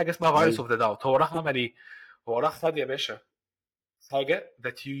بيستخدم حاجه اسمها فيروس ايوه. اوف ذا داوت. هو راح عمل ايه؟ هو راح خد يا باشا حاجه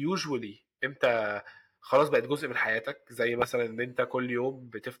that you usually انت خلاص بقت جزء من حياتك، زي مثلا ان انت كل يوم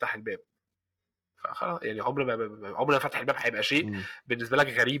بتفتح الباب، فخلاص يعني عمر ما فتح الباب هيبقى شيء مم. بالنسبه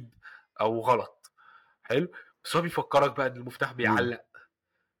لك غريب او غلط. حلو. بس هو بيفكرك بقى ان المفتاح مم. بيعلق،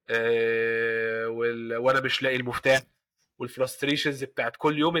 وانا مش لاقي المفتاح، والفرستريشنز بتاعت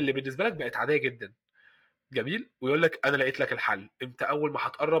كل يوم اللي بالنسبه لك بقت عاديه جدا. جميل. ويقول لك انا لقيت لك الحل، انت اول ما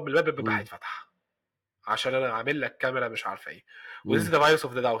هتقرب من الباب مم. هيتفتح، عشان انا عامل لك كاميرا مش عارفه ايه. وذيس مم. ذا فيروس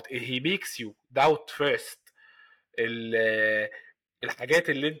اوف ذا داوت. هي ميكس يو داوت فيرست الحاجات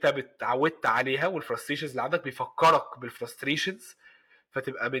اللي انت اتعودت عليها، والفرستريشنز اللي عندك بيفكرك بالفرستريشنز،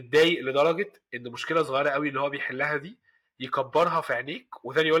 فتبقى متضايق لدرجه ان مشكله صغيره قوي اللي هو بيحلها دي يكبرها في عينيك،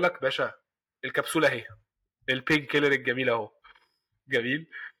 وثاني يقول لك باشا الكبسوله اهي، البين كيلر الجميل اهو. جميل.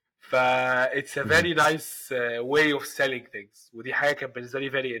 ف it's a مم. very nice way of selling things، ودي حاجه كانت بالنسبه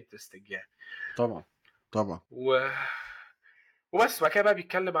لي very interesting يعني. طبعا طبعا. و... وبس بعد كده بقى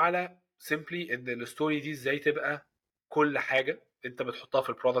بيتكلم على simply ان الستوري دي ازاي تبقى كل حاجه انت بتحطها في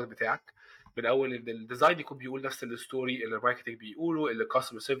البرودكت بتاعك، من اول ان الديزاين يكون بيقول نفس الستوري اللي الماركتنج بيقوله، اللي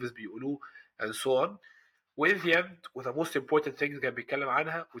الكاستمر سيرفيس بيقولوه and so on. وin the end with the most important things كان بيتكلم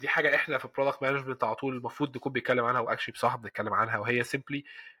عنها، ودي حاجه احنا في البرودكت مانجمنت على طول المفروض نكون بيتكلم عنها، واكشلي بصراحه بنتكلم عنها، وهي simply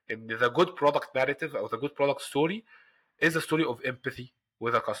ان the good product narrative او the good product story is a story of empathy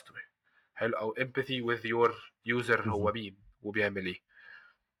with a customer. حلو. او empathy with your user هو مم. مين وبيعمل ايه.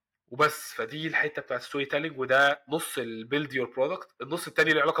 وبس. فدي الحته بتاعت ستوري تيلينج، وده نص البيلد يور برودكت. النص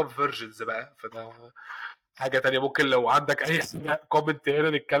التاني له علاقه بفيرجنز بقى، فده حاجه تانية. ممكن لو عندك اي كومنت هنا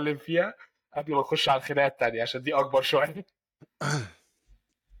نتكلم فيها قبل ما نخش على الخناقه التانية عشان دي اكبر شويه.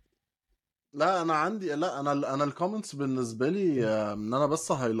 لا انا عندي، لا انا الكومنتس بالنسبه لي ان انا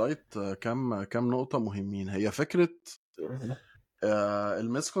بس هايلايت كام نقطه مهمين. هي فكره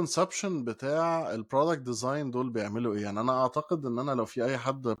المسكونسبشن بتاع البرودكت ديزاين دول بيعملوا ايه. يعني انا اعتقد ان انا لو في اي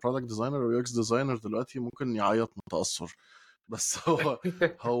حد برودكت ديزاينر او يو اكس ديزاينر دلوقتي ممكن يعيط متاثر. بس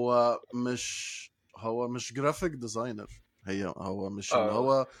هو مش جرافيك ديزاينر. هو مش اللي اه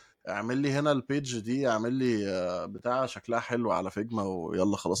هو اعمل لي هنا البيج دي، اعمل لي بتاع شكلها حلو على فيجما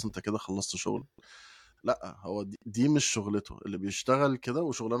ويلا خلاص انت كده خلصت شغل. لا هو دي مش شغلته. اللي بيشتغل كده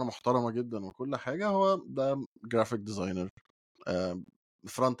وشغلانه محترمه جدا وكل حاجه هو ده جرافيك ديزاينر،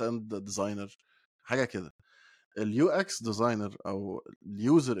 فرونت اند ديزاينر، حاجه كده. اليو اكس ديزاينر او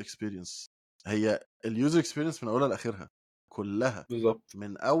اليوزر اكسبيرينس، هي اليوزر اكسبيرينس من اولها لاخرها كلها، بالظبط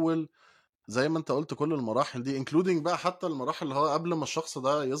من اول زي ما انت قلت كل المراحل دي انكلودنج بقى حتى المراحل اللي هو قبل ما الشخص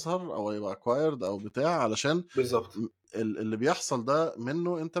ده يظهر او يبقى اكوايرد او بتاع، علشان بالظبط. اللي بيحصل ده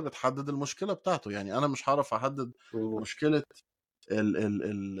منه انت بتحدد المشكله بتاعته. يعني انا مش هعرف احدد مشكله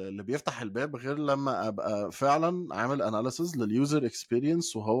اللي بيفتح الباب غير لما ابقى فعلا عامل اناليسز لليوزر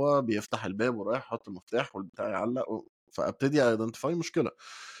اكسبيرينس وهو بيفتح الباب ورايح يحط المفتاح والبتاع يعلق فابتدي ايدنتيفاي مشكله.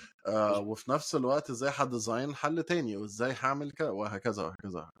 وفي نفس الوقت ازاي هديزاين حل تاني وازاي هعمل كذا وهكذا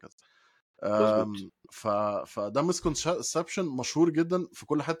وهكذا وهكذا. مظبوط. ف فده مسكونسبشن مشهور جدا في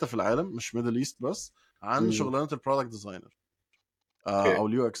كل حته في العالم مش ميدل ايست بس، عن شغلانه البرودكت ديزاينر اوكي. او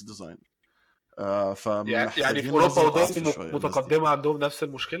اليو اكس ديزاينر. يعني في فمحتاجين اوروبا ننزل ودول تعافي شويه الناس دي. متقدمه عندهم نفس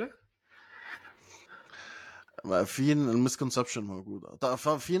المشكله. في المسكونسبشن موجوده.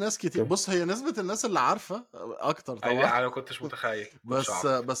 ففي ناس كتير. اوكي. بص هي نسبه الناس اللي عارفه اكتر يعني طبعا. انا ما كنتش متخيل، ما كنتش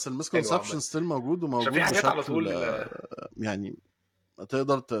اعرف. بس حلو المسكونسبشن عامه. ستيل موجود عشان في وموجود حاجات على بشكل طول يعني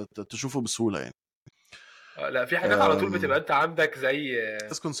تقدر تشوفه بسهوله يعني. لا في حاجات على طول بتبقى انت عندك زي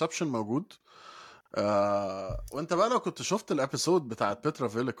مسكونسبشن موجود. وانت بقى لو كنت شفت الابيسود بتاعت بيترا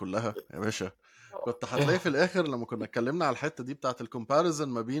فيلا كلها يا باشا، كنت هتلاقي في الاخر لما كنا اتكلمنا على الحته دي بتاعت الكومباريزن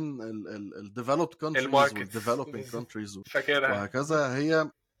ما بين الديفلوبد كونتريز الماركت. والديفلوبينج كونتريز فاكرها. وهكذا.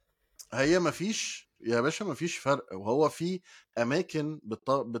 هي ما فيش يا باشا، ما فيش فرق. وهو في اماكن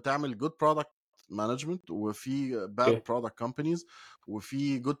بتعمل جود برودكت مانجمنت، وفي باد اوكي. برودكت كومبانيز،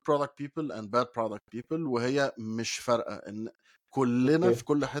 وفي جود برودكت بيبل اند باد برودكت بيبل. وهي مش فارقه ان كلنا اوكي. في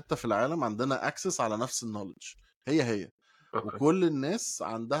كل حته في العالم عندنا اكسس على نفس النولج. هي اوكي. وكل الناس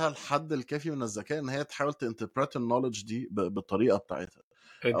عندها الحد الكافي من الذكاء ان هي تحاول تنتربريت النولج دي بالطريقه بتاعتها،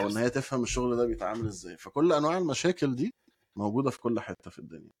 او ان هي انترستنج. تفهم الشغل ده بيتعامل ازاي. فكل انواع المشاكل دي موجوده في كل حته في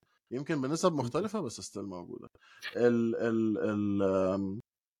الدنيا، يمكن بنسب مختلفة بس ستيل موجودة. ال ال ال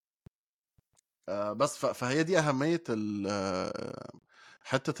بس فهي دي أهمية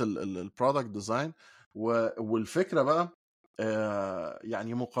حته البرودكت ديزاين. والفكره بقى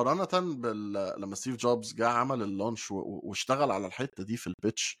يعني مقارنه لما ستيف جوبز جه عمل اللانش واشتغل على الحته دي في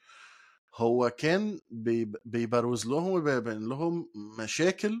البيتش، هو كان بيبروز لهم وبيبين لهم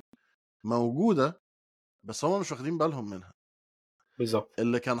مشاكل موجوده بس هم مش واخدين بالهم منها. بالظبط.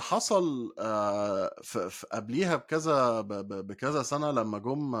 اللي كان حصل في قبليها بكذا سنه لما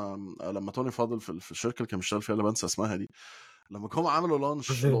جم لما توني فاضل في الشركه اللي كان بيشتغل فيها اللي بنسى اسمها دي، لما جم عملوا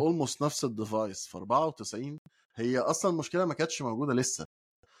لانش لاولموست نفس الديفايس في 94، هي اصلا المشكله ما كانتش موجوده لسه،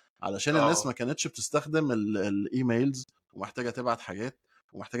 علشان الناس ما كانتش بتستخدم الايميلز ومحتاجه تبعت حاجات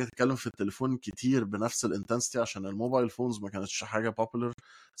ومحتاجه تتكلم في التليفون كتير بنفس الانتنسيتي، عشان الموبايل فونز ما كانتش حاجه بوبولار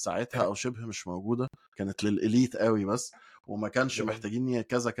ساعتها او شبه مش موجوده، كانت للاليت قوي بس، وما كانش محتاجين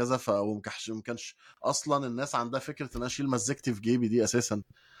كذا كذا. وما كانش اصلا الناس عندها فكره ان انا اشيل مزجتي في جيبي دي اساسا.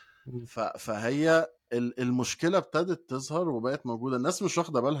 فهي المشكله ابتدت تظهر وبقت موجوده، الناس مش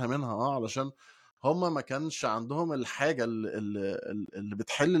واخده بالها منها علشان هما ما كانش عندهم الحاجه اللي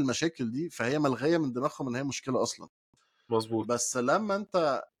بتحل المشاكل دي، فهي ملغيه من دماغهم ان هي مشكله اصلا. مظبوط. بس لما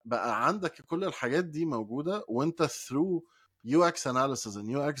انت بقى عندك كل الحاجات دي موجوده وانت through UX analysis and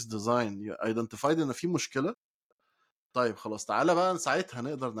UX design you identified ان في مشكله، طيب خلاص تعالى بقى ساعتها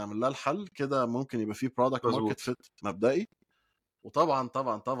نقدر نعمل لها الحل كده، ممكن يبقى في product market مظبوط. fit مبدئي.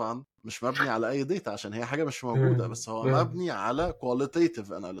 وطبعا مش مبني على اي داتا عشان هي حاجه مش موجوده، بس هو مبني على qualitative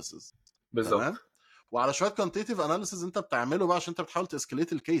analysis. بالظبط. تمام. وعلى شويه quantitative analysis انت بتعمله بقى عشان انت بتحاول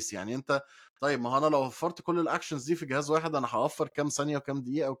تاسكليت الكيس. يعني انت طيب ما هو انا لو وفرت كل الاكشنز دي في جهاز واحد انا هوفر كام ثانيه وكام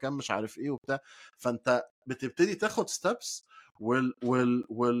دقيقه وكام مش عارف ايه وبتاع. فانت بتبتدي تاخد ستيبس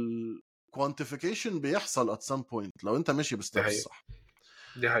وال quantification بيحصل at some point لو انت ماشي بستبس صح.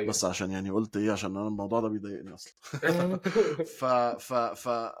 دي حقيقة. بس عشان يعني قلت ايه، عشان انا الموضوع ده بيضايقني اصلا. ف ف ف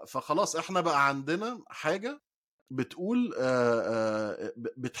فخلاص احنا بقى عندنا حاجه بتقول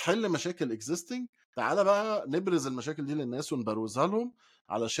بتحل مشاكل existing. تعالى بقى نبرز المشاكل دي للناس ونبروزها لهم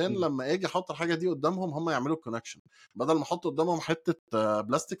علشان لما اجي احط الحاجه دي قدامهم هم يعملوا الكونكشن، بدل ما احط قدامهم حته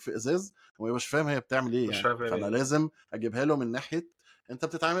بلاستيك في ازاز وما يبقاش فاهم هي بتعمل ايه. مش يعني فاهم فانا ايه. لازم اجيبها له من ناحيه انت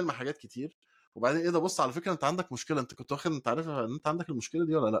بتتعامل مع حاجات كتير، وبعدين ايه ده، بص على فكره انت عندك مشكله، انت كنت واخد، انت عارف ان انت عندك المشكله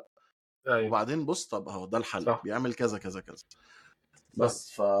دي ولا لا؟ ايوه وبعدين بص طب اهو ده الحل صح بيعمل كذا كذا كذا. صح.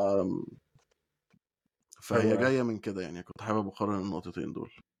 بس فهي حلو. جايه من كده يعني. كنت حابب اقارن النقطتين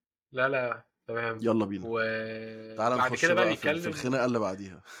دول. لا لا تمام. يلا بينا تعال وبعد نخش كده بقى بقى في بيتكلم. الخناقه اللي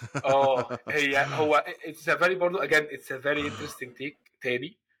بعديها. هو it's a very برضو again it's a very interesting take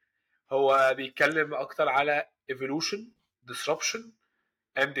تاني. هو بيتكلم اكتر على evolution, disruption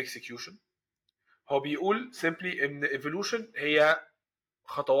and execution. هو بيقول simply ان evolution هي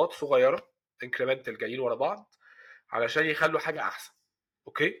خطوات صغيرة incremental جايين ورا بعض علشان يخلوا حاجة احسن.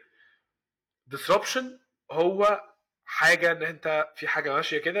 اوكي. disruption هو حاجة ان انت في حاجة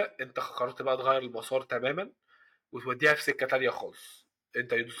ماشية كده انت قررت بقى تغير المسار تماما وتوديها في سكة تانية خالص،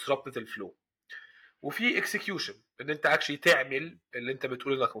 انت disrupted الفلو. وفي execution ان انت actually تعمل اللي انت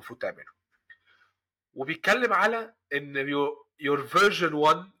بتقول انك المفروض تعمله. وبيتكلم على ان your version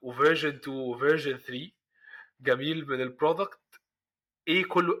 1 و version 2 و version 3 جميل من البرودكت ايه،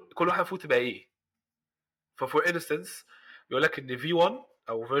 كل واحد المفروض تبقى ايه. ففور انستنس يقول لك ان V1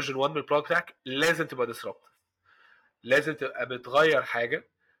 او version 1 من البرودكت بتاعك لازم تبقى disruptive، لازم تبقى بتغير حاجه.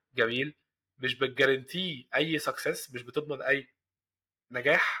 جميل. مش بتجارنتي اي سكسس، مش بتضمن اي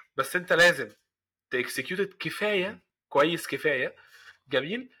نجاح، بس انت لازم تاكسكيوت كفايه كويس كفايه.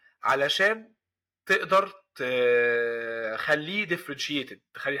 جميل. علشان تقدر تخليه ديفرنشيتد،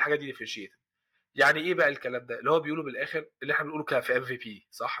 تخلي الحاجه دي ديفرنشيتد. يعني ايه بقى الكلام ده اللي هو بيقوله بالاخر، اللي احنا بنقوله في ام في بي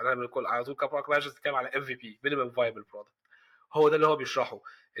صح؟ انا بنقول على طول كبروك مانجر بتتكلم على ام في بي، مينيمم فايبل برودكت. هو ده اللي هو بيشرحه،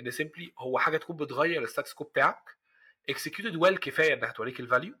 ان سيمبلي هو حاجه تكون بتغير الستاتس كو بتاعك اكسكيوتد ويل كفايه انها توريك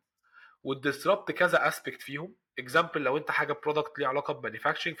الفاليو وتديسربت كذا اسبكت فيهم. اكزامبل لو انت حاجه برودكت ليه علاقه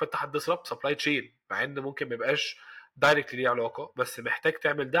بمانيفاكتشرنج فانت هتديسربت سبلاي تشين، مع ان ممكن ما يبقاش دايركتلي ليه علاقه، بس محتاج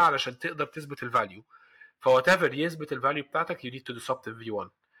تعمل ده علشان تقدر تثبت الفاليو. فوات ايفر يثبت الفاليو بتاعتك you need to disrupt V1.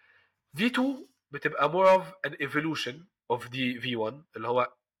 V2 بتبقى more of an evolution of the V1 اللي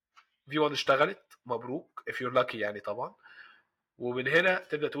هو V1 اشتغلت مبروك if you're lucky يعني طبعا. ومن هنا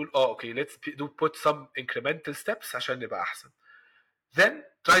تبدا تقول اوكي let's do put some incremental steps عشان نبقى احسن. then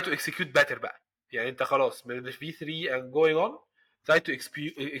try to execute better بقى. يعني انت خلاص من V3 and going on try to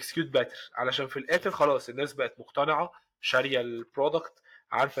execute better علشان في الاخر خلاص الناس بقت مقتنعه شاريه البرودكت،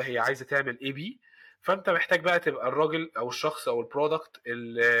 عارفه هي عايزه تعمل ايه بيه. فانت محتاج بقى تبقى الراجل او الشخص او البرودكت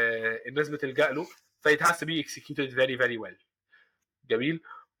الناس بتلجأ له، فايت has to be executed very very well. جميل.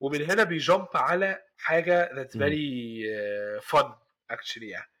 ومن هنا بيجمب على حاجه that's very fun actually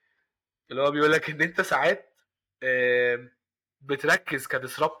يعني، اللي هو بيقول لك ان انت ساعات بتركز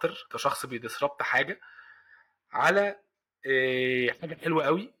كديسربتر، كشخص بيديسربت حاجه، على حاجه حلوه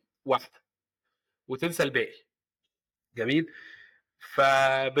قوي واحده وتنسى الباقي. جميل.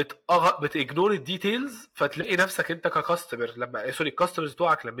 بتجنور الديتيلز، فتلاقي نفسك انت ككاستمر لما الكاستمرز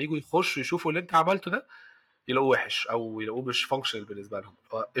بتوعك لما يجوا يخشوا يشوفوا اللي انت عملته ده يلاقوه وحش او يلاقوه مش فانكشنال بالنسبه لهم.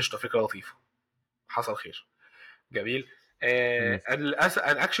 قشطه، فكره لطيفه، حصل خير. جميل.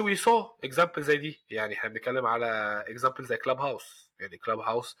 and actually we saw examples زي دي. يعني احنا بنتكلم على examples زي كلاب هاوس. يعني كلاب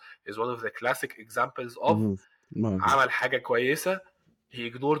هاوس is one of the classic examples of عمل حاجه كويسه he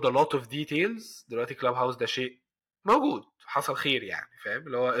ignored a lot of details. دلوقتي كلاب هاوس ده شيء موجود، حصل خير يعني، فاهم؟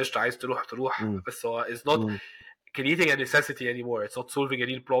 اللي هو قشطه، عايز تروح بس هو is not creating a necessity anymore. It's not solving a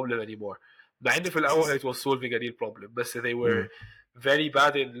real problem anymore. مع ان في الاول it was solving a real problem بس they were very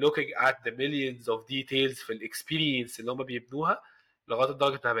bad in looking at the millions of details في الاكسبيرينس اللي هم بيبنوها لغايه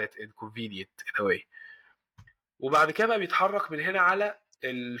لدرجه انها بقت inconvenient in a way. وبعد كده بقى بيتحرك من هنا على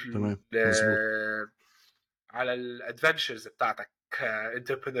على الادفنتشرز بتاعتك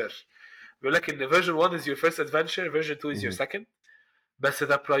كانتربرينور. بيقول لك ان version 1 is your first adventure, version 2 is your second. بس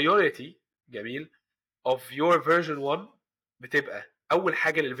the priority جميل of your version 1 بتبقى اول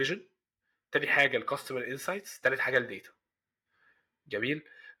حاجه للفيجن، تاني حاجه الكاستمر انسايتس، تالت حاجه الداتا. جميل.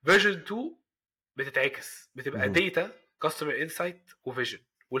 فيرجن 2 بتتعكس، بتبقى داتا، كاستمر انسايت، وفيجن.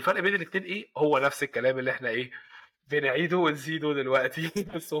 والفرق بين الاثنين ايه؟ هو نفس الكلام اللي احنا ايه بنعيده ونزيده دلوقتي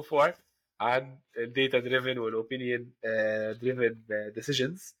so far عن الداتا دريفن والاوبينيون دريفن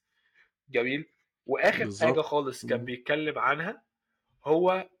ديسيجنز. جميل. واخر حاجه خالص كان بيتكلم عنها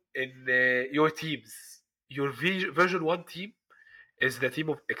هو ان your teams, your version 1 team is the team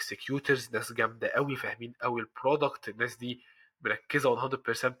of executors. ناس جامده قوي، فاهمين قوي البرودكت. الناس دي مركزه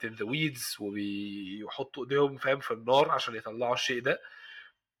 100% in the weeds وبيحطوا ايديهم فاهم في النار عشان يطلعوا الشيء ده.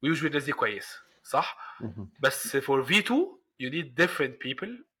 ويوجوالي الناس دي كويسه صح. بس for V2 you need different people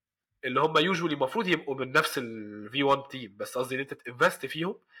اللي هم يوجوالي المفروض يبقوا من نفس ال V1 تيم، بس قصدي ان انت تنفست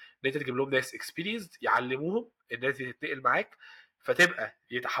فيهم، ان انت تجيب لهم ناس experienced يعلموهم، الناس دي تتنقل معاك فتبقى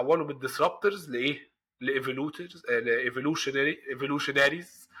يتحولوا من disruptors لايه؟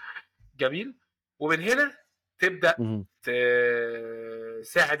 evolutionaries. جميل. ومن هنا تبدا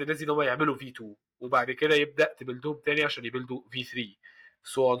تساعد الناس دي ان هم يعملوا V2 وبعد كده يبدا تبلدهم تاني عشان يبلدوا V3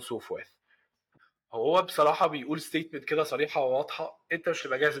 so on so forth. هو بصراحه بيقول ستيتمنت كده صريحه وواضحه، انت مش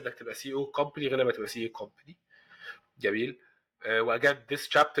هتبقى جاهز انك تبقى سي او كومباني غير لما تبقى سي او كومباني. جميل. واجان this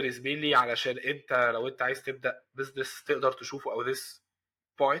chapter is mainly علشان انت لو انت عايز تبدا بزنس تقدر تشوفه او this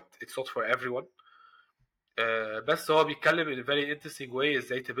point it's not for everyone. بس هو بيتكلم in a very interesting way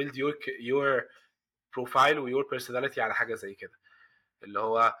ازاي تبيلد your profile و your personality على حاجه زي كده. اللي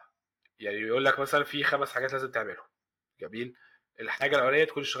هو يعني يقول لك مثلا في 5 حاجات لازم تعملهم. جميل. الحاجه الاولانيه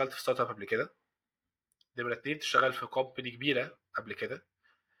تكون اشتغلت في ستارت اب قبل كده. نمرة 2 تشتغل في كومباني كبيره قبل كده.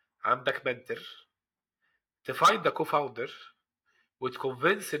 عندك منتور. تفايند ذا كوفاوندر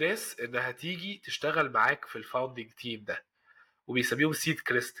وتكونفنس ناس انها تيجي تشتغل معاك في الفاوندنج تيم ده، وبيسميهم سيد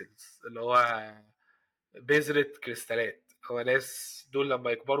كريستلز اللي هو بذرة كريستالات. هو ناس دول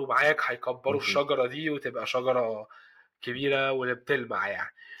لما يكبروا معاك هيكبروا الشجرة دي وتبقى شجرة كبيرة وبتلمع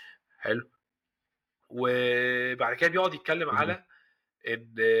يعني. حلو. وبعد كده بيقعد يتكلم على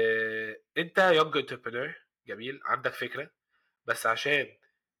ان انت يونج انتربرينور. جميل. عندك فكرة، بس عشان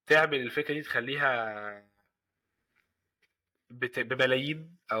تعمل الفكرة دي تخليها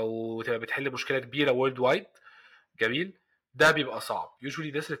بملايين او تبقى بتحل مشكلة كبيرة وورلد وايد. جميل. ده بيبقى صعب. يوجوالي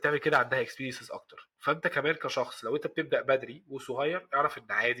الناس اللي بتعمل كده عندها اكسبيرينسز اكتر. فانت كمان كشخص لو انت بتبدا بدري وصغير اعرف ان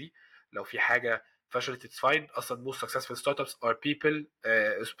عادي لو في حاجه فشلت اتس فاين. اصلا most successful startups are people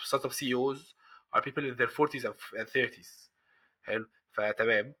startup CEOs are people in their 40s and 30s. حلو.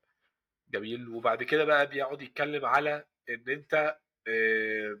 فتمام. جميل. وبعد كده بقى بيقعد يتكلم على ان انت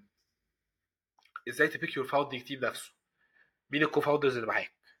ازاي تبيك يور فاوندنج تيم نفسه. مين الكوفاوندرز اللي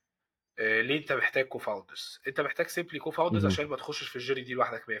معاك؟ ليه انت محتاج كوفاوندرز؟ انت محتاج سيمبلي كوفاوندرز عشان ما تخشش في الجيري دي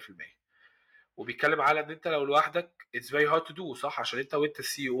لوحدك 100%. وبيتكلم على ان انت لو لوحدك it's very hard to do صح، عشان انت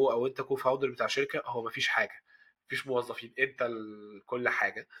السي او او انت كوفاوندر بتاع شركه، هو مفيش حاجه، مفيش موظفين، انت كل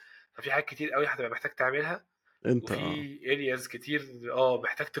حاجه. ففي حاجات كتير قوي هتبقى محتاج تعملها انت وفي areas كتير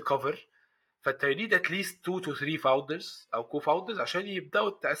محتاج تكفر. فانت you need at least 2 to 3 founders او co-founders عشان يبداوا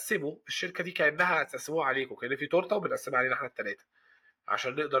تقسموا الشركه دي كانها هتقسموها عليكم، كان في تورته وبنقسمها علينا احنا الثلاثه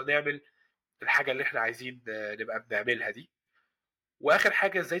عشان نقدر نعمل الحاجه اللي احنا عايزين نبقى بنعملها دي. واخر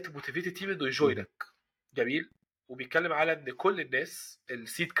حاجه ازاي تموتيفيت التيم انه يجوينك. جميل. وبيتكلم على ان كل الناس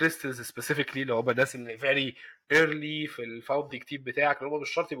السيد كريستلز سبيسيفيكلي اللي هم الناس اللي فيري ايرلي في الفاوندنج تيم بتاعك، اللي هم مش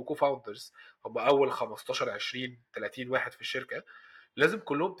شرط يبقوا فاوندرز، هم اول 15 20 30 واحد في الشركه، لازم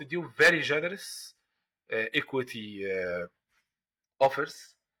كلهم تديهم فيري جينيرس ايكويتي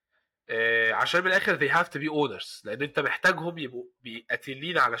اوفرز عشان من الاخر they have to be owners، لان انت محتاجهم يبقوا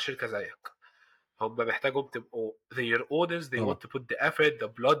بيقاتلين على شركه زيك. هم محتاجهم تبقوا their owners، they طبعا. want to put the effort the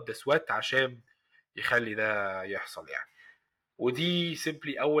blood the sweat عشان يخلي ده يحصل يعني. ودي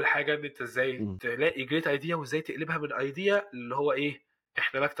simply اول حاجه ان انت ازاي تلاقي great idea وازاي تقلبها من idea اللي هو ايه،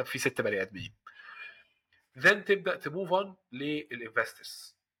 احنا مكتب فيه 6 بني ادمين. then تبدا تموف اون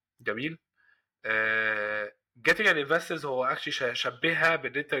للانفسترز. جميل. getting an investors هو actually شبهها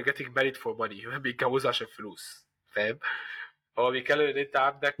بان انت getting married for money بيتجوزوا عشان فلوس، فاهم؟ هو بيتكلم ان انت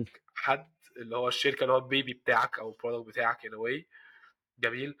عندك حد اللي هو الشركه اللي هو البيبي بتاعك او البرودكت بتاعك in a way.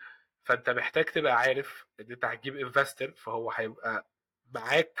 جميل. فانت محتاج تبقى عارف ان انت هتجيب انفستر فهو هيبقى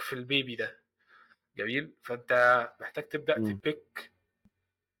معاك في البيبي ده. جميل. فانت محتاج تبدا تبيك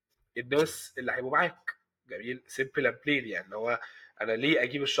الناس اللي هيبقوا معاك. جميل. سيمبل اند بلين يعني اللي هو انا ليه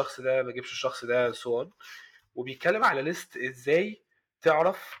اجيب الشخص ده ما اجيبش الشخص ده سو. وبيتكلم على ليست ازاي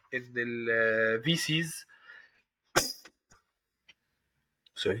تعرف ان الفي سيز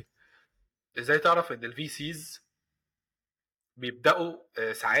سوري ازاي تعرف ان الفي سيز بيبداوا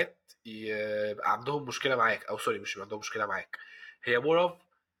ساعات يبقى عندهم مشكله معاك، او سوري مش عندهم مشكله معاك، هي مور اوف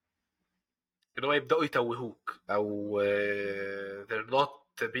ان هو يبداوا يتوهوك او they're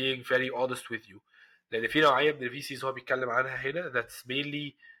not being very honest with you. لان في نوعيه من الفي سيز هو بيتكلم عنها هنا that's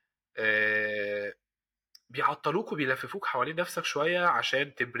mainly بيعطلوك وبيلففوك حوالين نفسك شويه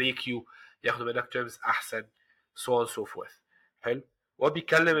عشان تبريك يو، ياخدوا منك تيرمز احسن so on so forth. حلو. وهو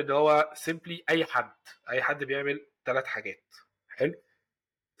بيتكلم ان هو simply اي حد بيعمل 3 حاجات. حلو.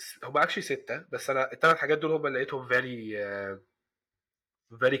 هم اكشلي 6 بس انا ال3 حاجات دول هم اللي لقيتهم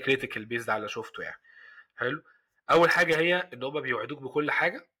very critical based على اللي شفته يعني. حلو. اول حاجه هي ان هم بيوعدوك بكل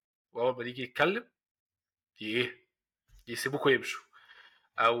حاجه واول ما يجي يتكلم ايه يسيبوك ويمشوا،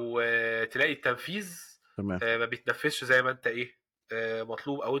 او تلاقي التنفيذ ما بيتنفذش زي ما انت ايه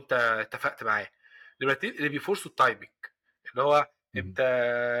مطلوب او انت اتفقت معاه. نمرة 2 اللي بيفورسوا التايمنج، اللي هو انت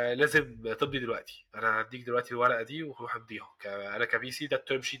لازم تمضي دلوقتي، انا هديك دلوقتي الورقه دي وروح امضيها انا كفي سي ده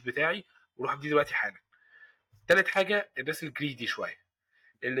التيرم شيت بتاعي وروح امضي دلوقتي حالا. تالت حاجه الناس الجريدي شويه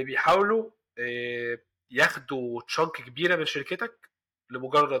اللي بيحاولوا ياخدوا تشانك كبيره من شركتك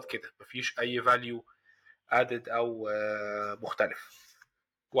لمجرد كده مفيش اي فاليو ادد او مختلف.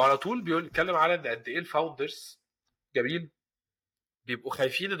 وعلى طول بيتكلم على ان قد ايه الفاوندرز جميل بيبقوا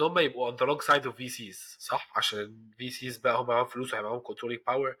خايفين ان هم يبقوا on the wrong side of VCs، صح؟ عشان VCs بقى هم معاهم فلوس وهيبقى معاهم controlling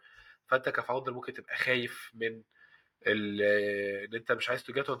power. فانت كفاوندر ممكن تبقى خايف من ان انت مش عايز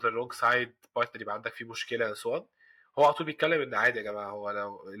to get on the wrong side بارتنر يبقى عندك فيه مشكله so on. هو على طول بيتكلم ان عادي يا جماعه، هو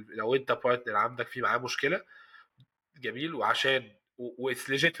لو انت بارتنر عندك فيه معاه مشكله جميل وعشان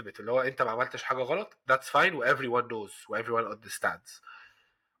واتس legitimate اللي هو انت ما عملتش حاجه غلط that's fine و everyone knows و everyone understands.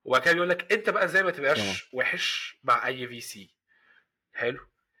 وبعد كده بيقول لك انت بقى زي ما تبقاش وحش مع اي في سي. حلو.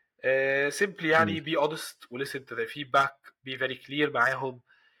 simply يعني be honest و listen to their feedback be very clear معاهم.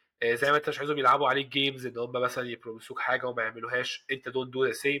 زي ما انت مش عايزهم يلعبوا عليك جيمز ان هم مثلا يبرومسوك حاجه وما يعملوهاش، انت don't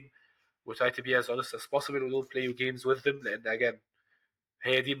do the same و try to be as honest as possible و don't play your games with them. لان again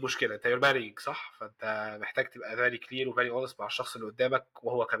هي دي المشكله، انت you're marrying صح، فانت محتاج تبقى very clear و very honest مع الشخص اللي قدامك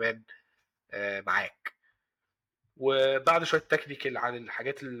وهو كمان معاك. وبعد شويه تكنيكال عن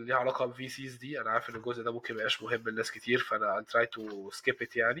الحاجات اللي ليها علاقه بالفي سيز دي، انا عارف ان الجزء ده ممكن ميبقاش مهم لناس كتير فانا I'll try to skip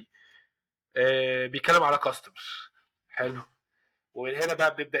it يعني. بيتكلم على كاستمر. حلو. ومن هنا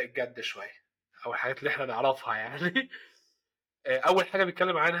بقى بنبدا الجد شويه او الحاجات اللي احنا نعرفها يعني. اول حاجه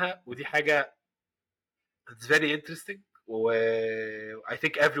بيتكلم عنها ودي حاجه it's very interesting و I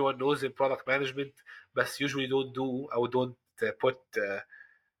think everyone knows in product management بس usually don't do او don't put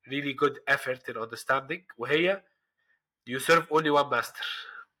really good effort in understanding، وهي you serve only one master.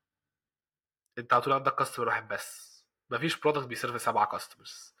 انت على طول عندك كاستمر واحد بس، مفيش برودكت بيسيرف 7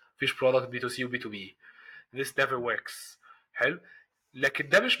 كاستمرز، مفيش برودكت بي تو سي وبي تو بي. this never works. حلو. لكن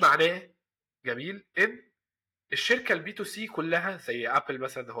ده مش معناه جميل ان الشركه البي تو سي كلها زي ابل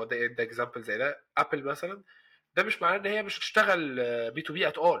مثلا، هو ده اكزامبل زي ده ابل مثلا، ده مش معناه ان هي مش هتشتغل بي تو بي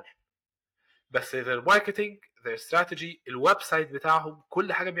ات اول. بس their marketing their strategy الويب سايت بتاعهم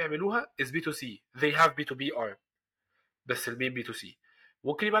كل حاجه بيعملوها is B2C they have B2B arm بس المين B2C.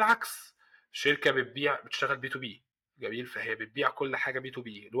 ممكن يبقى العكس، شركه بتشتغل بي تو بي جميل فهي بتبيع كل حاجه بي تو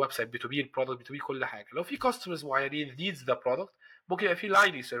بي، الويب سايت بي تو بي البرودكت بي تو بي كل حاجه. لو في كاستمرز معينين needs the product ممكن يبقى في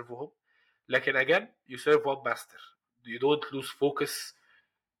لاين يسيرفوهم، لكن again you serve one master you don't lose focus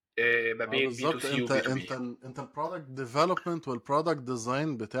ما بين بي تو بالظبط. سي انت وبي تو انت بي. انت البرودكت ديفلوبمنت والبرودكت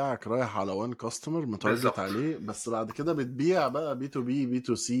ديزاين بتاعك رايح على وان كاستمر متارجت بالظبط. عليه، بس بعد كده بتبيع بقى بي تو بي بي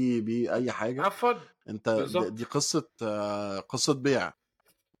تو سي بي اي حاجه. have fun. انت دي بالظبط. قصه قصه بيع.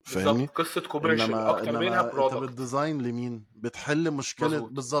 فاهمني؟ بالظبط، قصه كوميرشال اكتر منها انما انت برودكت. بتديزاين لمين؟ بتحل مشكله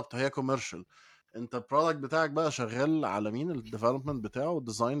مظبوط. بالظبط، هي كوميرشال. انت البرودكت بتاعك بقى شغال على مين؟ الديفلوبمنت بتاعه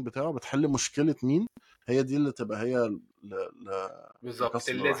والديزاين بتاعه بتحل مشكله مين؟ هي دي اللي تبقى هي بالظبط،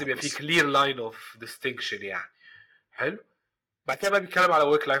 اللي لكاستمر لازم واحد يبقى فيه بس. كلير لاين اوف ديستنكشن يعني. حلو. بعد كده بقى بيتكلم على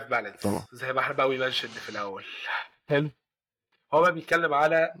ورك لايف طبعا. بالانس زي ما احنا بقى منشن في الاول. حلو. هو بقى بيتكلم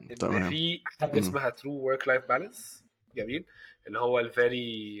على ان تمام. في حاجه مم. اسمها ترو ورك لايف بالانس. جميل. اللي هو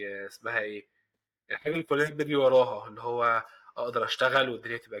الفيري اسمها ايه، الحاجه اللي كلنا بنجري وراها، اللي هو اقدر اشتغل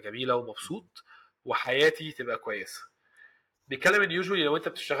والدنيا تبقى جميله ومبسوط وحياتي تبقى كويسه. بيتكلم ان يوجوالي لو انت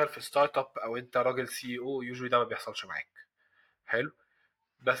بتشتغل في ستارت اب او انت راجل سي او، يوجوالي ده ما بيحصلش معاك. حلو.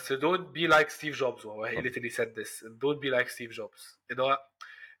 بس don't be like Steve Jobs. وهو he طب. literally said this. Don't be like Steve Jobs. ان هو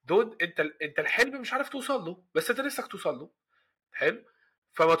انت الحلم مش عارف توصل له، بس انت نفسك توصل له. حلو.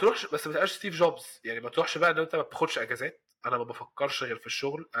 فما تروحش، بس ما تبقاش ستيف جوبز يعني. ما تروحش بقى ان انت ما بتاخدش اجازات، انا ما بفكرش غير في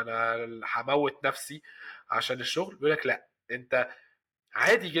الشغل، انا هموت نفسي عشان الشغل. بيقول لك لا، انت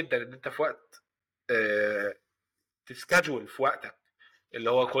عادي جدا ان انت في وقت تسكادجول في وقتك، اللي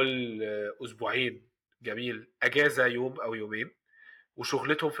هو كل اسبوعين جميل اجازه يوم او يومين،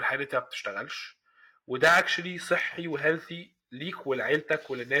 وشغلتهم في الحقيقه انت ما بتشتغلش. وده اكشلي صحي وهيلثي ليك ولعيلتك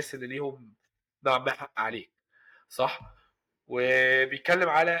وللناس اللي ليهم نوع ما حق عليك. صح. وبيتكلم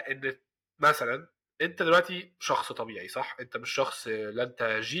على ان مثلا انت دلوقتي شخص طبيعي، صح؟ انت مش شخص، لا انت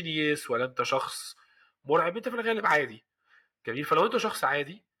جينيوس ولا انت شخص مرعب، انت في الغالب عادي. جميل. فلو انت شخص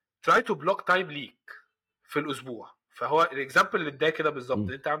عادي try to block time ليك في الاسبوع. فهو الاكزامبل اللي اداه كده بالظبط،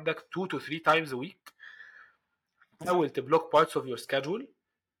 مم. انت عندك 2 to 3 times a week حاول تبلوك parts of your schedule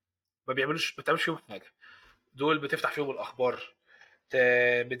ما بتعملش فيهم حاجه. دول بتفتح فيهم الاخبار،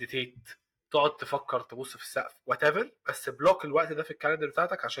 تمديتيت، تقعد تفكر، تبص في السقف، وات ايفر، بس بلوك الوقت ده في الكالندر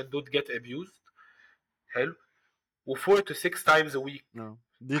بتاعتك عشان دونت جيت ابيوزد. حلو. و4 to 6 times a week حاول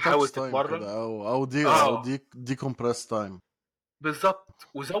ديتوكس تايم تتمرن. كده، او اه دي كومبريس تايم. بالظبط.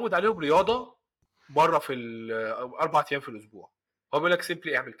 وزود عليهم رياضه مره في 4 ايام في الاسبوع. هو بيقول لك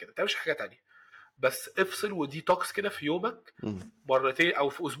سيمبلي اعمل كده، ما تعملش حاجه تانية، بس افصل وديتوكس كده في يومك مرتين، او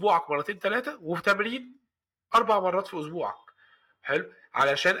في اسبوعك مرتين ثلاثه، وفي تمرين 4 مرات في اسبوعك. حلو.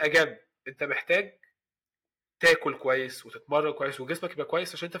 علشان اجان انت محتاج تاكل كويس وتتمرن كويس وجسمك يبقى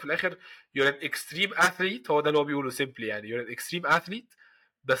كويس، عشان انت في الاخر you're an extreme athlete. هو ده اللي هو بيقوله simply يعني you're an extreme athlete،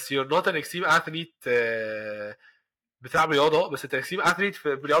 بس you're not an extreme athlete بتاع رياضه، بس انت extreme athlete في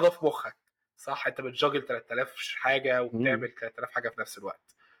رياضه في مخك. صح. انت بتجاجل 3000 حاجه مم. وبتعمل 3000 حاجه في نفس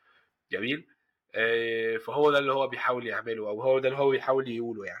الوقت. جميل. فهو ده اللي هو بيحاول يعمله، او هو ده اللي هو بيحاول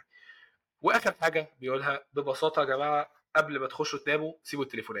يقوله يعني. واخر حاجه بيقولها ببساطه يا جماعه، قبل ما تخشوا تناموا سيبوا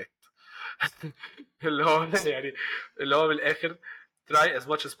التليفونات. اللي هو يعني اللي هو من الاخر try as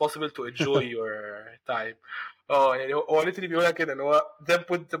much as possible to enjoy your time. اه يعني هو literally بيقولها كده، اللي هو then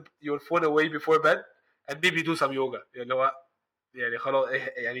put your phone away before bed and maybe do some yoga. يعني اللي هو يعني خلاص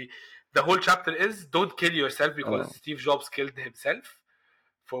يعني the whole chapter is don't kill yourself because اه. Steve Jobs killed himself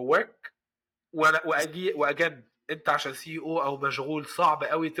for work. واجن انت عشان سي او مشغول صعب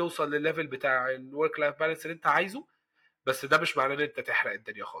قوي توصل للليفل بتاع الورك لايف بالانس اللي انت عايزه، بس ده مش معناه ان انت تحرق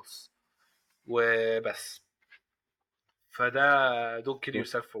الدنيا خالص وبس. فده don't kill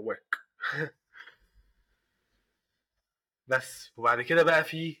yourself for work. بس. وبعد كده بقى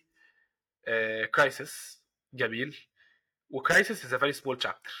في كرايسيس. جميل. وكرايسيس is a very small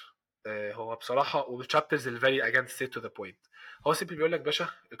chapter. هو بصراحه والشابترز اللي very again straight to the point. هو سيمبلي بيقول لك باشا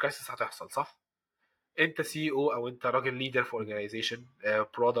الكرايسيس هتحصل، صح؟ انت سي او انت راجل ليدر في اورجانيزيشن،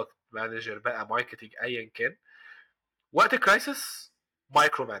 برودكت مانجر بقى، ماركتنج، ايا كان. وقت الكرايسيس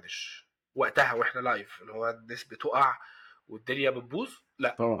مايكرو مانج وقتها واحنا لايف، اللي هو الناس بتقع والدنيا بتبوظ،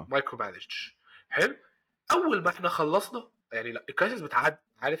 لا طبعا. مايكرو مانج. حلو. اول ما احنا خلصنا يعني، لا الكرايسيس بتعدي،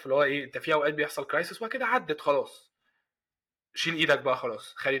 عارف اللي هو ايه، انت في اوقات بيحصل كرايسيس وكده عدت خلاص، شيل ايدك بقى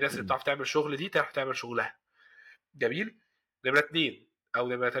خلاص، خلي الناس اللي مم. بتعرف تعمل شغل دي تروح تعمل شغلها. جميل. نمرة 2 او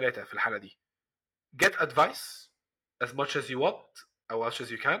نمرة 3 في الحالة دي get advice as much as you want او as much as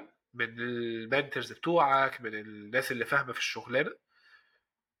you can من المنتورز بتوعك، من الناس اللي فاهمه في الشغلانه.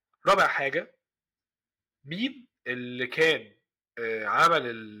 رابع حاجه، مين اللي كان عمل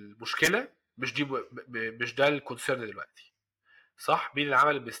المشكله، مش دي مش ده الكونسيرن دلوقتي. صح. مين اللي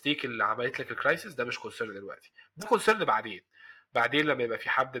عمل الميستيك اللي عملت لك الكرايسيس، ده مش كونسيرن دلوقتي، ده كونسيرن بعدين. بعدين لما يبقى في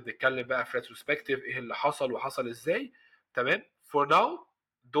حد بنتكلم بقى في ريتروسبكتيف ايه اللي حصل وحصل ازاي. تمام. for now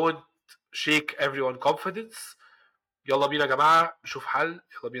don't shake everyone confidence. يلا بينا يا جماعه نشوف حل،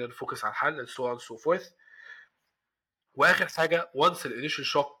 يلا بينا نفوكس على الحل and so on and so forth. واخر حاجه once الانيشال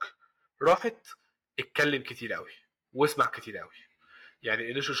شوك راحت، اتكلم كتير قوي واسمع كتير قوي. يعني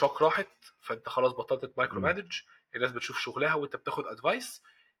الانيشال شوك راحت، فانت خلاص بطلت مايكرو مم. مانج، الناس بتشوف شغلها وانت بتاخد ادفايس.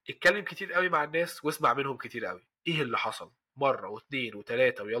 اتكلم كتير قوي مع الناس واسمع منهم كتير قوي ايه اللي حصل مره واثنين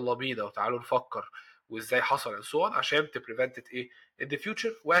وثلاثه ويلا بينا وتعالوا نفكر وازاي حصل and so on عشان to prevent it ايه in the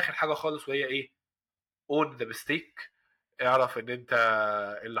future. واخر حاجه خالص وهي ايه own the mistake. اعرف ان انت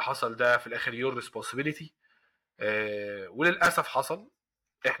اللي حصل ده في الاخر your responsibility. وللاسف حصل،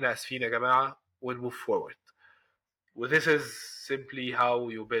 احنا اسفين يا جماعه we'll move forward. this is simply how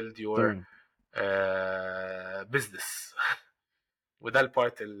you build your تمام. business. وده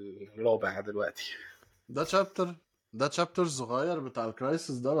البارت الرابع دلوقتي. ده تشابتر صغير بتاع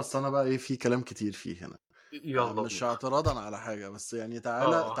الكرايسيس ده، بس انا بقى ايه في كلام كتير فيه هنا. يلا مش بينا. اعتراضا على حاجه، بس يعني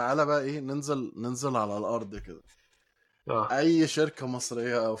اه تعالى بقى ايه ننزل على الارض كده. اه اي شركه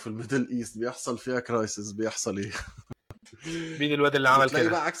مصريه او في الميدل ايست بيحصل فيها كرايسيس بيحصل ايه؟ مين الواد اللي عمل بتلاقي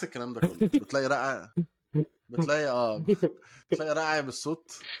كده؟ بقى عكس الكلام ده كله. بتلاقي رقع، بتلاقي بتلاقي رقع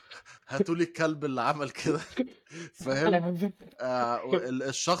بالصوت. هاتوا لي الكلب اللي عمل كده. فاهم؟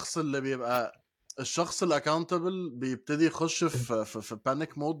 الشخص اللي بيبقى الشخص الاكاونتبل بيبتدي يخش في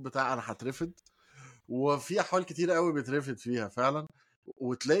بانيك مود بتاع انا هترفد. وفي احوال كتير قوي بيترفد فيها فعلا.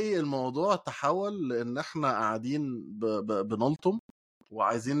 وتلاقي الموضوع تحول لان احنا قاعدين بنلطم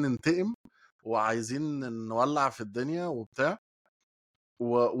وعايزين ننتقم وعايزين نولع في الدنيا وبتاع.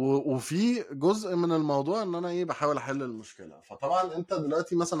 وفي جزء من الموضوع ان انا ايه بحاول احل المشكله. فطبعا انت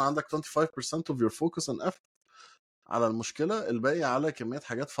دلوقتي مثلا عندك 25% of your focus and effort على المشكله، الباقي على كميه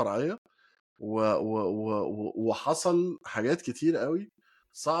حاجات فرعيه. وحصل حاجات كتير قوي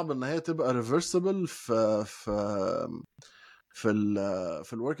صعب ان هي تبقى ريفرسبل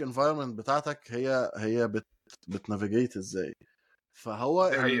في الورك انفايرمنت بتاعتك. هي بتنافيجيت ازاي. فهو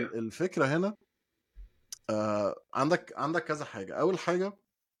دي حقيقة. الفكره هنا عندك كذا حاجه. اول حاجه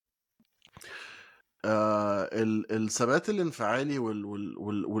الثبات الانفعالي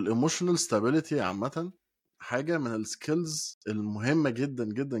والايموشنال ستابيليتي عامه حاجه من السكيلز المهمه جدا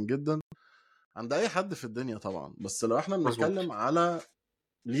جدا جدا عند اي حد في الدنيا طبعا. بس لو احنا مظبوط. بنتكلم على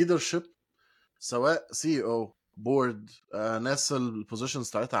leadership، سواء سي او بورد، ناس البوزيشنز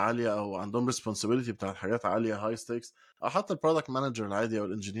بتاعتها عاليه او عندهم responsibility بتاعت حاجات عاليه هاي ستيكس، او حتى البرودكت مانجر العادي او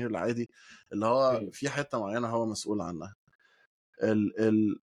الانجينير العادي اللي هو في حته معينه هو مسؤول عنها.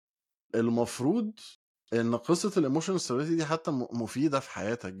 المفروض ان قصه الايموشنال ستابيليتي دي حتى مفيده في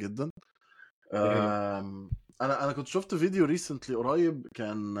حياتك جدا. انا كنت شفت فيديو ريسنتلي قريب،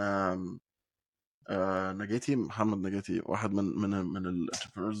 كان نجاتي محمد نجاتي، واحد من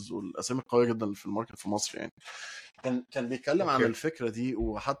الانتربرينورز والاسامي القويه جدا في الماركت في مصر يعني. كان بيتكلم عن اوكي. الفكره دي،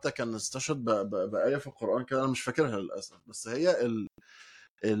 وحتى كان استشهد بايه في القران كده، انا مش فاكرها للاسف. بس هي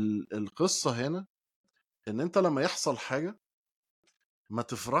القصه هنا ان انت لما يحصل حاجه ما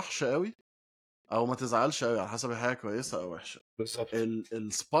تفرحش قوي او ما تزعلش قوي، على حسب حاجه كويسه او وحشه. بالظبط.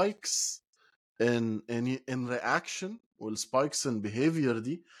 السبايكس in reaction والسبايكس in behavior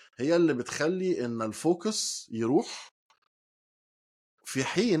دي هي اللي بتخلي ان الفوكس يروح، في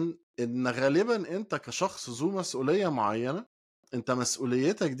حين ان غالبا انت كشخص ذو مسؤولية معينة، انت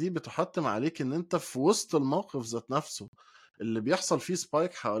مسؤوليتك دي بتحتم عليك ان انت في وسط الموقف ذات نفسه اللي بيحصل فيه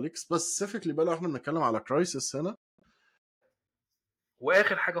سبايك حواليك. سبيسيفيكلي بقى لو احنا بنتكلم على كرايسيس هنا.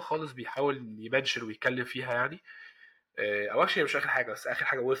 واخر حاجة خالص بيحاول يبنشر ويتكلم فيها يعني، او actually مش اخر حاجة، بس اخر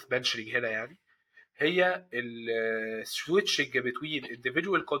حاجة worth mentioning هنا يعني، هي ال switching between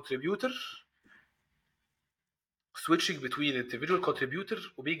individual contributor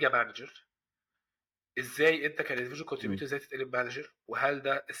وbeing a manager. ازاي انت كانديفيدوال كونتريبيوتور ازاي تتقلب مانجر، وهل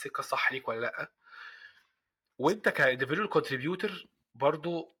ده السكه الصح ليك ولا لا؟ وانت كانديفيدوال كونتريبيوتور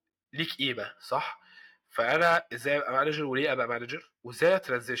برضو ليك قيمه صح؟ فانا ازاي ابقى مانجر وليه ابقى مانجر وازاي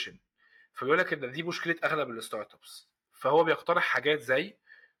ترانزيشن. فبيقول لك ان دي مشكله اغلب الستارت ابس، فهو بيقترح حاجات زي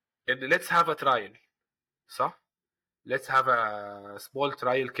ان ليتس هاف ا ترايل. صح؟ ليتس هاف ا سمول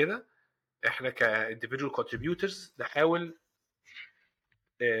ترايل كده، احنا كانديفيدوال كونتريبيوتورز نحاول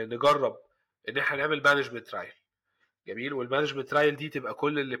نجرب ان احنا نعمل مانجمنت ترايل. جميل. والمانجمنت ترايل دي تبقى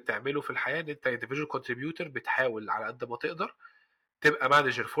كل اللي بتعمله في الحياه ان انت انديفيدوال كونتريبيوتور بتحاول على قد ما تقدر تبقى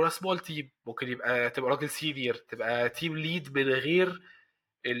مانجر فور سمول تيم. ممكن تبقى راجل سينيور تبقى تيم ليد من غير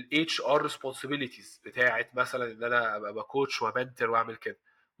الاتش ار ريسبونسبيلتيز بتاعت مثلا ان انا ابقى كوتش ومنتور واعمل كده،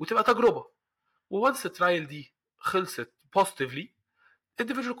 وتبقى تجربه. وونس الترايل دي خلصت بوزيتيفلي،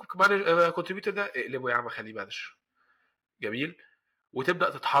 انديفيدوال كونتريبيوتور ده اقلبه يا عم خليه مانجر. جميل. وتبدا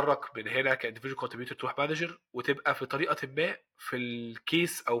تتحرك من هنا كانديفيدوال كونتريبيوتور تروح مانجر، وتبقى في طريقه ما في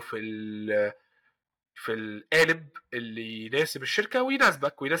الكيس او في القالب اللي يناسب الشركه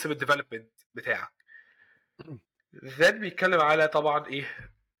ويناسبك ويناسب الديفلوبمنت بتاعك. ذات بيتكلم على طبعا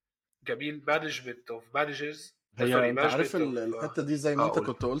ايه جميل مانجمنت اوف مانجرز. هي سوري انت عارف مانجمنت اوف الحتة دي زي ما انت اقول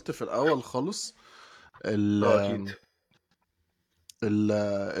كنت قلت في الاول خالص. اه اكيد.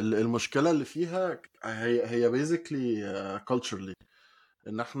 المشكله اللي فيها هي بيزيكلي culturally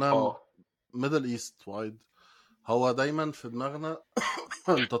ان احنا ميدل ايست وايد. هو دايما في دماغنا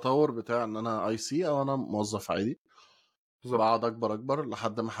التطور بتاع ان انا اي سي او انا موظف عادي، بالظبط بقعد اكبر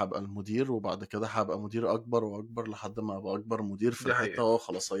لحد ما هبقى المدير، وبعد كده هبقى مدير اكبر واكبر لحد ما ابقى اكبر مدير في دي الحته، حقيقة هو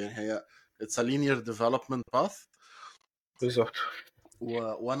خلاص يعني هي it's a linear development path. بالظبط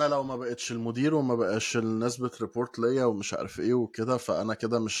وانا لو ما بقتش المدير وما بقاش الناس بتريبورت ليا ومش عارف ايه وكده، فانا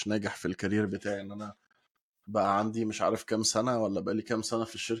كده مش ناجح في الكارير بتاعي. ان انا بقى عندي مش عارف كام سنة ولا بقى لي كام سنة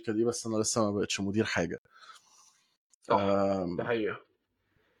في الشركة دي، بس انا لسه ما بقتش مدير حاجة. صح دي حقيقة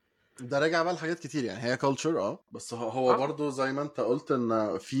ده راجع بقى لحاجات كتير يعني، هي culture بس هو برضو زي ما انت قلت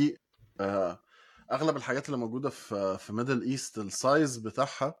ان في آه، اغلب الحاجات اللي موجودة في ميدل ايست السايز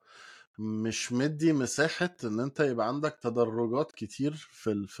بتاعها مش مدي مساحة ان انت يبقى عندك تدرجات كتير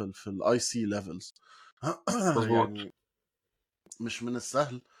في الاي سي ليفلز. مظبوط يعني مش من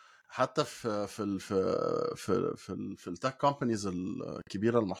السهل حتى في التك كومبانيز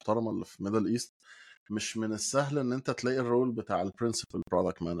الكبيره المحترمه اللي في ميدل ايست، مش من السهل ان انت تلاقي الرول بتاع البرنسبل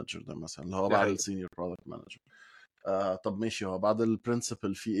برودكت مانجر ده مثلا، اللي هو دي بعد حقيقة السينيور برودكت مانجر. طب ماشي، هو بعد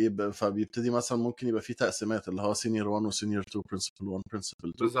البرنسبل في ايه فبيبتدي مثلا ممكن يبقى في تقسيمات اللي هو سينيور 1 وسينيور 2، برنسبل 1 برنسبل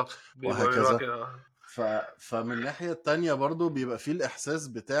 2 بالظبط بيبقى وهكذا. كده فمن الناحيه التانيه برضو بيبقى في الاحساس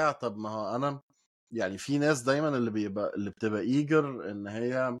بتاع طب ما هو انا يعني في ناس دايما اللي بتبقى ايجر ان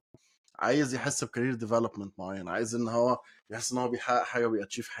هي عايز يحس بكارير ديفلوبمنت معين، عايز ان هو يحس ان هو بيحقق حاجه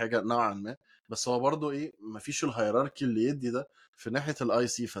وبيأتشيف حاجه نوعا ما. بس هو برضو ايه، مفيش الهيراركي اللي يدي ده في ناحيه الاي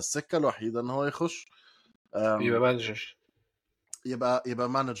سي. فالسكه الوحيده ان هو يخش بيبقى أم، مانجر يبقى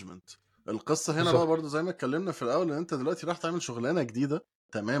مانجمنت. القصه هنا بقى بالظبط برضو زي ما اتكلمنا في الاول، ان انت دلوقتي راح تعمل شغلانه جديده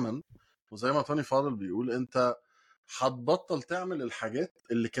تماما، وزي ما توني فاضل بيقول انت هتبطل تعمل الحاجات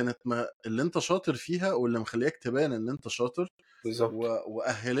اللي كانت اللي انت شاطر فيها واللي مخليك تبان ان انت شاطر بالظبط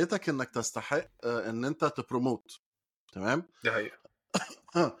واهلتك انك تستحق ان انت تبروموت. تمام. دي حقيقة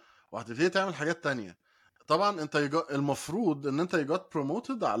وهتبتدي تعمل حاجات تانية. طبعا انت المفروض ان انت يجات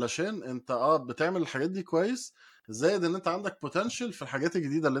بروموتد علشان انت بتعمل الحاجات دي كويس، زائد ان انت عندك بوتنشال في الحاجات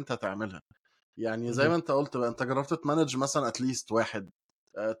الجديده اللي انت هتعملها. يعني زي مهم. ما انت قلت بقى، انت جربت تمانج مثلا اتليست واحد،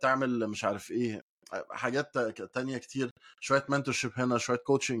 تعمل مش عارف ايه، حاجات تانية كتير، شويه منتورشيب هنا، شويه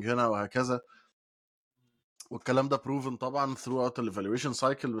كوتشنج هنا، وهكذا. والكلام ده بروفن طبعا ثرو اوت الايفالويشن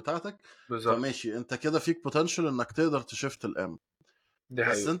سايكل بتاعتك. بالظبط فماشي، انت كده فيك بوتنشال انك تقدر تشفت الام. دي بس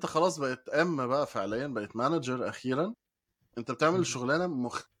حقيقة انت خلاص بقيت ام بقى فعليا، بقيت مانجر اخيرا. انت بتعمل مهم. شغلانه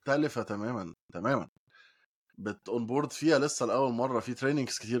مختلفه تماما تماما، بتون بورد فيها لسه لاول مره، في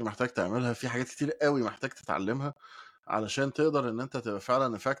تريننجز كتير محتاج تعملها، في حاجات كتير قوي محتاج تتعلمها علشان تقدر ان انت تبقى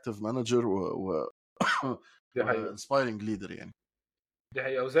فعلا effective manager دي حقيقة inspiring leader يعني. دي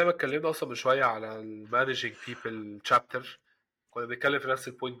حقيقة وزي ما اتكلمنا اصلا من شوية على المانجينج بيبل تشابتر، كنا بنتكلم في نفس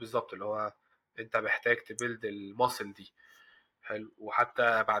البوينت بالظبط، اللي هو انت محتاج تبيلد الماسل دي. حلو.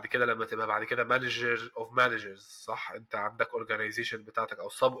 وحتى بعد كده لما تبقى بعد كده مانجر اوف مانجرز، صح، انت عندك اورجانيزيشن بتاعتك او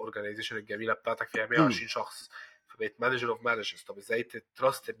سب اورجانيزيشن الجميله بتاعتك فيها 120 شخص، فبقيت مانجر اوف مانجرز. طب ازاي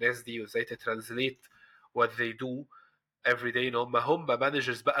تتراست الناس دي وازاي تترانزليت what they do every day ان هم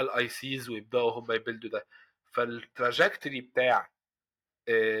مانجرز بقى الاي سيز ويبداوا هم يبيلدوا ده. فالتراجكتوري بتاع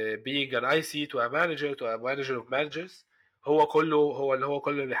being an IC to a manager to a manager of managers هو كله، هو اللي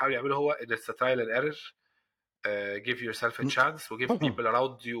كل اللي بيحاول يعمله هو ان it's a trial and error. give yourself a chance و give people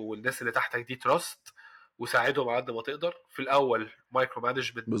around you والناس اللي تحتك دي trust، وساعدهم على قد ما تقدر. في الاول مايكرو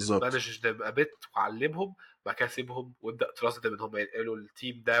مانجمنت، بالظبط مانج them a bit وعلمهم، بعد كده سيبهم وابدا تراست them ان هم ينقلوا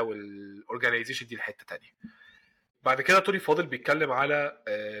التيم ده والاورجنايزيشن دي لحته تانية. بعد كده توني فاضل بيتكلم على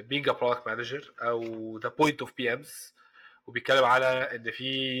being a product manager او the point of PMs، وبيتكلم على ان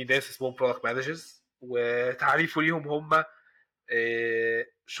في ناس اسمهم product managers وتعريفه ليهم هم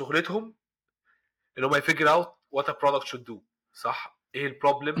شغلتهم ان هم يفجر اوت وات ا برودكت شود دو، صح، ايه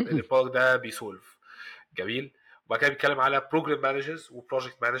البروبلم اللي البرودكت ده بيسولف. جميل. وبعد كده بيتكلم على بروجرام مانجرز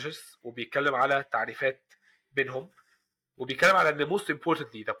وبروجكت مانجرز وبيتكلم على تعريفات بينهم، وبيتكلم على ان most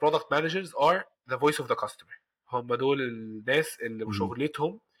importantly the product managers are the voice of the customer. هم دول الناس اللي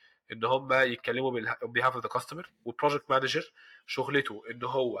شغلتهم ان هم يتكلموا on behalf of the customer. والبروجكت مانجر شغلته ان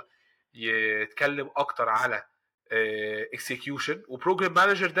هو يتكلم اكتر على execution. وبروجرام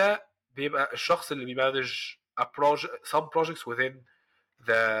مانجر ده بيبقى الشخص اللي بيمانج some projects within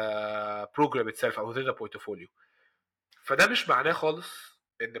the program itself او within the portfolio. فده مش معناه خالص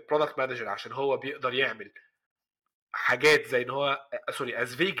ان البرودكت مانجر عشان هو بيقدر يعمل حاجات زي ان هو سوري as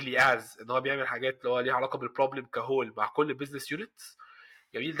vaguely as ان هو بيعمل حاجات اللي هو ليها علاقه بالبروبلم كهول مع كل بزنس يونتس.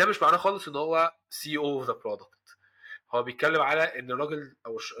 جميل. ده مش معناه خالص ان هو سي او اوف ذا برودكت. هو بيتكلم على ان الراجل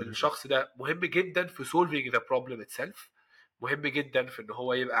او الشخص ده مهم جدا في solving the problem itself، مهم جدا في ان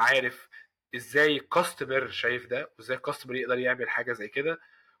هو يبقى عارف ازاي الكاستمر شايف ده، وازاي الكاستمر يقدر يعمل حاجه زي كده،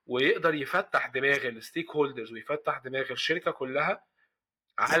 ويقدر يفتح دماغ الستيك هولدرز ويفتح دماغ الشركه كلها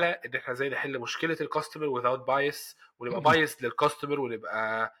على ان احنا ازاي نحل مشكله الكاستمر without bias، ونبقى بايس للكاستمر،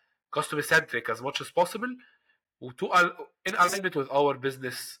 ونبقى customer centric as much as possible، to in alignment with our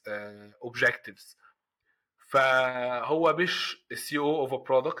business objectives. فهو مش السي او اوف ا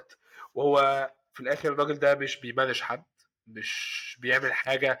برودكت، وهو في الاخر الراجل ده مش بيمانج حد، مش بيعمل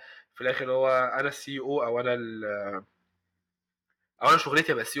حاجه في الاخر. هو انا السي او، او انا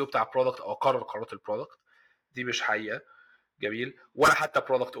شغلتي ابقى السي او بتاع برودكت او اقرر قرارات البرودكت، دي مش حقيقه. جميل. ولا حتى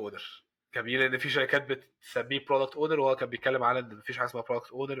برودكت اونر. جميل. ان في شركات بتسميه برودكت اونر، وهو كان بيتكلم على ان مفيش حاجه اسمها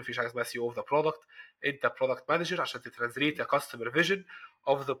برودكت اونر، مفيش حاجه اسمها سي او اوف ذا برودكت. انت برودكت مانجر عشان تترانزليت يا كاستمر فيجن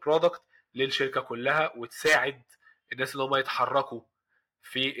اوف ذا برودكت للشركه كلها، وتساعد الناس اللي هم يتحركوا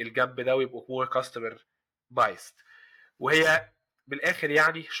في الجنب ده ويبقوا مور كاستمر بايست. وهي بالاخر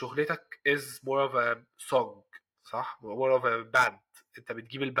يعني شغلتك is more of a song، صح؟ more of a band. انت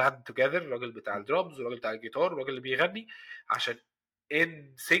بتجيب الباند توجذر، الراجل بتاع الدرامز والراجل بتاع الجيتار والراجل اللي بيغني، عشان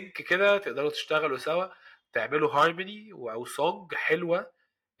ان سينك كده تقدروا تشتغلوا سوا، تعملوا هارموني او سونج حلوه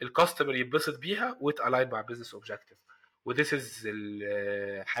الكاستمر يتبسط بيها وتالاين مع بزنس اوبجكتيف. وذيس از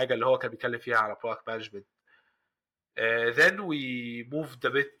الحاجه اللي هو كان بيتكلم فيها على برودكت مانجمنت. then we moved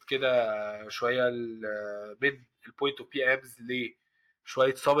a bit كده شويه من البوينت اوف بي امز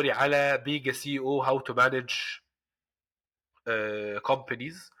لشويه سمري على being a CEO how to manage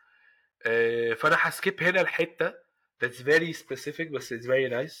companies. فانا هسكيب هنا الحته that's very specific بس it's very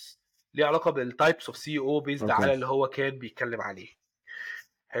nice، ليه علاقه بالتايبس اوف سي او بيزد على اللي هو كان بيتكلم عليه.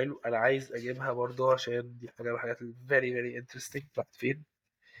 حلو. انا عايز اجيبها برضو عشان دي حاجه من الحاجات ال very very interesting. بتاعت فين؟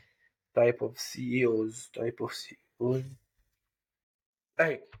 type of CEOs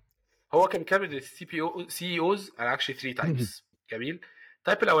اهي. هو كان بيتكلم السي بي او سي اوز على actually 3 تايبس. جميل.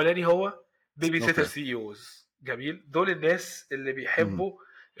 التايب الاولاني هو بيبي سيتر سي اوز. جميل. دول الناس اللي بيحبوا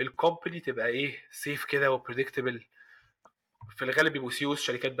الكومباني تبقى ايه، سيف كده وبريدكتبل. في الغالب بيبقوا سي اوز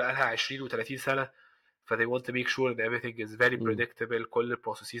شركات بقى لها 20 و30 سنه، ف they want to make sure that everything is very predictable. كل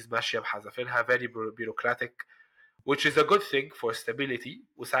البروسيسز ماشيه بحذافيرها، very bureaucratic which is a good thing for stability.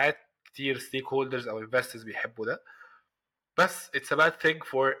 وساعات كتير stakeholders او investors بيحبوا ده، بس it's a bad thing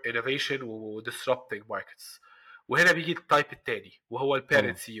for innovation و disrupting markets. وهنا بيجي التايب التاني وهو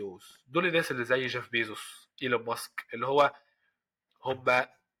البيرنت سي اوز. دول الناس اللي زي جيف بيزوس، ايلون ماسك، اللي هو هم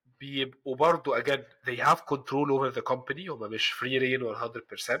بيبقوا برضو again they have control over the company. هم مش free reign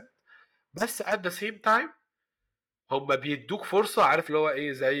 100%، بس at the same time هم بيدوك فرصة. عارف اللي هو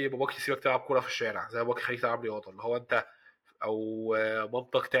ايه، زي باباك يسيبك تلعب كورة في الشارع، زي باباك يخليك تلعب رياضة، اللي هو انت او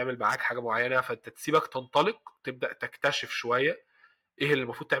مامتك تعمل معاك حاجة معينة فانت تسيبك تنطلق، تبدأ تكتشف شوية ايه اللي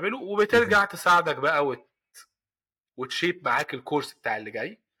المفروض تعمله، وبترجع تساعدك بقى وتشيب معاك الكورس بتاع اللي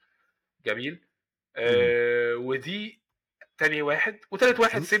جاي. جميل. ودي تاني واحد. وتالت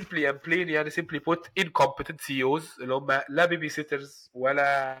واحد simply and plain يعني simply put incompetent CEOs، اللي هم لا بيبي سيترز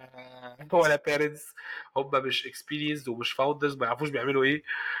ولا parents. هم مش experienced ومش founders، ما يعرفوش بيعملوا ايه.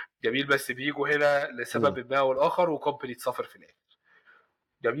 جميل. بس بيجوا هنا لسبب ما والآخر وكومباني تصفر في الآخر.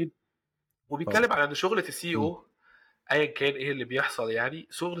 جميل. وبيتكلم على ان شغلة السي او ايا كان ايه اللي بيحصل، يعني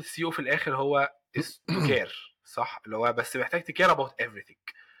شغل السي او في الاخر هو is to care، صح؟ اللي هو بس محتاج to care about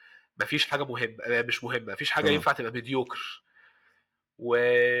everything. مفيش حاجه مهمه مش مهمه، مفيش حاجه ينفع تبقى ميديوكر.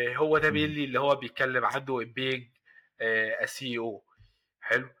 وهو ده بيلي اللي هو بيتكلم عنه being a CEO.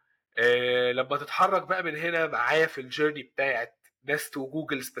 حلو. لما تتحرك بقى من هنا معايا في الجيرني بتاعت نست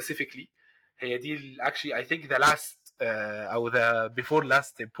وجوجل specifically، هي دي actually I think the last او the before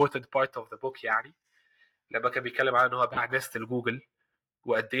last important part of the book. يعني لما كان بيتكلم عن ان هو باع نست لجوجل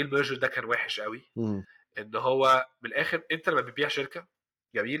وقد ايه الميرجر ده كان وحش قوي. ان هو من الاخر انت لما بتبيع شركه،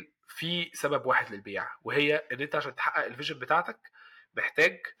 جميل، في سبب واحد للبيع، وهي ان انت عشان تحقق الفيجن بتاعتك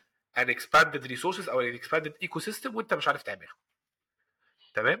محتاج an expanded resources او an expanded ecosystem وانت مش عارف تعملها.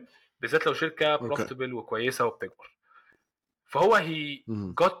 تمام. بالذات لو شركه profitable وكويسه وبتكبر. فهو he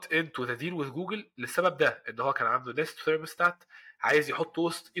got into the deal with جوجل للسبب ده، ان هو كان عنده nest thermostat عايز يحط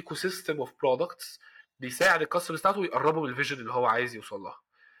وسط ecosystem of products بيساعد الكاستمرز بتاعته ويقربوا من الفيجن اللي هو عايز يوصل لها.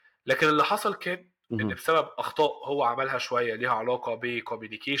 لكن اللي حصل كان ان بسبب اخطاء هو عملها شويه ليها علاقه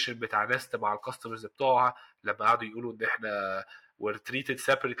بكوميونيكيشن بتاع ناست مع الكاستمرز بتوعها، لما قعدوا يقولوا ان احنا we're treated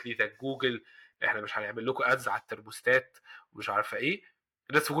separately than جوجل، احنا مش هنعمل لكم ادز على الترموستات ومش عارفه ايه.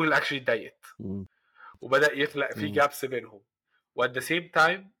 الناس في جوجل اكشلي اتضايقت وبدا يخلق في جابس بينهم. وات ذا سيم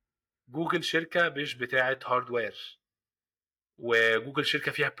تايم جوجل شركه مش بتاعه هاردوير، وجوجل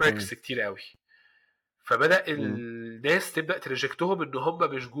شركه فيها بيركس كتير قوي. فبدا الناس تبدا تريجكتهم ان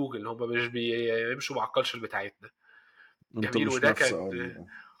هم مش جوجل، هم مش بيمشوا مع الكالتشر بتاعتنا. انتوا جميل. مش وده نفس كان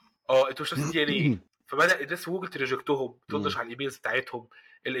انتوا مش نفس الدي ان ايه. فبدا الناس جوجل تريجكتهم، تردش على الايميلز بتاعتهم.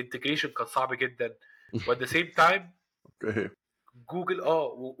 الانتجريشن كان صعب جدا. وات ذا سيم تايم اوكي. جوجل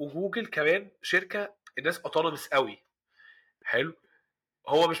وجوجل كمان شركه الناس اوتونومس قوي. حلو.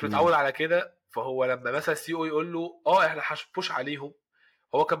 هو مش متعود على كده. فهو لما مثلا السي او يقول له احنا هنبوش عليهم،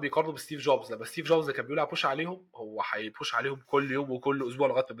 هو كان بيقارنه بستيف جوبز. لما ستيف جوبز كان بيقول هبوش عليهم، هو هيبوش عليهم كل يوم وكل اسبوع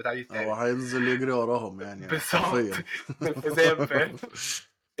لغايه ما البتاع دي هو تتعمل. هينزل يجري وراهم يعني بالظبط. حرفيا. بالحزام، فاهم.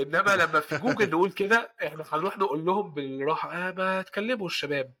 انما لما في جوجل نقول كده، احنا هنروح نقول لهم بالراحه ما تكلموا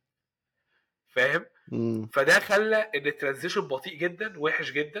الشباب، فاهم. فده خلى ان الترانزيشن بطيء جدا،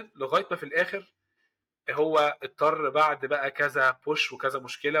 وحش جدا، لغايه ما في الاخر هو اضطر بعد بقى كذا بوش وكذا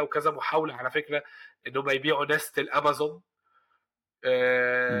مشكله وكذا محاوله على فكره انهم يبيعوا نست الامازون.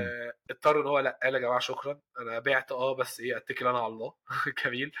 اضطر ان هو لا، قال يا جماعه شكرا انا بعت بس ايه، اتكل انا على الله.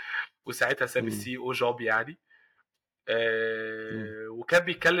 جميل. وساعتها ساب السي او جوب يعني. وكان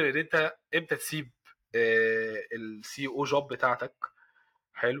بيتكلم ان انت امتى تسيب السي او جوب بتاعتك.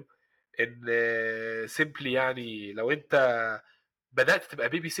 حلو. ان سيمبلي يعني لو انت بدات تبقى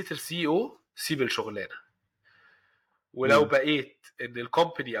بيبي سيتر سي او، سيب الشغلانه. ولو بقيت ان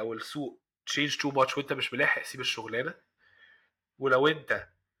الكومباني او السوق تشينج تو ماتش وانت مش ملاحق، سيب الشغلانه. ولو انت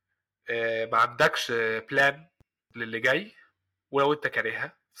ما عندكش بلان للي جاي، ولو انت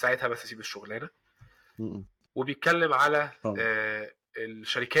كارهها ساعتها بس سيب الشغلانه. وبيتكلم على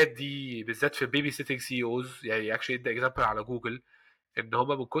الشركات دي بالذات في البيبي سيتنج سي اوز. يعني اكشلي ادى اكزامبل على جوجل ان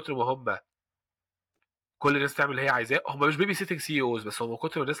هم من كتر ما هم كل الناس تعمل اللي هي عايزاه، هم مش بيبي سيتنج سي اوز بس، هم من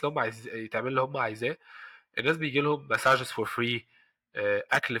كتر ما الناس اللي هم عايز تعمل اللي هم عايزاه، الناس بيجي لهم مساجز فور فري،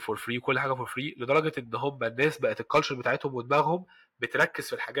 اكل فور فري، كل حاجه فور فري، لدرجه ان هم الناس بقت الكالتشر بتاعتهم ودماغهم بتركز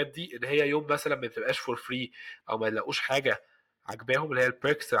في الحاجات دي. ان هي يوم مثلا ما بتبقاش فور فري او ما يلاقوش حاجه عجباهم اللي هي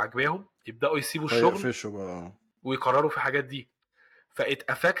البيركس اللي عجباهم، يبداوا يسيبوا الشغل فيشوا بقى. ويقرروا في الحاجات دي.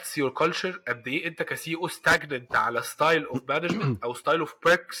 فإت affects your culture. قد ايه انت كسي او stagnant على ستايل اوف مانجمنت او ستايل اوف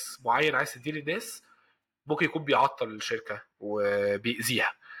بيركس معين عايز تديه للناس، ممكن يكون بيعطل الشركه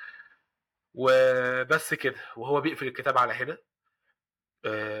وبيأذيها. وبس كده، وهو بيقفل الكتاب على هنا.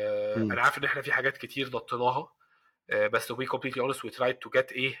 انا عارف ان احنا في حاجات كتير نطيناها، بس to be completely honest we tried to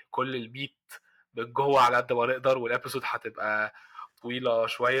get كل الميت من جوه على قد ما نقدر. والابيسود هتبقى طويله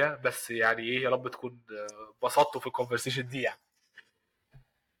شويه، بس يعني يا رب تكون بسطتوا في الكونفرسيشن دي يعني.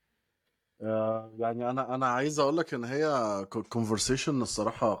 يعني انا عايز اقول لك ان هي كونفرسيشن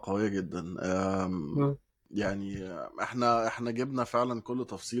الصراحه قويه جدا. يعني احنا جبنا فعلا كل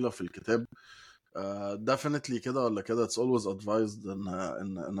تفصيله في الكتاب. definitely كده ولا كده it's always advised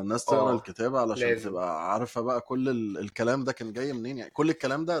ان الناس تقرا الكتاب علشان لازم. تبقى عارفه بقى كل الكلام ده كان جاي منين. يعني كل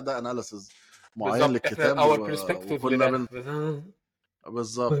الكلام ده اناليسز معين بالظبط، احنا للكتاب اور برسبكتيف وكنا لده.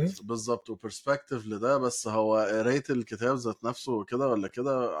 بالظبط وبرسبكتيف لده. بس هو قرايه الكتاب ذات نفسه كده ولا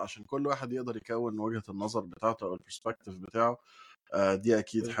كده عشان كل واحد يقدر يكون وجهه النظر بتاعته او البرسبكتيف بتاعه. دي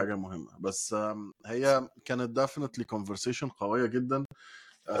اكيد حاجه مهمه. بس هي كانت definitely conversation قويه جدا.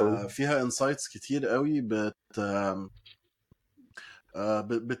 فيها انسايتس كتير قوي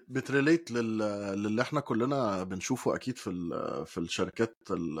بتريليت للي احنا كلنا بنشوفه اكيد في الشركات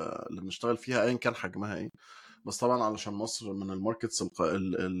اللي بنشتغل فيها ايا كان حجمها ايه. بس طبعا علشان مصر من الماركتس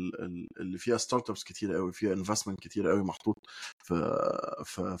اللي فيها ستارت ابس كتير قوي، فيها انفستمنت كتير قوي محطوط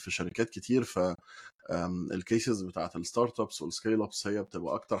في شركات كتير. ف الكيسز بتاعت الستارت ابس والسكيل ابس هي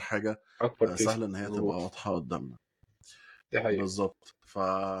بتبقى اكتر حاجه سهل ان هي تبقى واضحه قدامنا. بالظبط.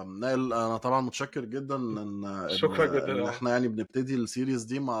 فنائل انا طبعا متشكر جدا شكرا جدا. ان احنا يعني بنبتدي السيريز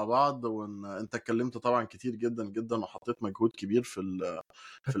دي مع بعض، وان انت اتكلمت طبعا كتير جدا جدا وحطيت مجهود كبير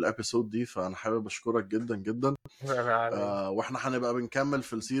في الابيسود دي، فانا حابب اشكرك جدا جدا. واحنا هنبقى بنكمل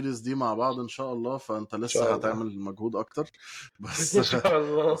في السيريز دي مع بعض ان شاء الله. فانت لسه هتعمل مجهود اكتر بس ان شاء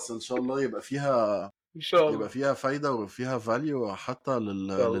الله. بس ان شاء الله يبقى فيها فايدة وفيها فاليو حتى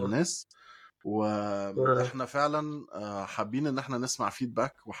للناس. واحنا فعلا حابين ان احنا نسمع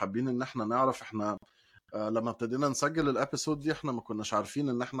فيدباك، وحابين ان احنا نعرف احنا لما ابتدينا نسجل الابيسود دي احنا ما كناش عارفين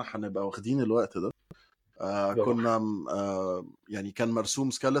ان احنا هنبقى واخدين الوقت ده. كنا يعني كان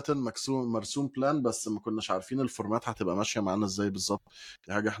مرسوم سكيلتون، مرسوم بلان، بس ما كناش عارفين الفورمات هتبقى ماشيه معانا ازاي بالظبط.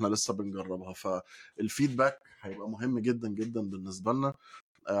 دي حاجه احنا لسه بنجربها. فالفيدباك هيبقى مهم جدا جدا بالنسبه لنا.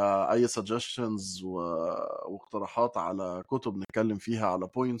 اي suggestions واقتراحات على كتب نتكلم فيها، على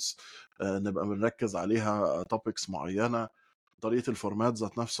points نبقى بنركز عليها، topics معينة، طريقة الفورمات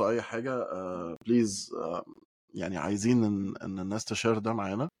ذات نفسه، اي حاجة بليز. يعني عايزين ان الناس تشير ده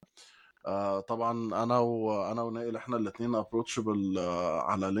معانا. طبعا انا ونائل احنا الاثنين approachable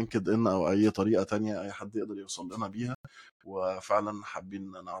على لينكد ان او اي طريقة تانية اي حد يقدر يوصل لنا بيها. وفعلا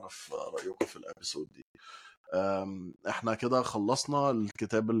حابين نعرف رأيكم في الابيسود دي. احنا كده خلصنا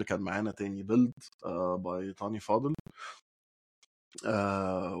الكتاب اللي كان معانا تاني بيلد باي تاني فاضل.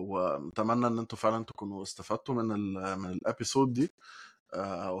 واتمنى ان انتوا فعلا تكونوا استفدتوا من الابيسود دي.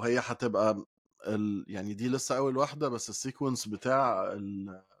 وهي هتبقى يعني دي لسه اول واحده، بس السيكونس بتاع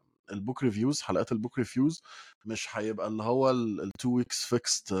البوك ريفيوز، حلقات البوك ريفيوز مش هيبقى اللي هو ال2 ويكس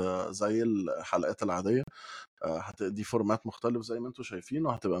فيكست زي الحلقات العاديه. دي فورمات مختلف زي ما انتم شايفين،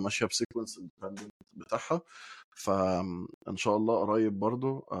 وهتبقى ماشيه بسيكونس اندبندنت بتاعها. فان شاء الله قريب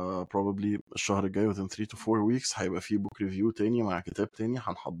برضو probably الشهر الجاي within 3 to 4 weeks هيبقى فيه بوك ريفيو تاني مع كتاب تاني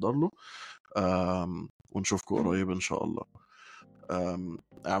هنحضر له. ونشوفكم قريب ان شاء الله.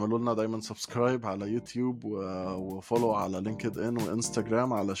 اعملوا لنا دايما سبسكرايب على يوتيوب وفولو على لينكد ان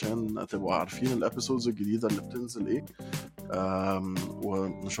وانستجرام علشان تبقوا عارفين الابيسودز الجديده اللي بتنزل ايه.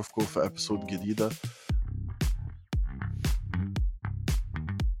 ونشوفكم في ابيسود جديده